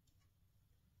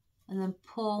 And then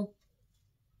pull,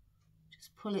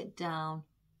 just pull it down.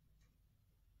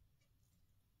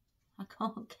 I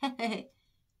can't get it.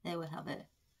 There we have it.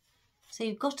 So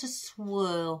you've got to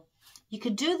swirl. You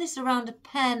could do this around a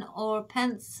pen or a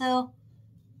pencil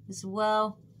as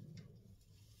well.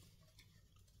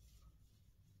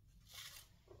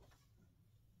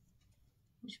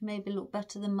 Which maybe look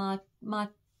better than my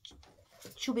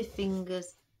chubby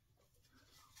fingers.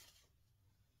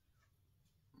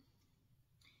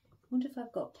 I wonder if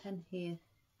I've got a pen here.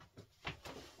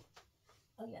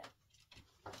 Oh yeah.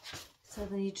 So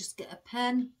then you just get a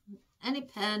pen, any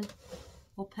pen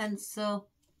or pencil.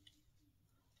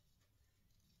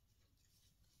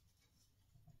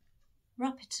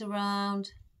 Wrap it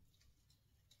around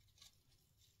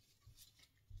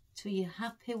till you're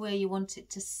happy where you want it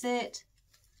to sit.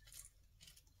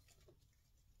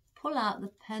 Pull out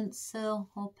the pencil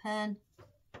or pen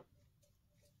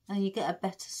and you get a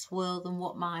better swirl than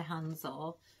what my hands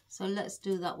are. So let's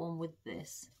do that one with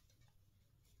this.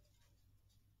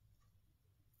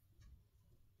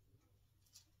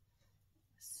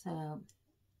 So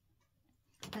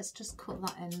let's just cut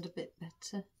that end a bit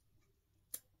better.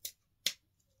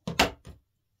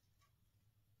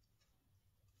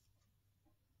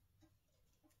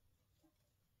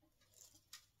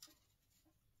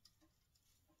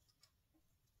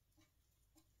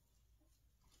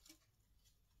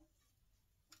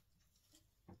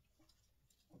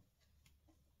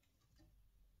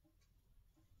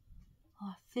 Oh,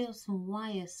 I feel some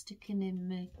wire sticking in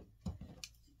me.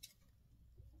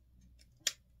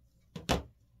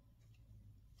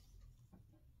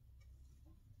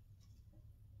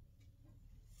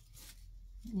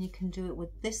 And you can do it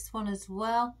with this one as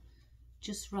well.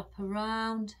 Just wrap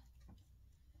around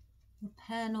a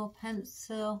pen or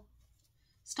pencil.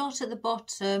 Start at the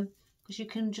bottom because you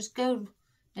can just go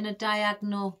in a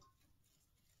diagonal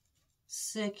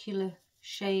circular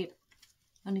shape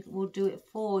and it will do it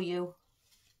for you.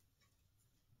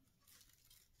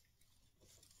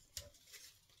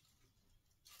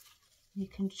 You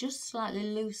can just slightly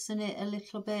loosen it a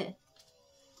little bit.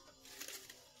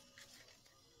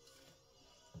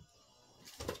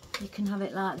 You can have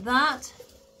it like that,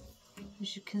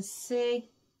 as you can see.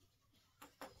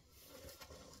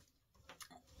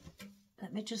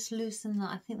 Let me just loosen that.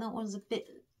 I think that one's a bit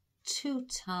too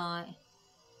tight.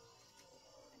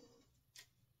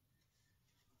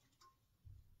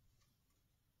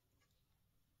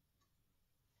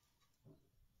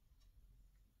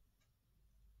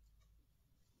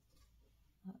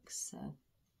 Like so.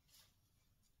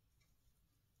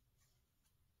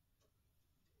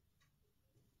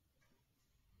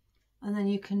 And then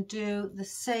you can do the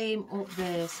same up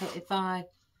there. So if I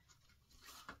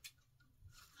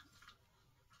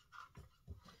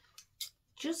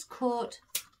just cut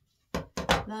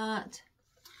that,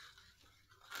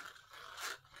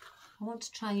 I want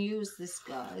to try and use this,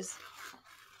 guys.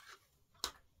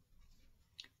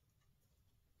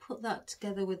 Put that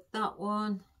together with that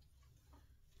one.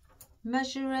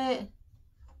 Measure it.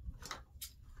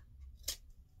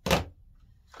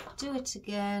 Do it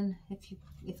again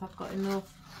if I've got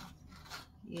enough.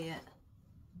 Yeah.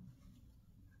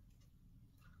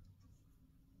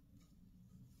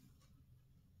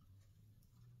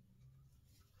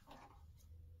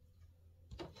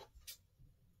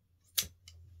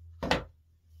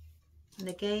 And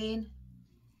again,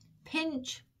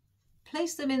 pinch.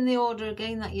 Place them in the order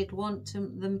again that you'd want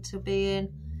them to be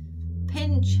in.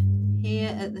 Pinch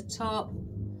here at the top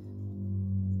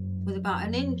with about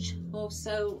an inch or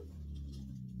so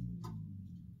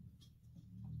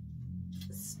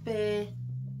spare.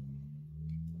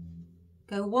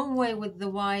 Go one way with the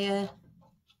wire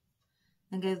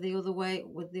and go the other way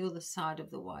with the other side of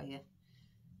the wire,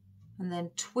 and then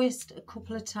twist a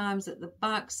couple of times at the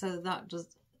back so that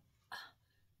does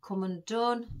come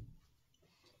undone,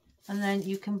 and then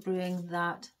you can bring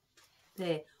that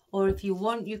there, or if you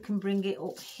want you can bring it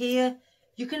up here.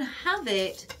 You can have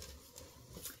it,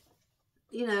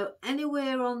 you know,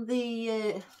 anywhere on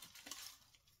the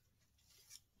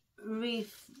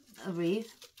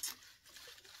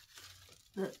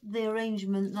the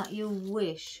arrangement that you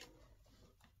wish.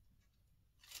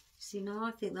 See, now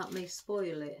I think that may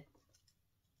spoil it.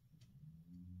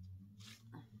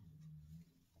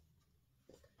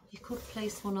 You could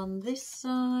place one on this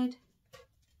side.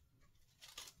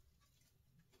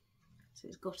 So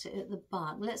it's got it at the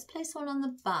back. Let's place one on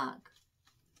the back.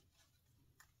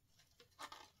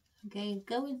 Again,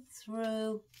 going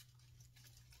through.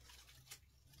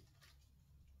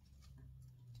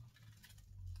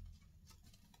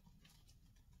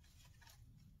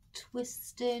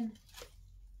 twisting.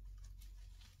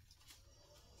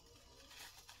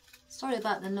 Sorry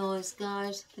about the noise,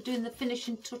 guys. They're doing the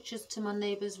finishing touches to my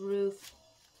neighbour's roof.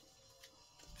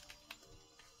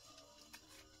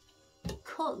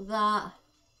 Cut that.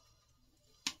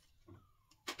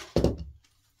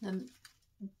 Then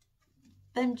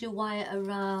bend your wire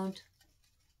around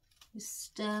the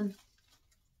stem.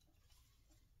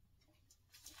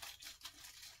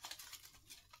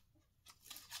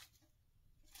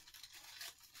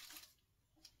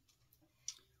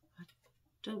 I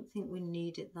don't think we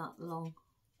need it that long.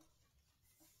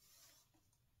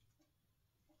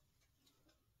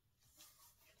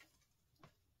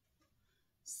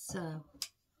 So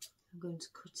I'm going to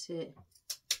cut it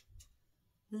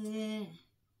there,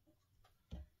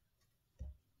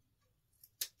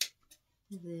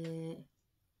 there,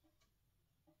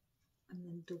 and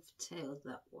then dovetail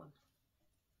that one.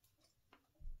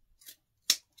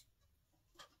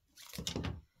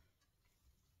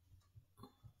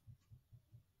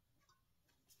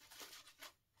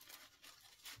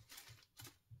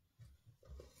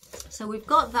 So we've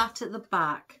got that at the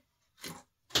back.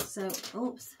 So,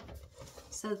 oops.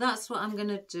 So that's what I'm going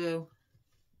to do.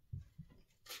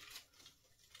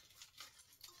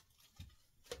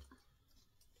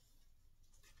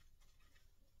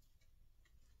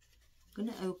 I'm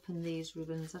going to open these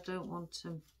ribbons. I don't want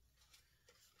them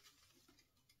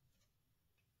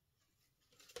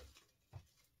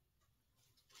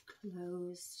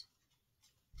closed.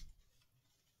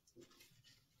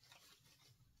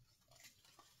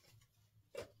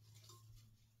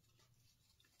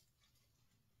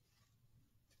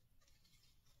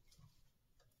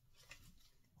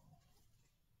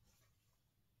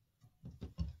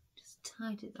 Just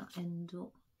tidy that end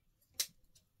up.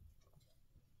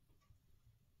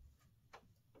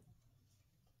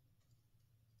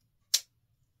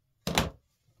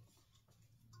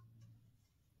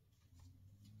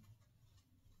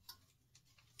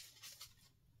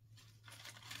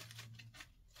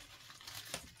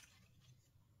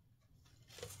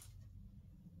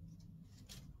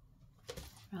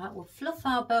 Right, we'll fluff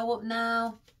our bow up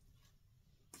now.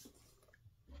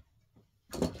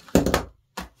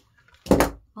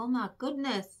 Oh my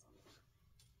goodness.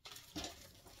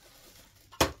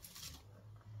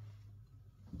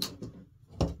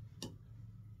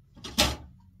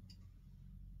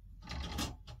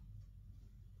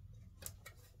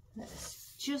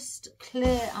 Let's just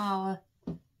clear our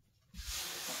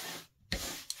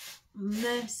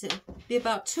mess. It'll be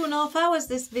about 2.5 hours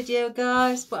this video,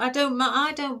 guys, but I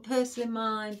don't personally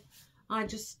mind. I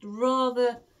just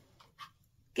rather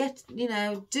get, you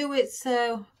know, do it,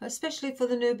 so especially for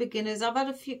the new beginners. I've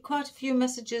had quite a few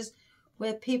messages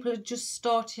where people are just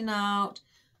starting out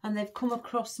and they've come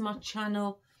across my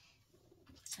channel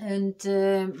and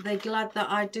they're glad that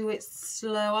I do it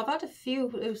slow. I've had a few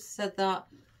who said that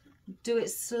do it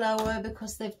slower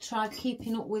because they've tried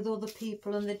keeping up with other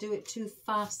people and they do it too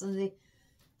fast and they,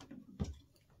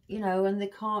 you know, and they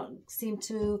can't seem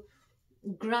to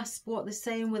grasp what they're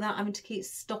saying without having to keep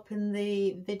stopping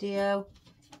the video.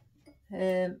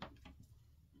 I'm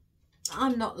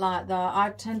not like that.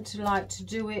 I tend to like to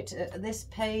do it at this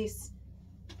pace.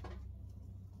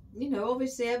 You know,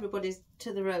 obviously everybody's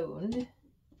to their own,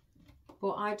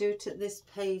 but I do it at this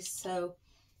pace so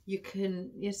you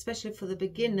can, especially for the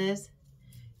beginners,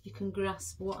 you can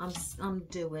grasp what I'm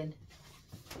doing,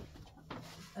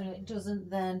 and it doesn't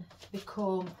then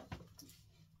become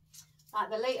like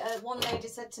one lady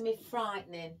said to me,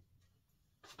 frightening.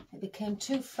 It became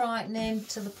too frightening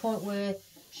to the point where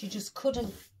she just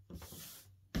couldn't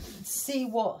see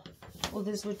what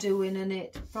others were doing, and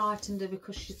it frightened her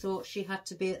because she thought she had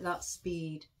to be at that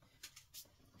speed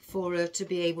for her to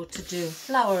be able to do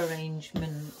flower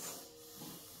arrangements.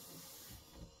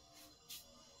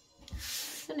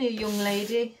 A new young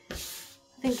lady, I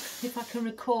think, if I can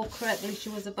recall correctly,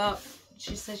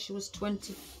 she said she was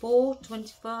 24,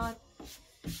 25.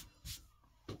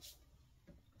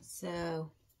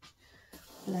 So,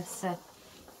 bless her.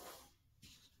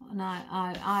 And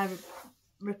I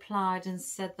replied and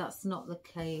said that's not the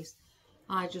case.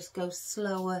 I just go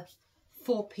slower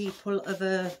for people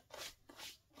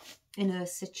in her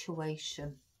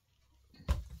situation.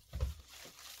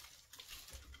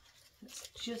 Let's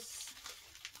just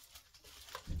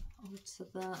alter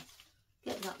that,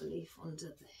 get that leaf under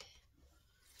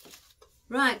there.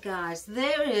 Right, guys,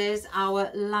 there is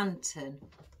our lantern.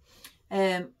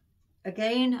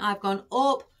 Again, I've gone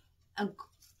up and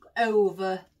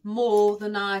over more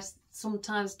than I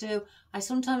sometimes do. I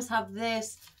sometimes have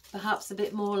this perhaps a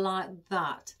bit more like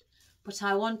that, but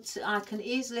I can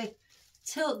easily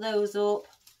tilt those up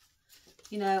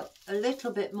you know, a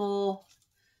little bit more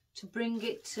to bring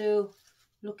it to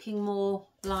looking more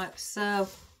like so.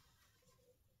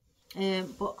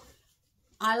 But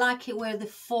I like it where they're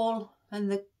full and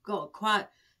they've got quite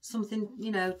something,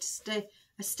 you know, to stay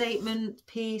a statement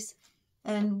piece.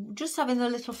 And just having the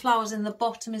little flowers in the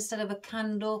bottom instead of a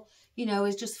candle, you know,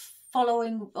 is just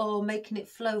following or making it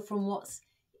flow from what's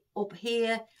up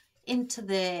here into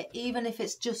there, even if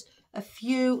it's just a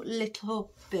few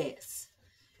little bits.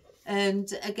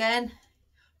 And again,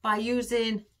 by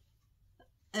using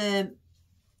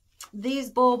these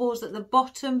baubles at the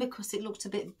bottom, because it looked a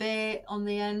bit bare on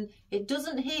the end, it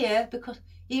doesn't here, because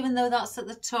even though that's at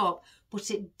the top, but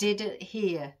it did it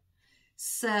here.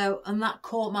 So, and that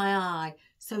caught my eye.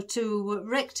 So to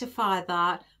rectify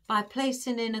that, by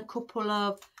placing in a couple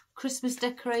of Christmas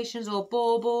decorations, or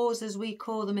baubles as we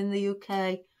call them in the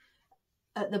UK,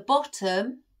 at the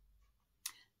bottom,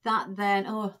 that then,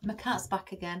 oh, my cat's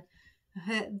back again,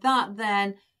 that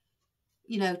then,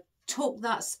 you know, took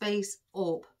that space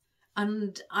up.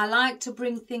 And I like to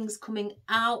bring things coming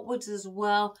outwards as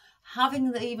well.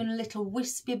 Having the even little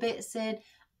wispy bits in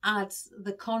adds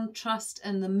the contrast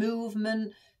and the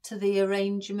movement to the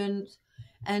arrangement.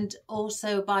 And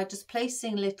also by just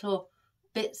placing little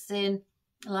bits in,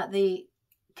 like the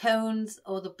cones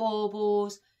or the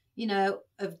baubles, you know,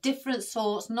 of different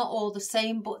sorts, not all the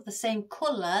same, but the same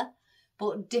colour,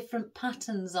 but different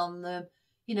patterns on them,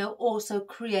 you know, also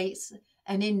creates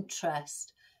an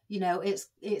interest. You know, it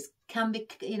can be,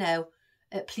 you know,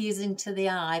 pleasing to the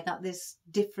eye that there's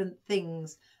different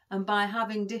things. And by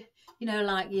having, you know,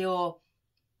 like your,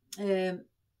 it's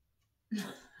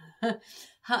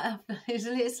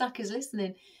like he's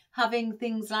listening, having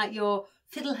things like your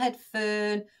fiddlehead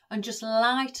fern and just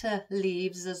lighter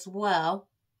leaves as well,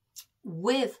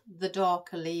 with the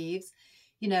darker leaves,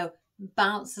 you know,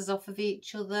 bounces off of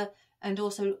each other. And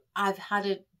also I've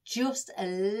had just a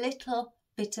little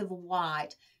bit of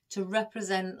white to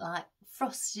represent like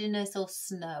frostiness or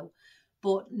snow,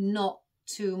 but not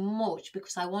too much,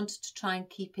 because I wanted to try and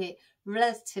keep it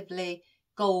relatively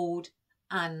gold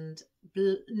and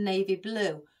navy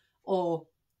blue, or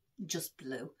just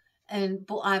blue. And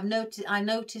but I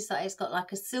noticed that it's got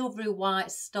like a silvery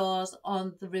white stars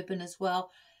on the ribbon as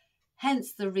well.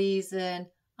 Hence the reason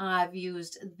I've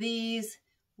used these,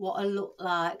 what look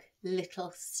like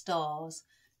little stars,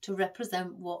 to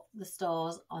represent what the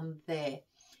stars on there.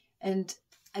 And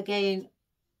again,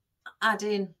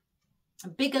 adding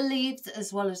bigger leaves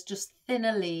as well as just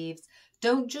thinner leaves.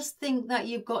 Don't just think that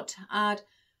you've got to add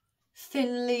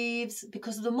thin leaves,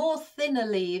 because the more thinner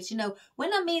leaves, you know,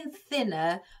 when I mean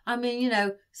thinner, I mean, you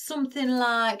know, something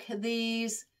like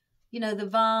these, you know, the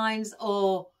vines,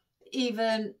 or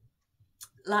even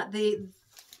like the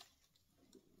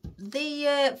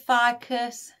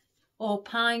ficus or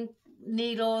pine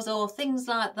needles or things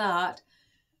like that.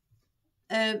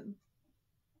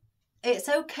 It's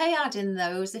okay adding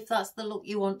those if that's the look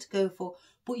you want to go for,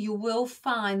 but you will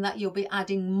find that you'll be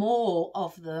adding more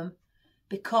of them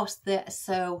because they're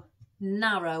so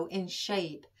narrow in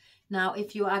shape. Now,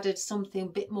 if you added something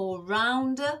a bit more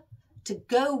rounder to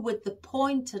go with the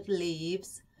pointed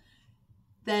leaves,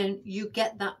 then you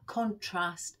get that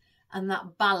contrast and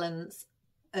that balance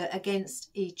against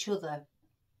each other.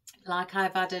 Like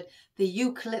I've added the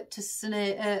eucalyptus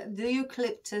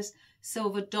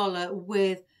silver dollar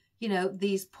with, you know,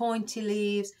 these pointy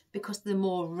leaves, because they're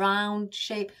more round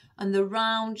shape, and the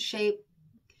round shape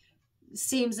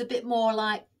seems a bit more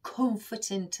like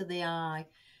comforting to the eye.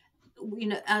 You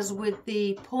know, as with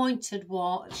the pointed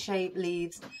shape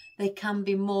leaves, they can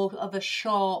be more of a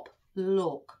sharp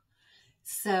look.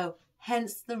 So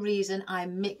hence the reason I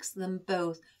mix them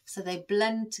both, so they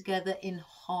blend together in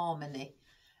harmony.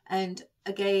 And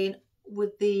again,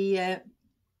 with the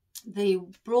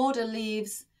broader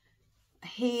leaves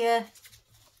here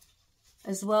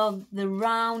as well, the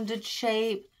rounded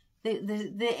shape,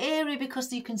 the area,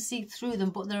 because you can see through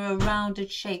them, but they're a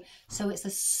rounded shape, so it's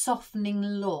a softening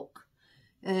look.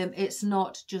 It's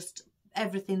not just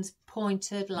everything's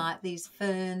pointed like these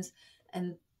ferns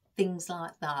and things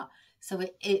like that. So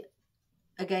it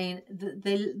again,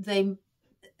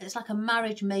 it's like a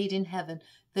marriage made in heaven.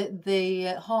 That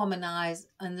they harmonize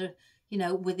and they're, you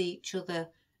know, with each other,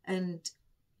 and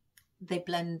they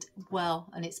blend well,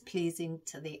 and it's pleasing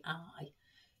to the eye.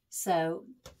 So,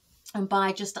 and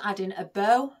by just adding a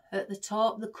bow at the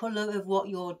top, the colour of what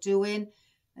you're doing,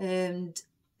 and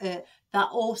that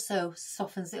also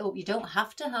softens it up. You don't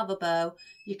have to have a bow.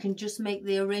 You can just make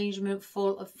the arrangement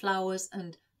full of flowers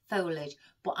and foliage.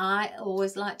 But I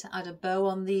always like to add a bow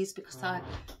on these, because I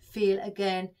feel,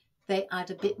 again, they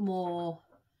add a bit more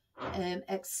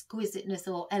exquisiteness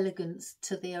or elegance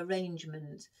to the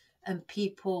arrangement, and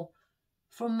people,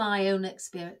 from my own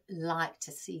experience, like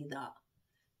to see that,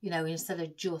 you know, instead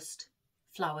of just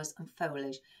flowers and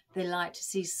foliage. They like to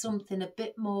see something a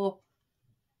bit more,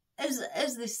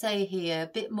 as they say here, a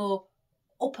bit more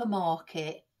upper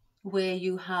market, where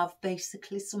you have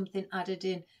basically something added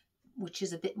in which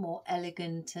is a bit more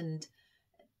elegant and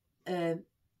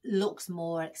looks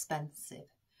more expensive.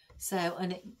 So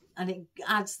and it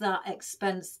adds that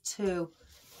expense to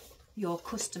your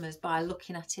customers by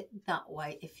looking at it that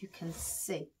way, if you can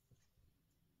see.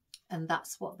 And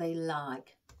that's what they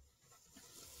like.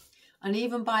 And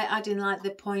even by adding like the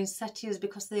poinsettias,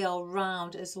 because they are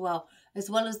round as well as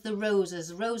the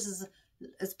roses. Roses,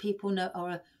 as people know,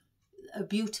 are a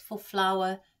beautiful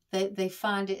flower. They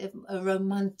find it a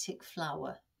romantic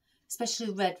flower, especially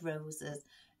red roses.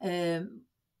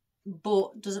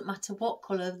 But doesn't matter what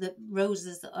colour, the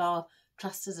roses are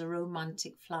classed as a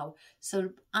romantic flower. So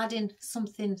adding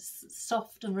something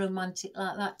soft and romantic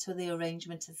like that to the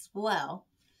arrangement as well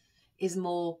is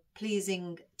more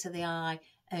pleasing to the eye.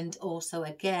 And also,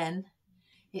 again,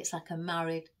 it's like a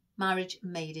marriage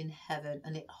made in heaven,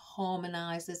 and it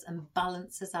harmonises and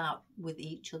balances out with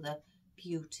each other.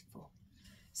 Beautiful.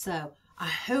 So I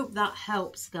hope that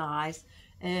helps, guys.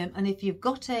 And if you've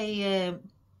got a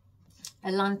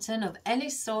lantern of any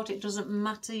sort, it doesn't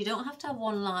matter. You don't have to have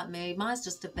one like me. Mine's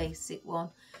just a basic one.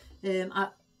 I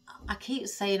keep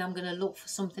saying I'm going to look for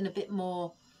something a bit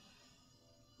more,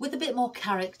 with a bit more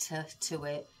character to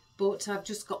it. But I've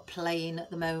just got plain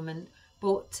at the moment.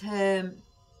 But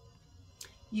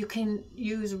you can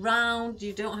use round,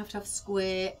 you don't have to have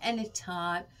square, any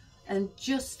type. And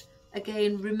just,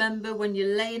 again, remember when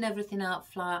you're laying everything out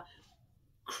flat,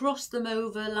 cross them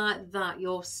over like that,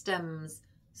 your stems,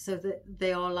 so that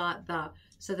they are like that.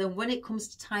 So then when it comes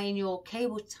to tying your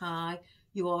cable tie,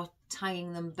 you are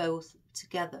tying them both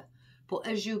together. But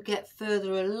as you get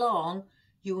further along,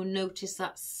 you will notice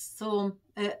that some...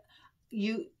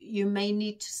 you may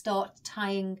need to start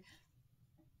tying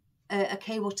a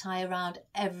cable tie around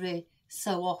every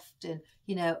so often,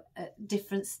 you know, at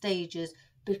different stages,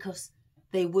 because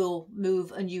they will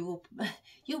move, and you'll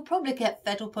probably get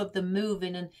fed up of them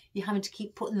moving and you're having to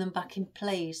keep putting them back in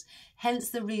place. Hence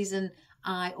the reason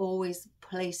I always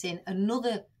place in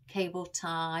another cable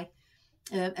tie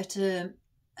at a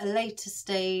later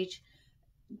stage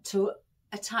to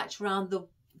attach around the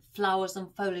flowers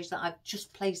and foliage that I've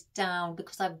just placed down,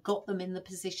 because I've got them in the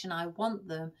position I want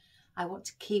them. I want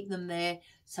to keep them there,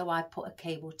 so I put a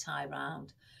cable tie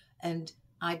round, and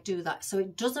I do that. So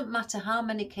it doesn't matter how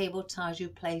many cable ties you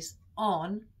place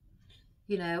on,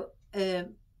 you know,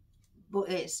 but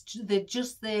they're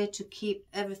just there to keep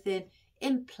everything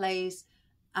in place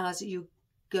as you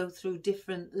go through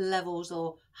different levels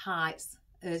or heights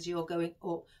as you're going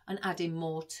up and adding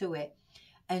more to it.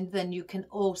 And then you can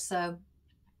also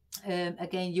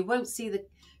again, you won't see the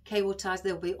cable ties,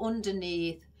 they'll be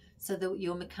underneath, so that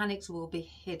your mechanics will be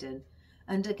hidden.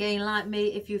 And again, like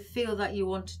me, if you feel that you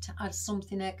wanted to add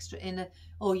something extra in,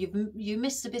 or you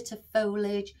missed a bit of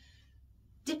foliage,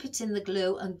 dip it in the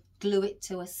glue and glue it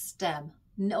to a stem,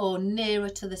 or nearer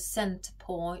to the centre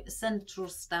point, the central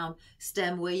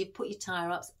stem where you put your tie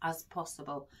wraps as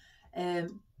possible.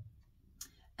 And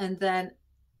then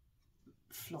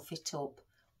fluff it up.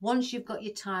 Once you've got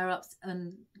your tie wraps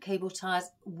and cable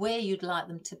ties where you'd like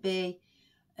them to be,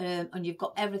 and you've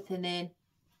got everything in,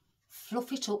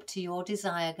 fluff it up to your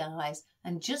desire, guys,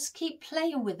 and just keep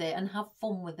playing with it and have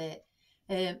fun with it,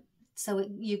 so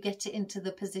you get it into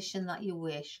the position that you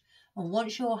wish. And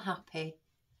once you're happy,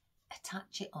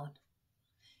 attach it on.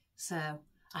 So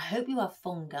I hope you have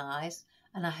fun, guys,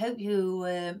 and I hope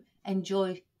you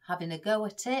enjoy having a go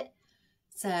at it.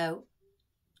 So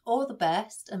all the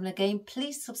best, and again,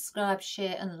 please subscribe,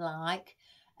 share and like,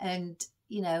 and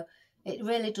you know, it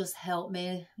really does help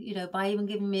me, you know, by even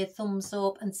giving me a thumbs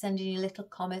up and sending you little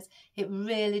comments. It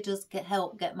really does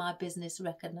help get my business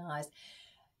recognised.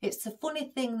 It's a funny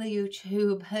thing, the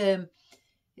YouTube,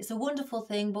 it's a wonderful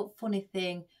thing but funny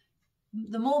thing.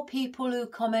 The more people who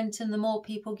comment and the more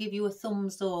people give you a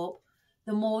thumbs up,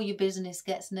 the more your business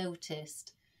gets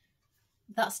noticed.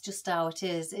 That's just how it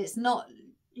is. It's not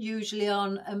usually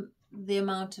on the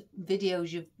amount of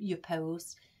videos you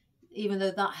post, even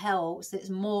though that helps. It's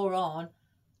more on,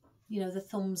 you know, the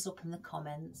thumbs up and the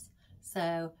comments.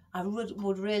 So I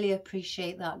would really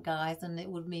appreciate that, guys, and it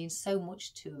would mean so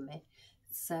much to me.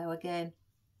 So again,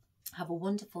 have a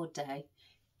wonderful day,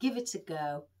 give it a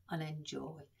go and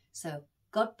enjoy. So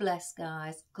God bless,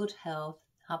 guys, good health,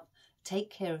 take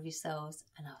care of yourselves,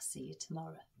 and I'll see you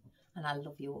tomorrow. And I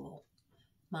love you all,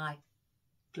 my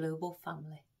global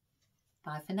family.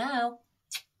 Bye for now.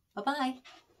 Bye-bye.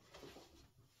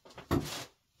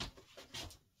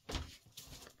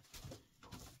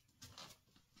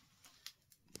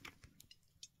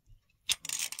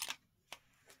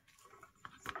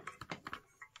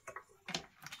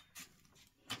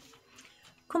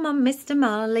 Come on, Mr.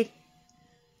 Marley.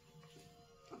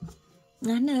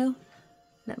 I know.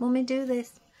 Let Mummy do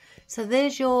this. So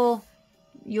there's your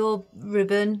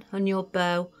ribbon and your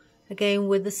bow. Again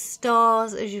with the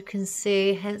stars, as you can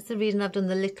see. Hence the reason I've done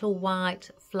the little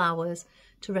white flowers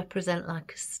to represent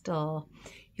like a star.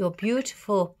 Your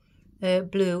beautiful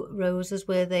blue roses,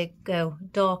 where they go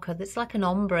darker. It's like an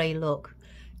ombre look.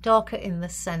 Darker in the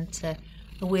centre.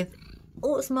 With,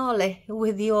 oh, it's Marley,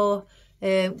 with your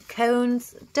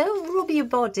cones. Don't rub your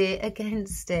body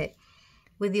against it.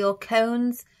 With your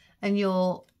cones and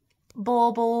your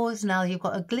baubles. Now you've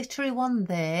got a glittery one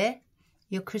there,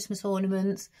 your Christmas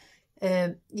ornaments.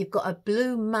 You've got a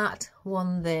blue matte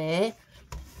one there.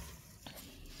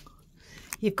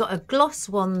 You've got a gloss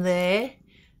one there.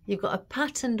 You've got a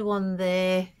patterned one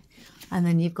there. And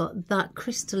then you've got that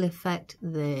crystal effect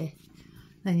there.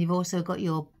 Then you've also got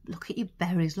your, look at your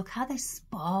berries. Look how they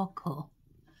sparkle.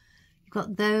 You've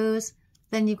got those.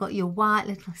 Then you've got your white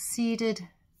little seeded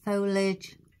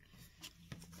foliage.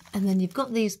 And then you've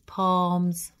got these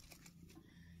palms.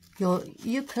 Your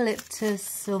eucalyptus,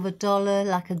 silver dollar,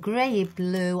 like a grey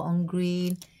blue on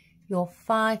green. Your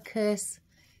ficus,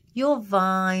 your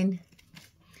vine,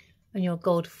 and your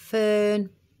gold fern.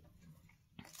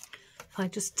 If I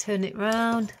just turn it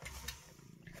round.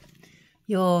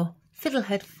 Your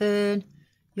fiddlehead fern,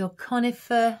 your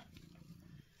conifer.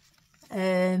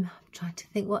 I'm trying to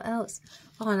think what else.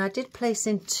 Oh, and I did place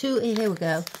in two, here we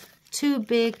go, two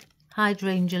big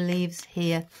hydrangea leaves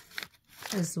here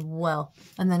as well.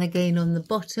 And then again on the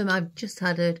bottom I've just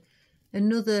added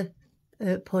another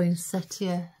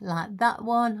poinsettia like that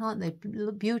one. Aren't they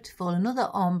look beautiful? Another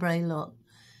ombre look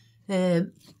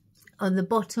on the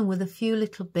bottom with a few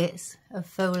little bits of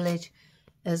foliage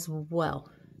as well.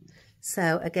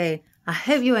 So again, I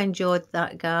hope you enjoyed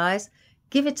that, guys.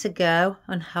 Give it a go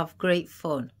and have great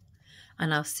fun,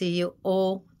 and I'll see you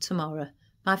all tomorrow.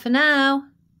 Bye for now.